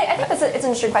 I think it's an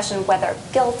interesting question whether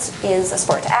guilt is a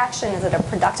spur to action. Is it a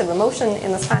productive emotion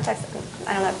in this context?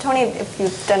 I don't know, Tony, if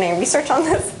you've done any research on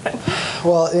this.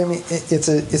 Well, I mean, it's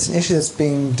an issue that's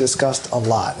being discussed a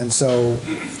lot, and so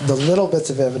the little bits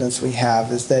of evidence we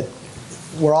have is that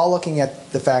we're all looking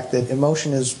at the fact that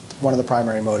emotion is one of the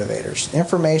primary motivators.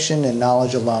 Information and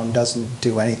knowledge alone doesn't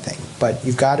do anything, but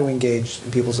you've got to engage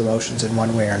in people's emotions in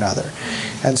one way or another.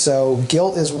 And so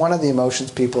guilt is one of the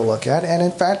emotions people look at, and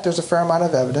in fact there's a fair amount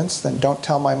of evidence, and don't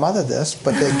tell my mother this,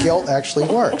 but that guilt actually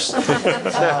works.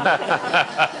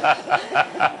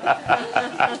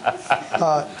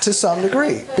 To some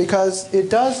degree, because it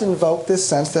does invoke this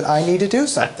sense that I need to do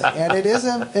something, and it is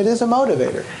a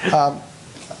motivator.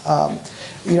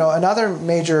 Another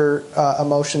major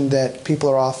emotion that people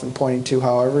are often pointing to,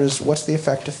 however, is what's the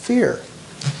effect of fear?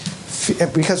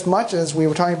 Because much, as we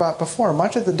were talking about before,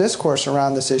 much of the discourse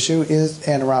around this issue is,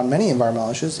 and around many environmental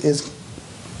issues, is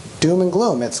doom and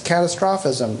gloom. It's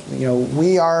catastrophism.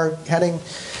 We are heading,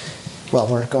 well,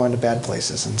 we're going to bad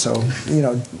places, and so,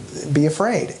 be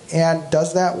afraid. And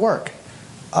does that work?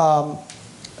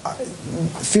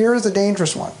 Fear is a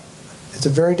dangerous one. It's a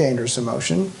very dangerous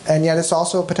emotion, and yet it's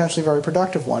also a potentially very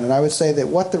productive one. And I would say that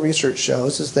what the research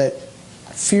shows is that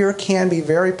fear can be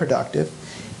very productive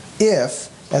if,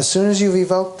 as soon as you've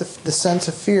evoked the sense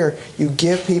of fear, you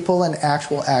give people an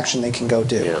actual action they can go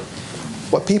do. Yeah.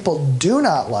 What people do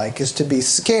not like is to be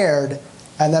scared,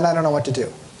 and then I don't know what to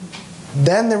do.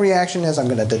 Then the reaction is, I'm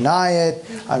going to deny it,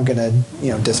 I'm going to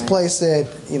displace it,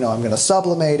 I'm going to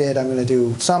sublimate it, I'm going to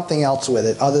do something else with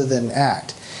it other than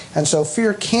act. And so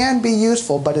fear can be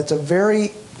useful, but it's a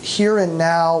very here and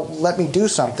now, let me do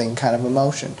something kind of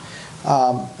emotion.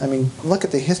 Look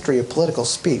at the history of political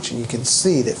speech, and you can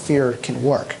see that fear can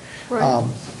work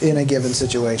in a given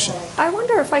situation. I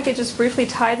wonder if I could just briefly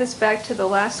tie this back to the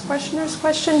last questioner's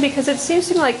question, because it seems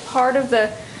to me like part of the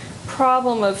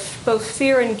problem of both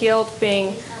fear and guilt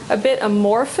being a bit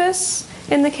amorphous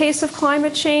in the case of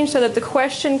climate change, so that the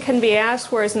question can be asked,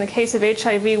 whereas in the case of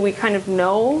HIV we kind of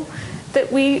know that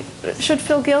we should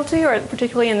feel guilty, or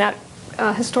particularly in that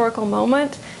historical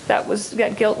moment, that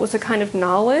guilt was a kind of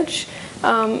knowledge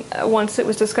once it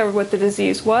was discovered what the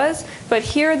disease was. But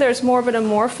here there's more of an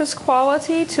amorphous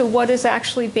quality to what is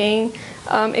actually being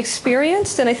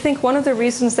experienced. And I think one of the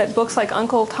reasons that books like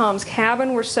Uncle Tom's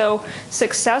Cabin were so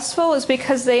successful is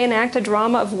because they enact a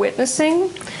drama of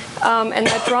witnessing. And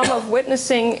that drama of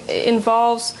witnessing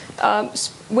involves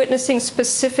witnessing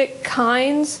specific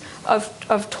kinds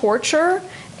of torture,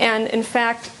 and in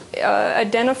fact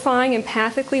identifying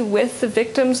empathically with the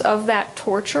victims of that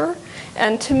torture.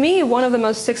 And to me, one of the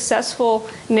most successful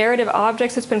narrative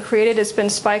objects that's been created has been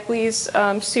Spike Lee's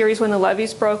series When the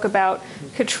Levees Broke about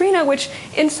Katrina, which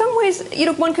in some ways,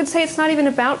 one could say it's not even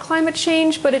about climate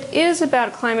change, but it is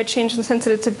about climate change in the sense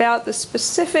that it's about the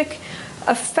specific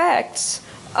effects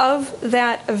of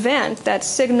that event, that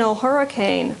signal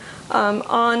hurricane,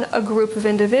 on a group of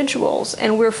individuals.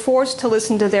 And we're forced to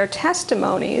listen to their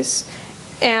testimonies.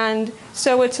 And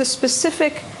so it's a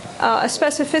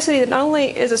specificity that not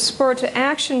only is a spur to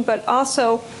action, but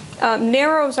also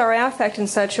narrows our affect in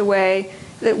such a way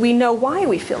that we know why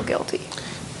we feel guilty.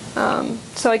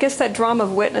 So I guess that drama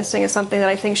of witnessing is something that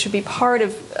I think should be part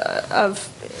of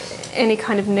any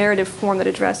kind of narrative form that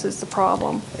addresses the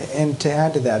problem. And to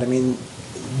add to that,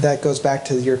 that goes back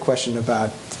to your question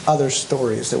about other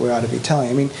stories that we ought to be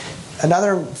telling.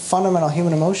 Another fundamental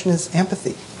human emotion is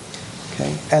empathy.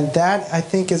 Okay? And that, I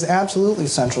think, is absolutely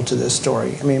central to this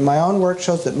story. My own work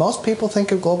shows that most people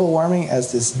think of global warming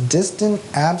as this distant,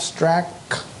 abstract,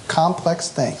 complex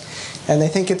thing. And they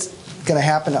think it's going to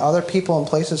happen to other people in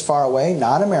places far away,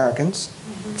 not Americans,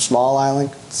 small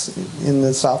islands in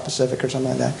the South Pacific or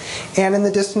something like that, and in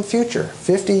the distant future,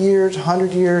 50 years,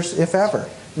 100 years, if ever,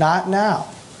 not now.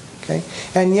 Okay?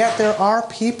 And yet there are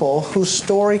people whose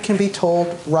story can be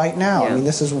told right now. Yeah.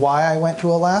 This is why I went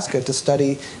to Alaska to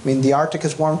study. The Arctic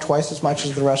has warmed twice as much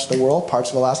as the rest of the world.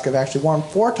 Parts of Alaska have actually warmed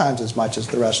 4 times as much as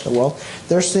the rest of the world.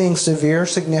 They're seeing severe,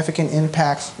 significant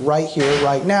impacts right here,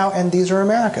 right now, and these are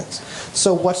Americans.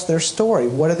 So what's their story?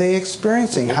 What are they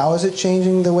experiencing? How is it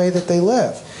changing the way that they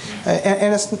live?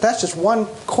 And that's just one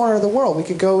corner of the world. We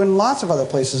could go in lots of other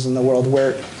places in the world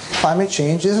where climate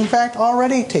change is, in fact,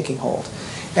 already taking hold.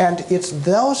 And it's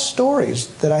those stories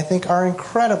that I think are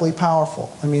incredibly powerful.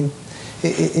 To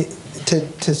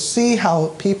see how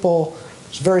people are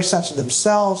very sensitive to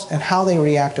themselves and how they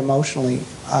react emotionally,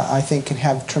 I think can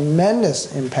have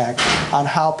tremendous impact on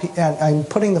how and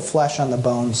putting the flesh on the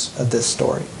bones of this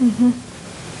story. Mm-hmm.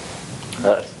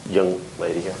 Young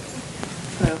lady here.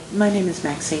 Hello, my name is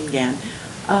Maxine Gann.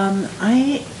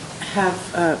 I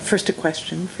have first a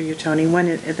question for you, Tony.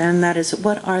 Then that is,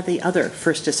 what are the other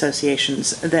first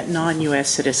associations that non-U.S.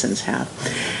 citizens have?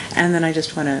 And then I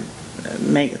just want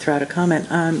to throw out a comment.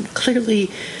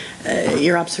 Clearly,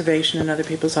 your observation and other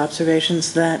people's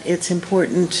observations that it's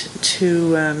important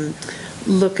to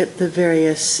look at the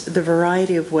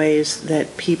variety of ways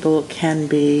that people can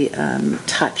be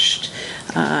touched,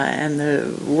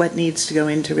 and what needs to go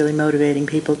into really motivating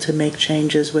people to make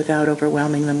changes without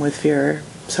overwhelming them with fear,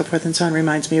 so forth and so on.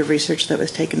 Reminds me of research that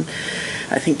was took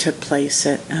place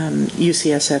at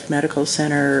UCSF Medical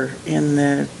Center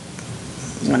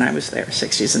when I was there,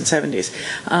 60s and 70s,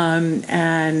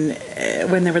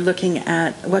 and when they were looking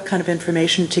at what kind of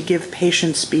information to give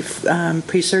patients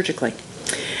pre-surgically.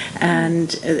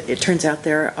 And it turns out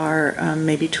there are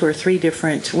maybe 2 or 3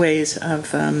 different ways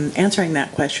of answering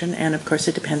that question, and of course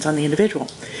it depends on the individual.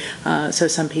 So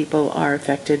some people are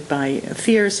affected by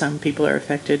fear, some people are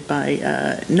affected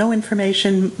by no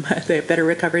information, they have better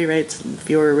recovery rates,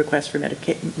 fewer requests for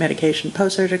medication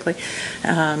post-surgically.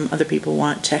 Other people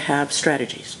want to have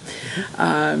strategies.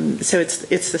 So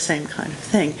it's the same kind of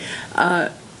thing.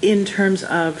 In terms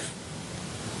of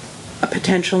a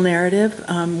potential narrative,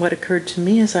 what occurred to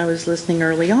me as I was listening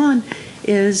early on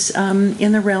is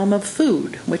in the realm of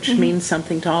food, which means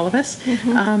something to all of us.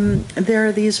 There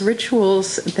are these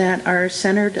rituals that are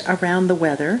centered around the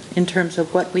weather in terms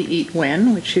of what we eat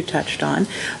when, which you touched on.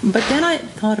 But then I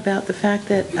thought about the fact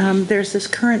that there's this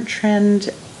current trend,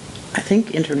 I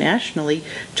think internationally,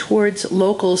 towards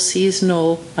local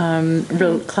seasonal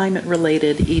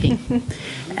climate-related eating.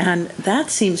 And that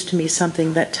seems to me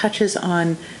something that touches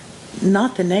on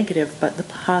not the negative, but the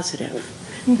positive.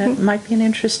 That might be an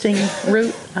interesting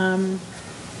route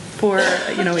for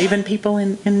even people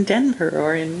in Denver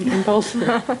or in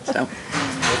Boulder.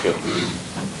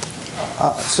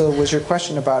 So was your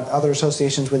question about other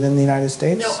associations within the United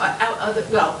States? No,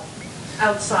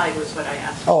 outside was what I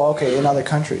asked. Oh, okay, in other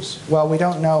countries. Well, we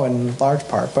don't know in large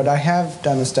part, but I have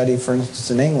done a study, for instance,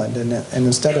 in England, and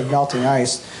instead of melting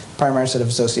ice, the primary set of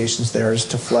associations there is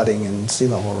to flooding and sea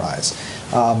level rise.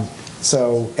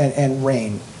 And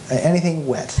rain, anything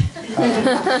wet,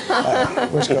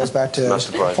 which goes back to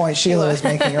the point Sheila was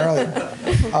making earlier.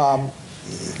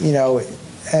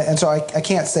 And so I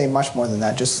can't say much more than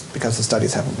that just because the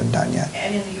studies haven't been done yet.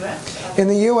 And in the U.S.? In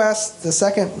the U.S., the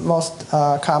second most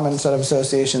common set of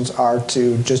associations are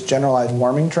to just generalized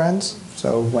warming trends.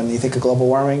 So when you think of global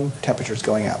warming, temperatures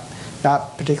going up,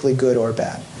 not particularly good or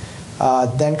bad.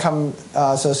 Then come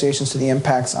associations to the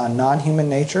impacts on non-human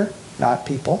nature, not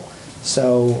people.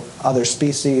 So other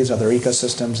species, other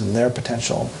ecosystems, and their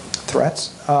potential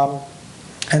threats.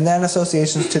 And then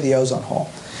associations to the ozone hole.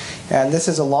 And this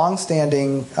is a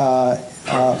long-standing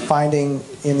finding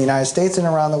in the United States and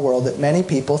around the world that many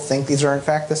people think these are in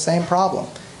fact the same problem.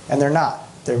 And they're not.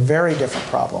 They're very different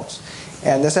problems.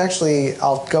 And this actually,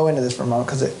 I'll go into this for a moment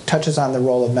because it touches on the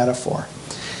role of metaphor.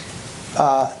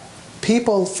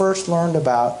 People first learned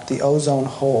about the ozone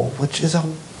hole, which is a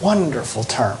wonderful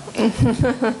term.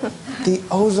 The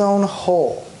ozone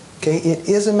hole, okay, it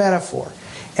is a metaphor.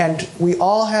 And we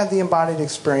all have the embodied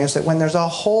experience that when there's a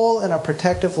hole in a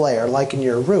protective layer, like in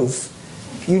your roof,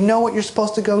 you know what you're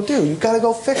supposed to go do. You've got to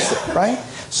go fix it, right?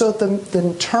 So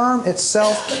the term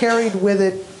itself carried with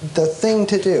it the thing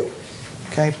to do.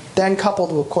 Okay? Then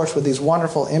coupled, of course, with these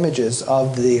wonderful images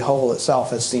of the hole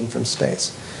itself as seen from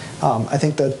space. I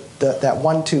think that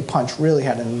 1-2 punch really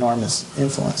had an enormous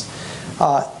influence.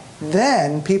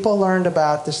 Then people learned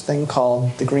about this thing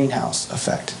called the greenhouse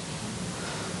effect.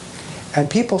 And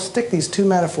people stick these two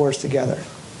metaphors together.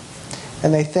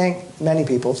 And many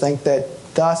people think that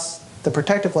thus the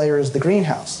protective layer is the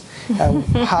greenhouse. And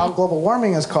how global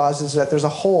warming is caused is that there's a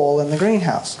hole in the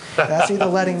greenhouse. That's either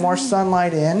letting more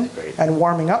sunlight in and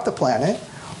warming up the planet,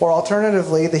 or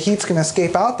alternatively, the heat's going to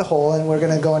escape out the hole and we're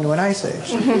going to go into an ice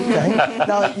age. Okay?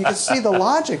 Now, you can see the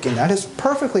logic in that. It's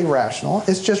perfectly rational.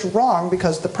 It's just wrong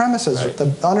because the premises,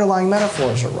 the underlying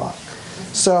metaphors are wrong.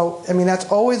 So, I mean, that's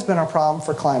always been a problem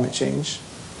for climate change.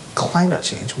 Climate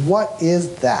change, what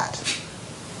is that?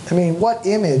 I mean, what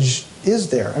image is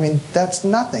there? I mean, that's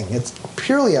nothing. It's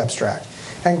purely abstract.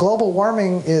 And global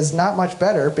warming is not much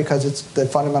better because the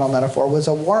fundamental metaphor was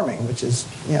a warming, which is,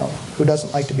 who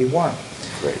doesn't like to be warm?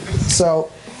 Right. So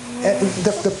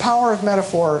the power of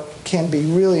metaphor can be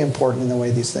really important in the way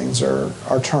these things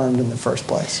are termed in the first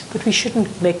place. But we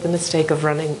shouldn't make the mistake of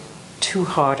running too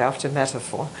hard after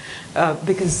metaphor,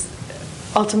 because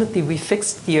ultimately we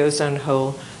fixed the ozone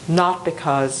hole not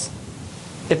because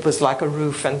it was like a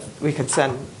roof and we could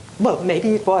send well, maybe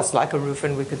it was like a roofer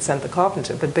and we could send the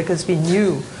carpenter, but because we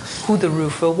knew who the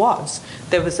roofer was.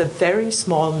 There was a very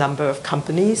small number of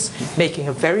companies making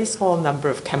a very small number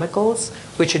of chemicals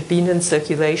which had been in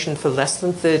circulation for less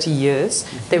than 30 years.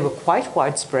 They were quite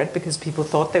widespread because people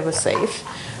thought they were safe,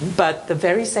 but the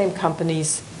very same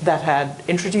companies that had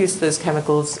introduced those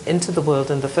chemicals into the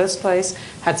world in the first place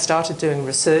had started doing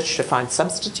research to find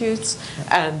substitutes,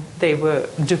 and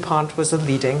DuPont was a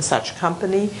leading such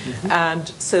company, and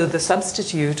so the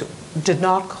substitute did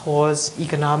not cause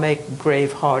economic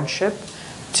grave hardship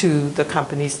to the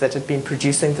companies that had been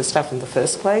producing the stuff in the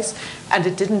first place, and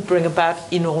it didn't bring about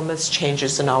enormous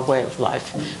changes in our way of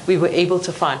life. We were able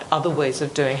to find other ways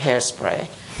of doing hairspray.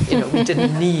 We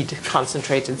didn't need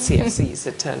concentrated CFCs,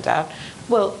 it turned out.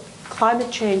 Well,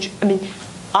 climate change,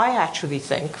 I actually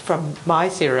think, from my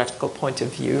theoretical point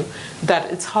of view, that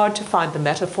it's hard to find the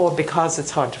metaphor because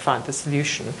it's hard to find the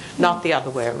solution, not the other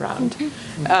way around.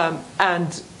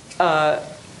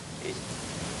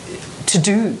 To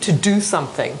do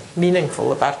something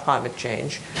meaningful about climate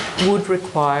change would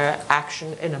require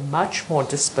action in a much more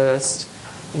dispersed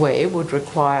way, would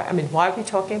require, why are we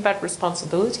talking about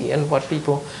responsibility and what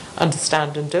people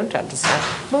understand and don't understand?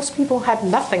 Most people had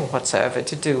nothing whatsoever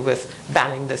to do with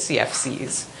banning the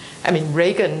CFCs.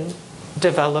 Reagan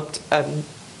developed a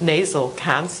nasal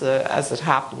cancer, as it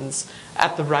happens,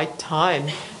 at the right time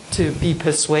to be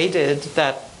persuaded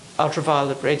that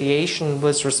ultraviolet radiation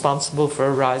was responsible for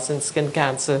a rise in skin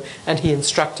cancer, and he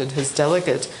instructed his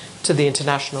delegate to the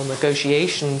international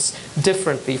negotiations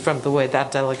differently from the way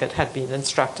that delegate had been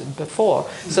instructed before.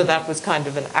 So that was kind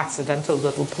of an accidental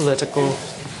little political,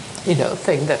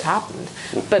 thing that happened.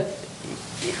 But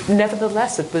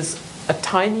nevertheless, it was a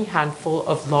tiny handful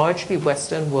of largely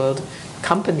Western world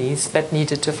companies that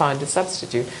needed to find a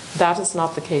substitute. That is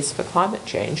not the case for climate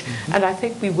change. And I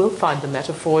think we will find the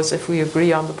metaphors if we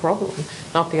agree on the problem,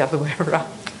 not the other way around.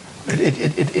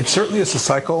 It certainly is a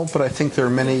cycle, but I think there are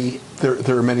many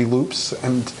loops,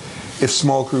 and if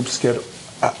small groups get,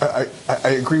 I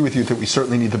agree with you that we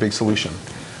certainly need the big solution,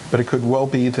 but it could well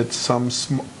be that some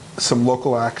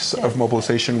local acts of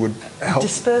mobilization would help.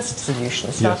 Dispersed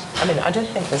solutions. Yes. I don't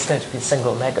think there's going to be a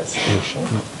single mega solution.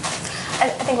 No. I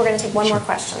think we're going to take one more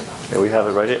question. Yeah, we have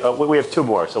it right here. We have two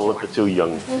more, so we'll look at two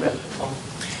young men.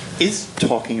 Is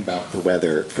talking about the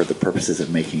weather for the purposes of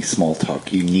making small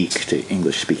talk unique to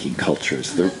English-speaking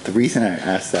cultures? The reason I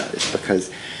ask that is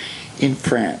because in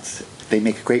France, they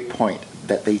make a great point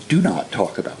that they do not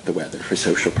talk about the weather for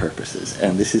social purposes,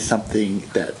 and this is something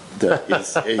that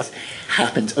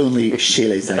happens only chez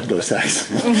les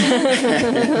Anglo-Saxons.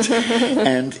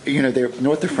 and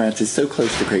north of France is so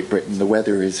close to Great Britain, the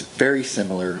weather is very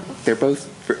similar. They're both,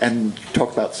 and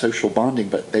talk about social bonding,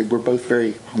 but they were both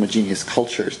very homogeneous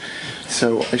cultures.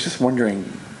 So I was just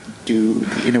wondering, do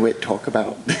the Inuit talk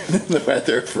about the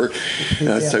weather for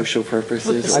social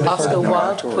purposes? This Oscar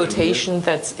Wilde quotation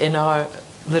that's in our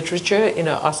literature,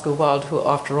 Oscar Wilde, who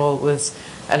after all was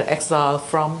an exile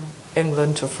from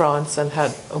England to France and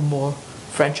had a more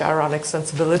French ironic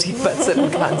sensibility about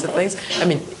certain kinds of things.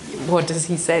 What does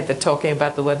he say? That talking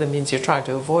about the weather means you're trying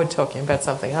to avoid talking about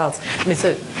something else.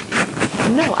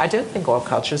 No, I don't think all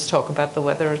cultures talk about the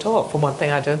weather at all. For one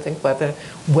thing, I don't think weather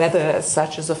as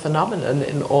such is a phenomenon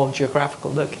in all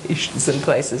geographical locations and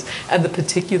places. And the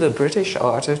particular British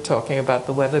art of talking about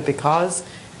the weather, because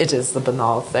it is the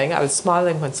banal thing. I was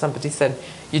smiling when somebody said,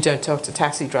 you don't talk to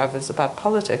taxi drivers about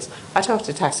politics. I talk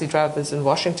to taxi drivers in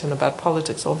Washington about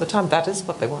politics all the time. That is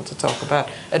what they want to talk about,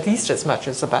 at least as much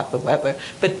as about the weather.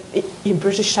 But in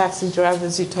British taxi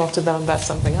drivers, you talk to them about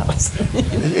something else.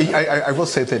 I will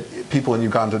say that people in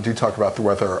Uganda do talk about the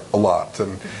weather a lot,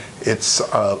 and it's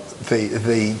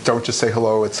they don't just say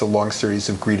hello. It's a long series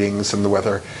of greetings, and the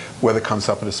weather comes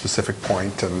up at a specific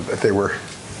point, and there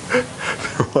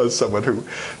was someone who,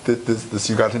 this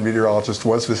Ugandan meteorologist,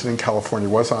 was visiting California,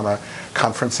 was on a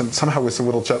conference, and somehow was a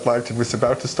little jet-lagged and was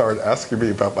about to start asking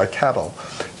me about my cattle.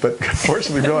 But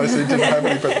fortunately realized he didn't have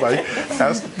any,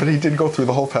 but he did go through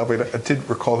the whole family. I did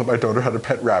recall that my daughter had a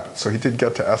pet rabbit, so he did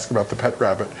get to ask about the pet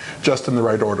rabbit just in the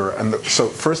right order. And so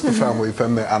first the family,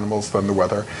 then the animals, then the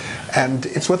weather. And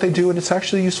it's what they do, and it's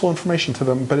actually useful information to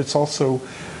them, but it's also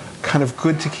kind of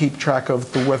good to keep track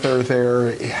of the weather there.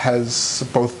 It has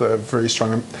both a very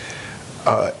strong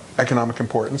economic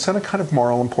importance and a kind of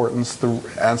moral importance, the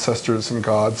ancestors and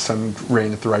gods and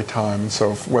rain at the right time.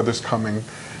 So if weather's coming,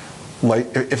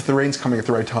 if the rain's coming at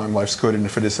the right time, life's good, and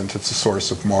if it isn't, it's a source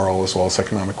of moral as well as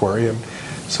economic worry. And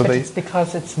so it's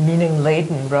because it's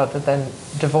meaning-laden rather than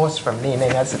divorced from meaning,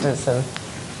 as it is in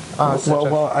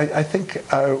Well, I think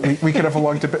we could have a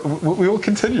long debate. We will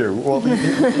continue. Well,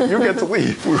 you get to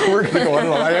leave. We're going to go on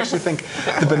and on. I actually think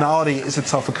the banality is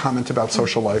itself a comment about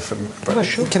social life.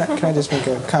 Can I just make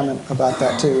a comment about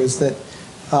that too? Is that,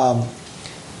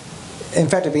 in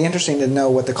fact, it'd be interesting to know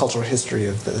what the cultural history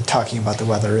of talking about the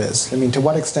weather is. I mean, to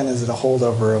what extent is it a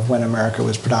holdover of when America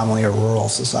was predominantly a rural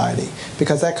society?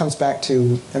 Because that comes back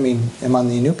to, I mean, among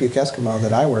the Inupiaq Eskimo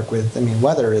that I work with, I mean,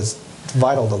 weather is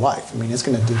vital to life. I mean, it's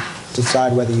going to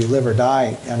decide whether you live or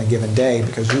die on a given day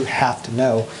because you have to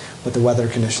know what the weather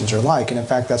conditions are like. And in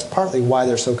fact, that's partly why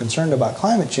they're so concerned about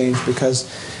climate change, because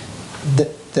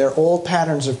their old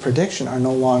patterns of prediction are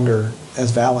no longer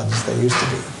as valid as they used to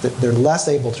be. They're less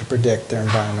able to predict their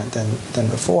environment than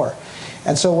before.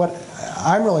 And so what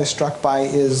I'm really struck by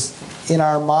is, in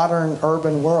our modern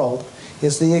urban world,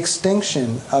 is the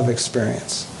extinction of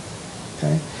experience.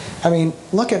 Okay? I mean,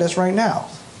 look at us right now.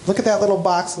 Look at that little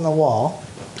box on the wall.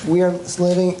 We are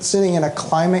sitting in a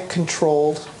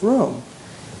climate-controlled room.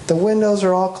 The windows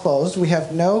are all closed. We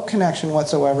have no connection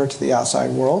whatsoever to the outside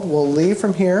world. We'll leave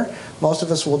from here. Most of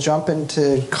us will jump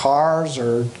into cars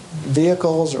or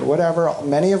vehicles or whatever,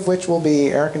 many of which will be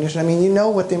air-conditioned. I mean, you know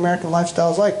what the American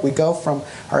lifestyle is like. We go from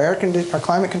our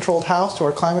climate-controlled house to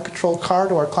our climate-controlled car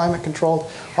to our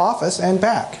climate-controlled office and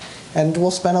back. And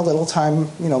we'll spend a little time,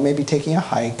 you know, maybe taking a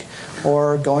hike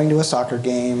or going to a soccer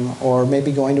game or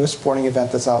maybe going to a sporting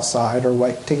event that's outside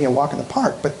or taking a walk in the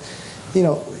park. But, you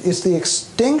know, it's the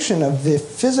extinction of the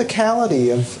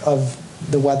physicality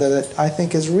of the weather that I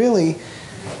think is really,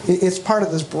 it's part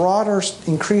of this broader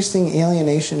increasing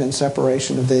alienation and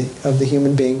separation of the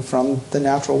human being from the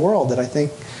natural world that I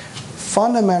think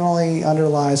fundamentally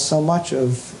underlies so much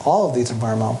of all of these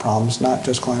environmental problems, not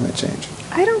just climate change.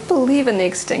 I don't believe in the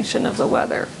extinction of the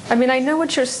weather. I mean, I know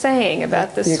what you're saying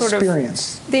about this sort of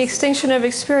the extinction of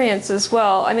experience as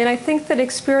well. I mean, I think that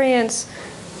experience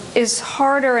is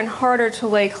harder and harder to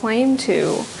lay claim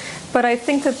to, but I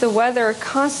think that the weather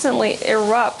constantly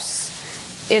erupts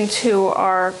into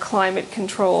our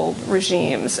climate-controlled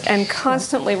regimes and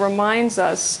constantly reminds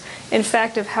us, in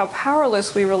fact, of how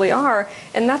powerless we really are,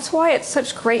 and that's why it's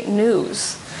such great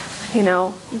news. You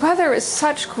know, weather is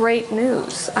such great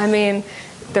news. I mean,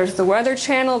 there's the Weather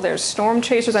Channel, there's Storm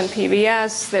Chasers on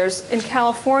PBS, there's, in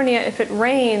California, if it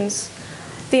rains,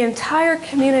 the entire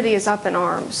community is up in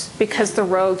arms because the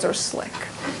roads are slick,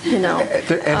 you know.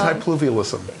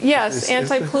 Anti-pluvialism. Yes,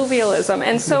 anti-pluvialism.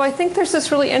 And so I think there's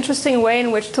this really interesting way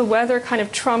in which the weather kind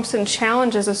of trumps and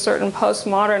challenges a certain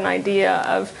postmodern idea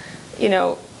of, you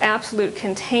know, absolute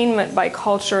containment by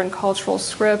culture and cultural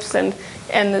scripts and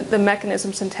the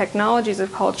mechanisms and technologies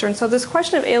of culture. And so this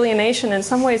question of alienation in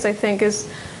some ways I think is,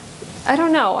 I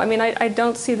don't know, I mean, I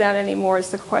don't see that anymore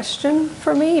as the question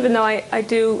for me, even though I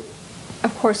do,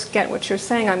 of course, get what you're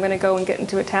saying. I'm going to go and get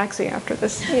into a taxi after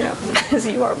this, you know, as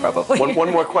you are probably.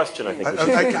 One more question, I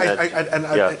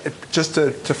think. Just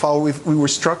to follow, we were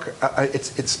struck.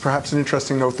 It's perhaps an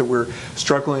interesting note that we're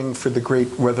struggling for the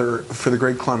great weather, for the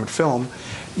great climate film.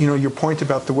 You know, your point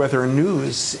about the weather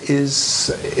news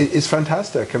is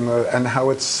fantastic, and how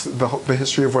it's the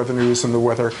history of weather news and the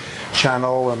Weather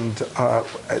Channel, and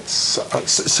it's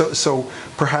so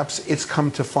perhaps it's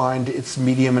come to find its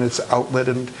medium and its outlet,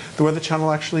 and the Weather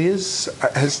Channel actually has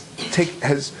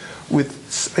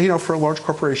with, you know, for a large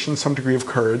corporation, some degree of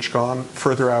courage, gone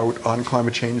further out on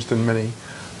climate change than many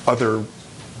other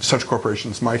such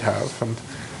corporations might have,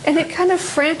 and it kind of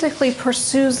frantically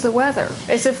pursues the weather,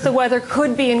 as if the weather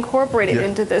could be incorporated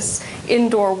into this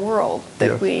indoor world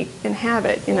that we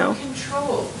inhabit, you know.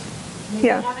 Control. We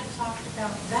haven't talked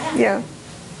about that.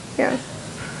 Yeah.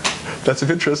 That's of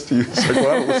interest to you,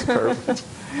 psychoanalysts.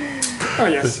 Oh,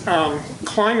 yes.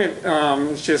 Climate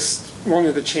is just one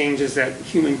of the changes that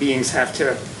human beings have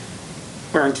to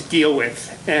learn to deal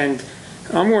with. And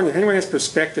I'm wondering if anyone has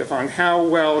perspective on how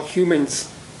well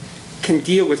humans can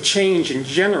deal with change in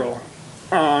general.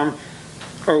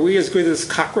 Are we as good as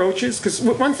cockroaches? Because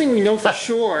one thing we know for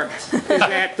sure is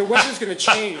that the weather's going to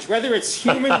change. Whether it's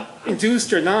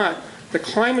human-induced or not, the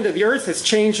climate of the Earth has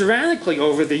changed radically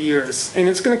over the years, and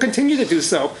it's going to continue to do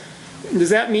so.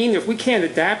 Does that mean if we can't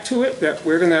adapt to it, that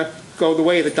we're going to go the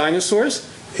way of the dinosaurs?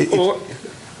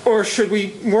 Or should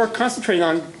we more concentrate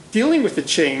on dealing with the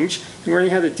change and learning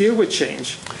how to deal with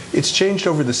change? It's changed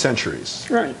over the centuries,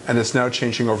 right? And it's now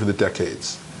changing over the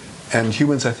decades. And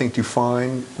humans, I think, do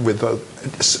fine with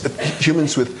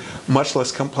humans with much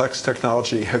less complex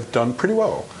technology have done pretty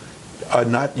well.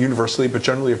 Not universally, but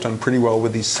generally have done pretty well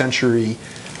with these century,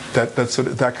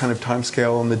 that kind of time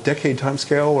scale, and the decade time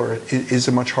scale is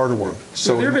a much harder one.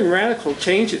 So there have been radical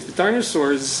changes. The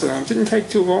dinosaurs didn't take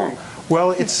too long.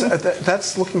 Well, it's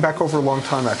that's looking back over a long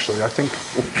time, actually. I think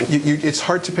it's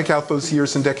hard to pick out those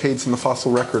years and decades in the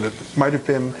fossil record. It might have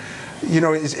been,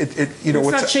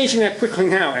 it's not changing that quickly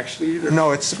now, actually, either.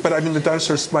 No, but I mean, the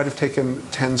dinosaurs might have taken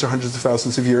tens or hundreds of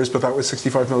thousands of years, but that was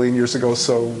 65 million years ago,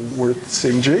 so we're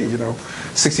saying,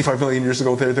 65 million years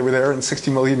ago they were there, and 60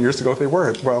 million years ago they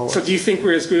weren't. Well, so do you think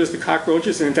we're as good as the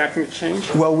cockroaches and adapting to change?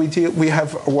 Well, we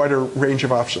have a wider range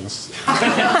of options.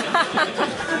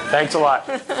 Thanks a lot.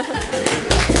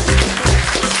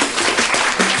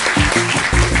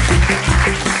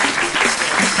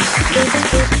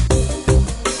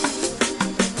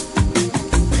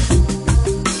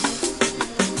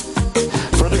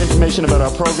 Further information about our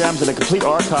programs and a complete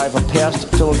archive of past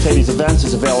Philoctetes events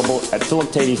is available at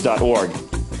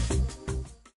philoctetes.org.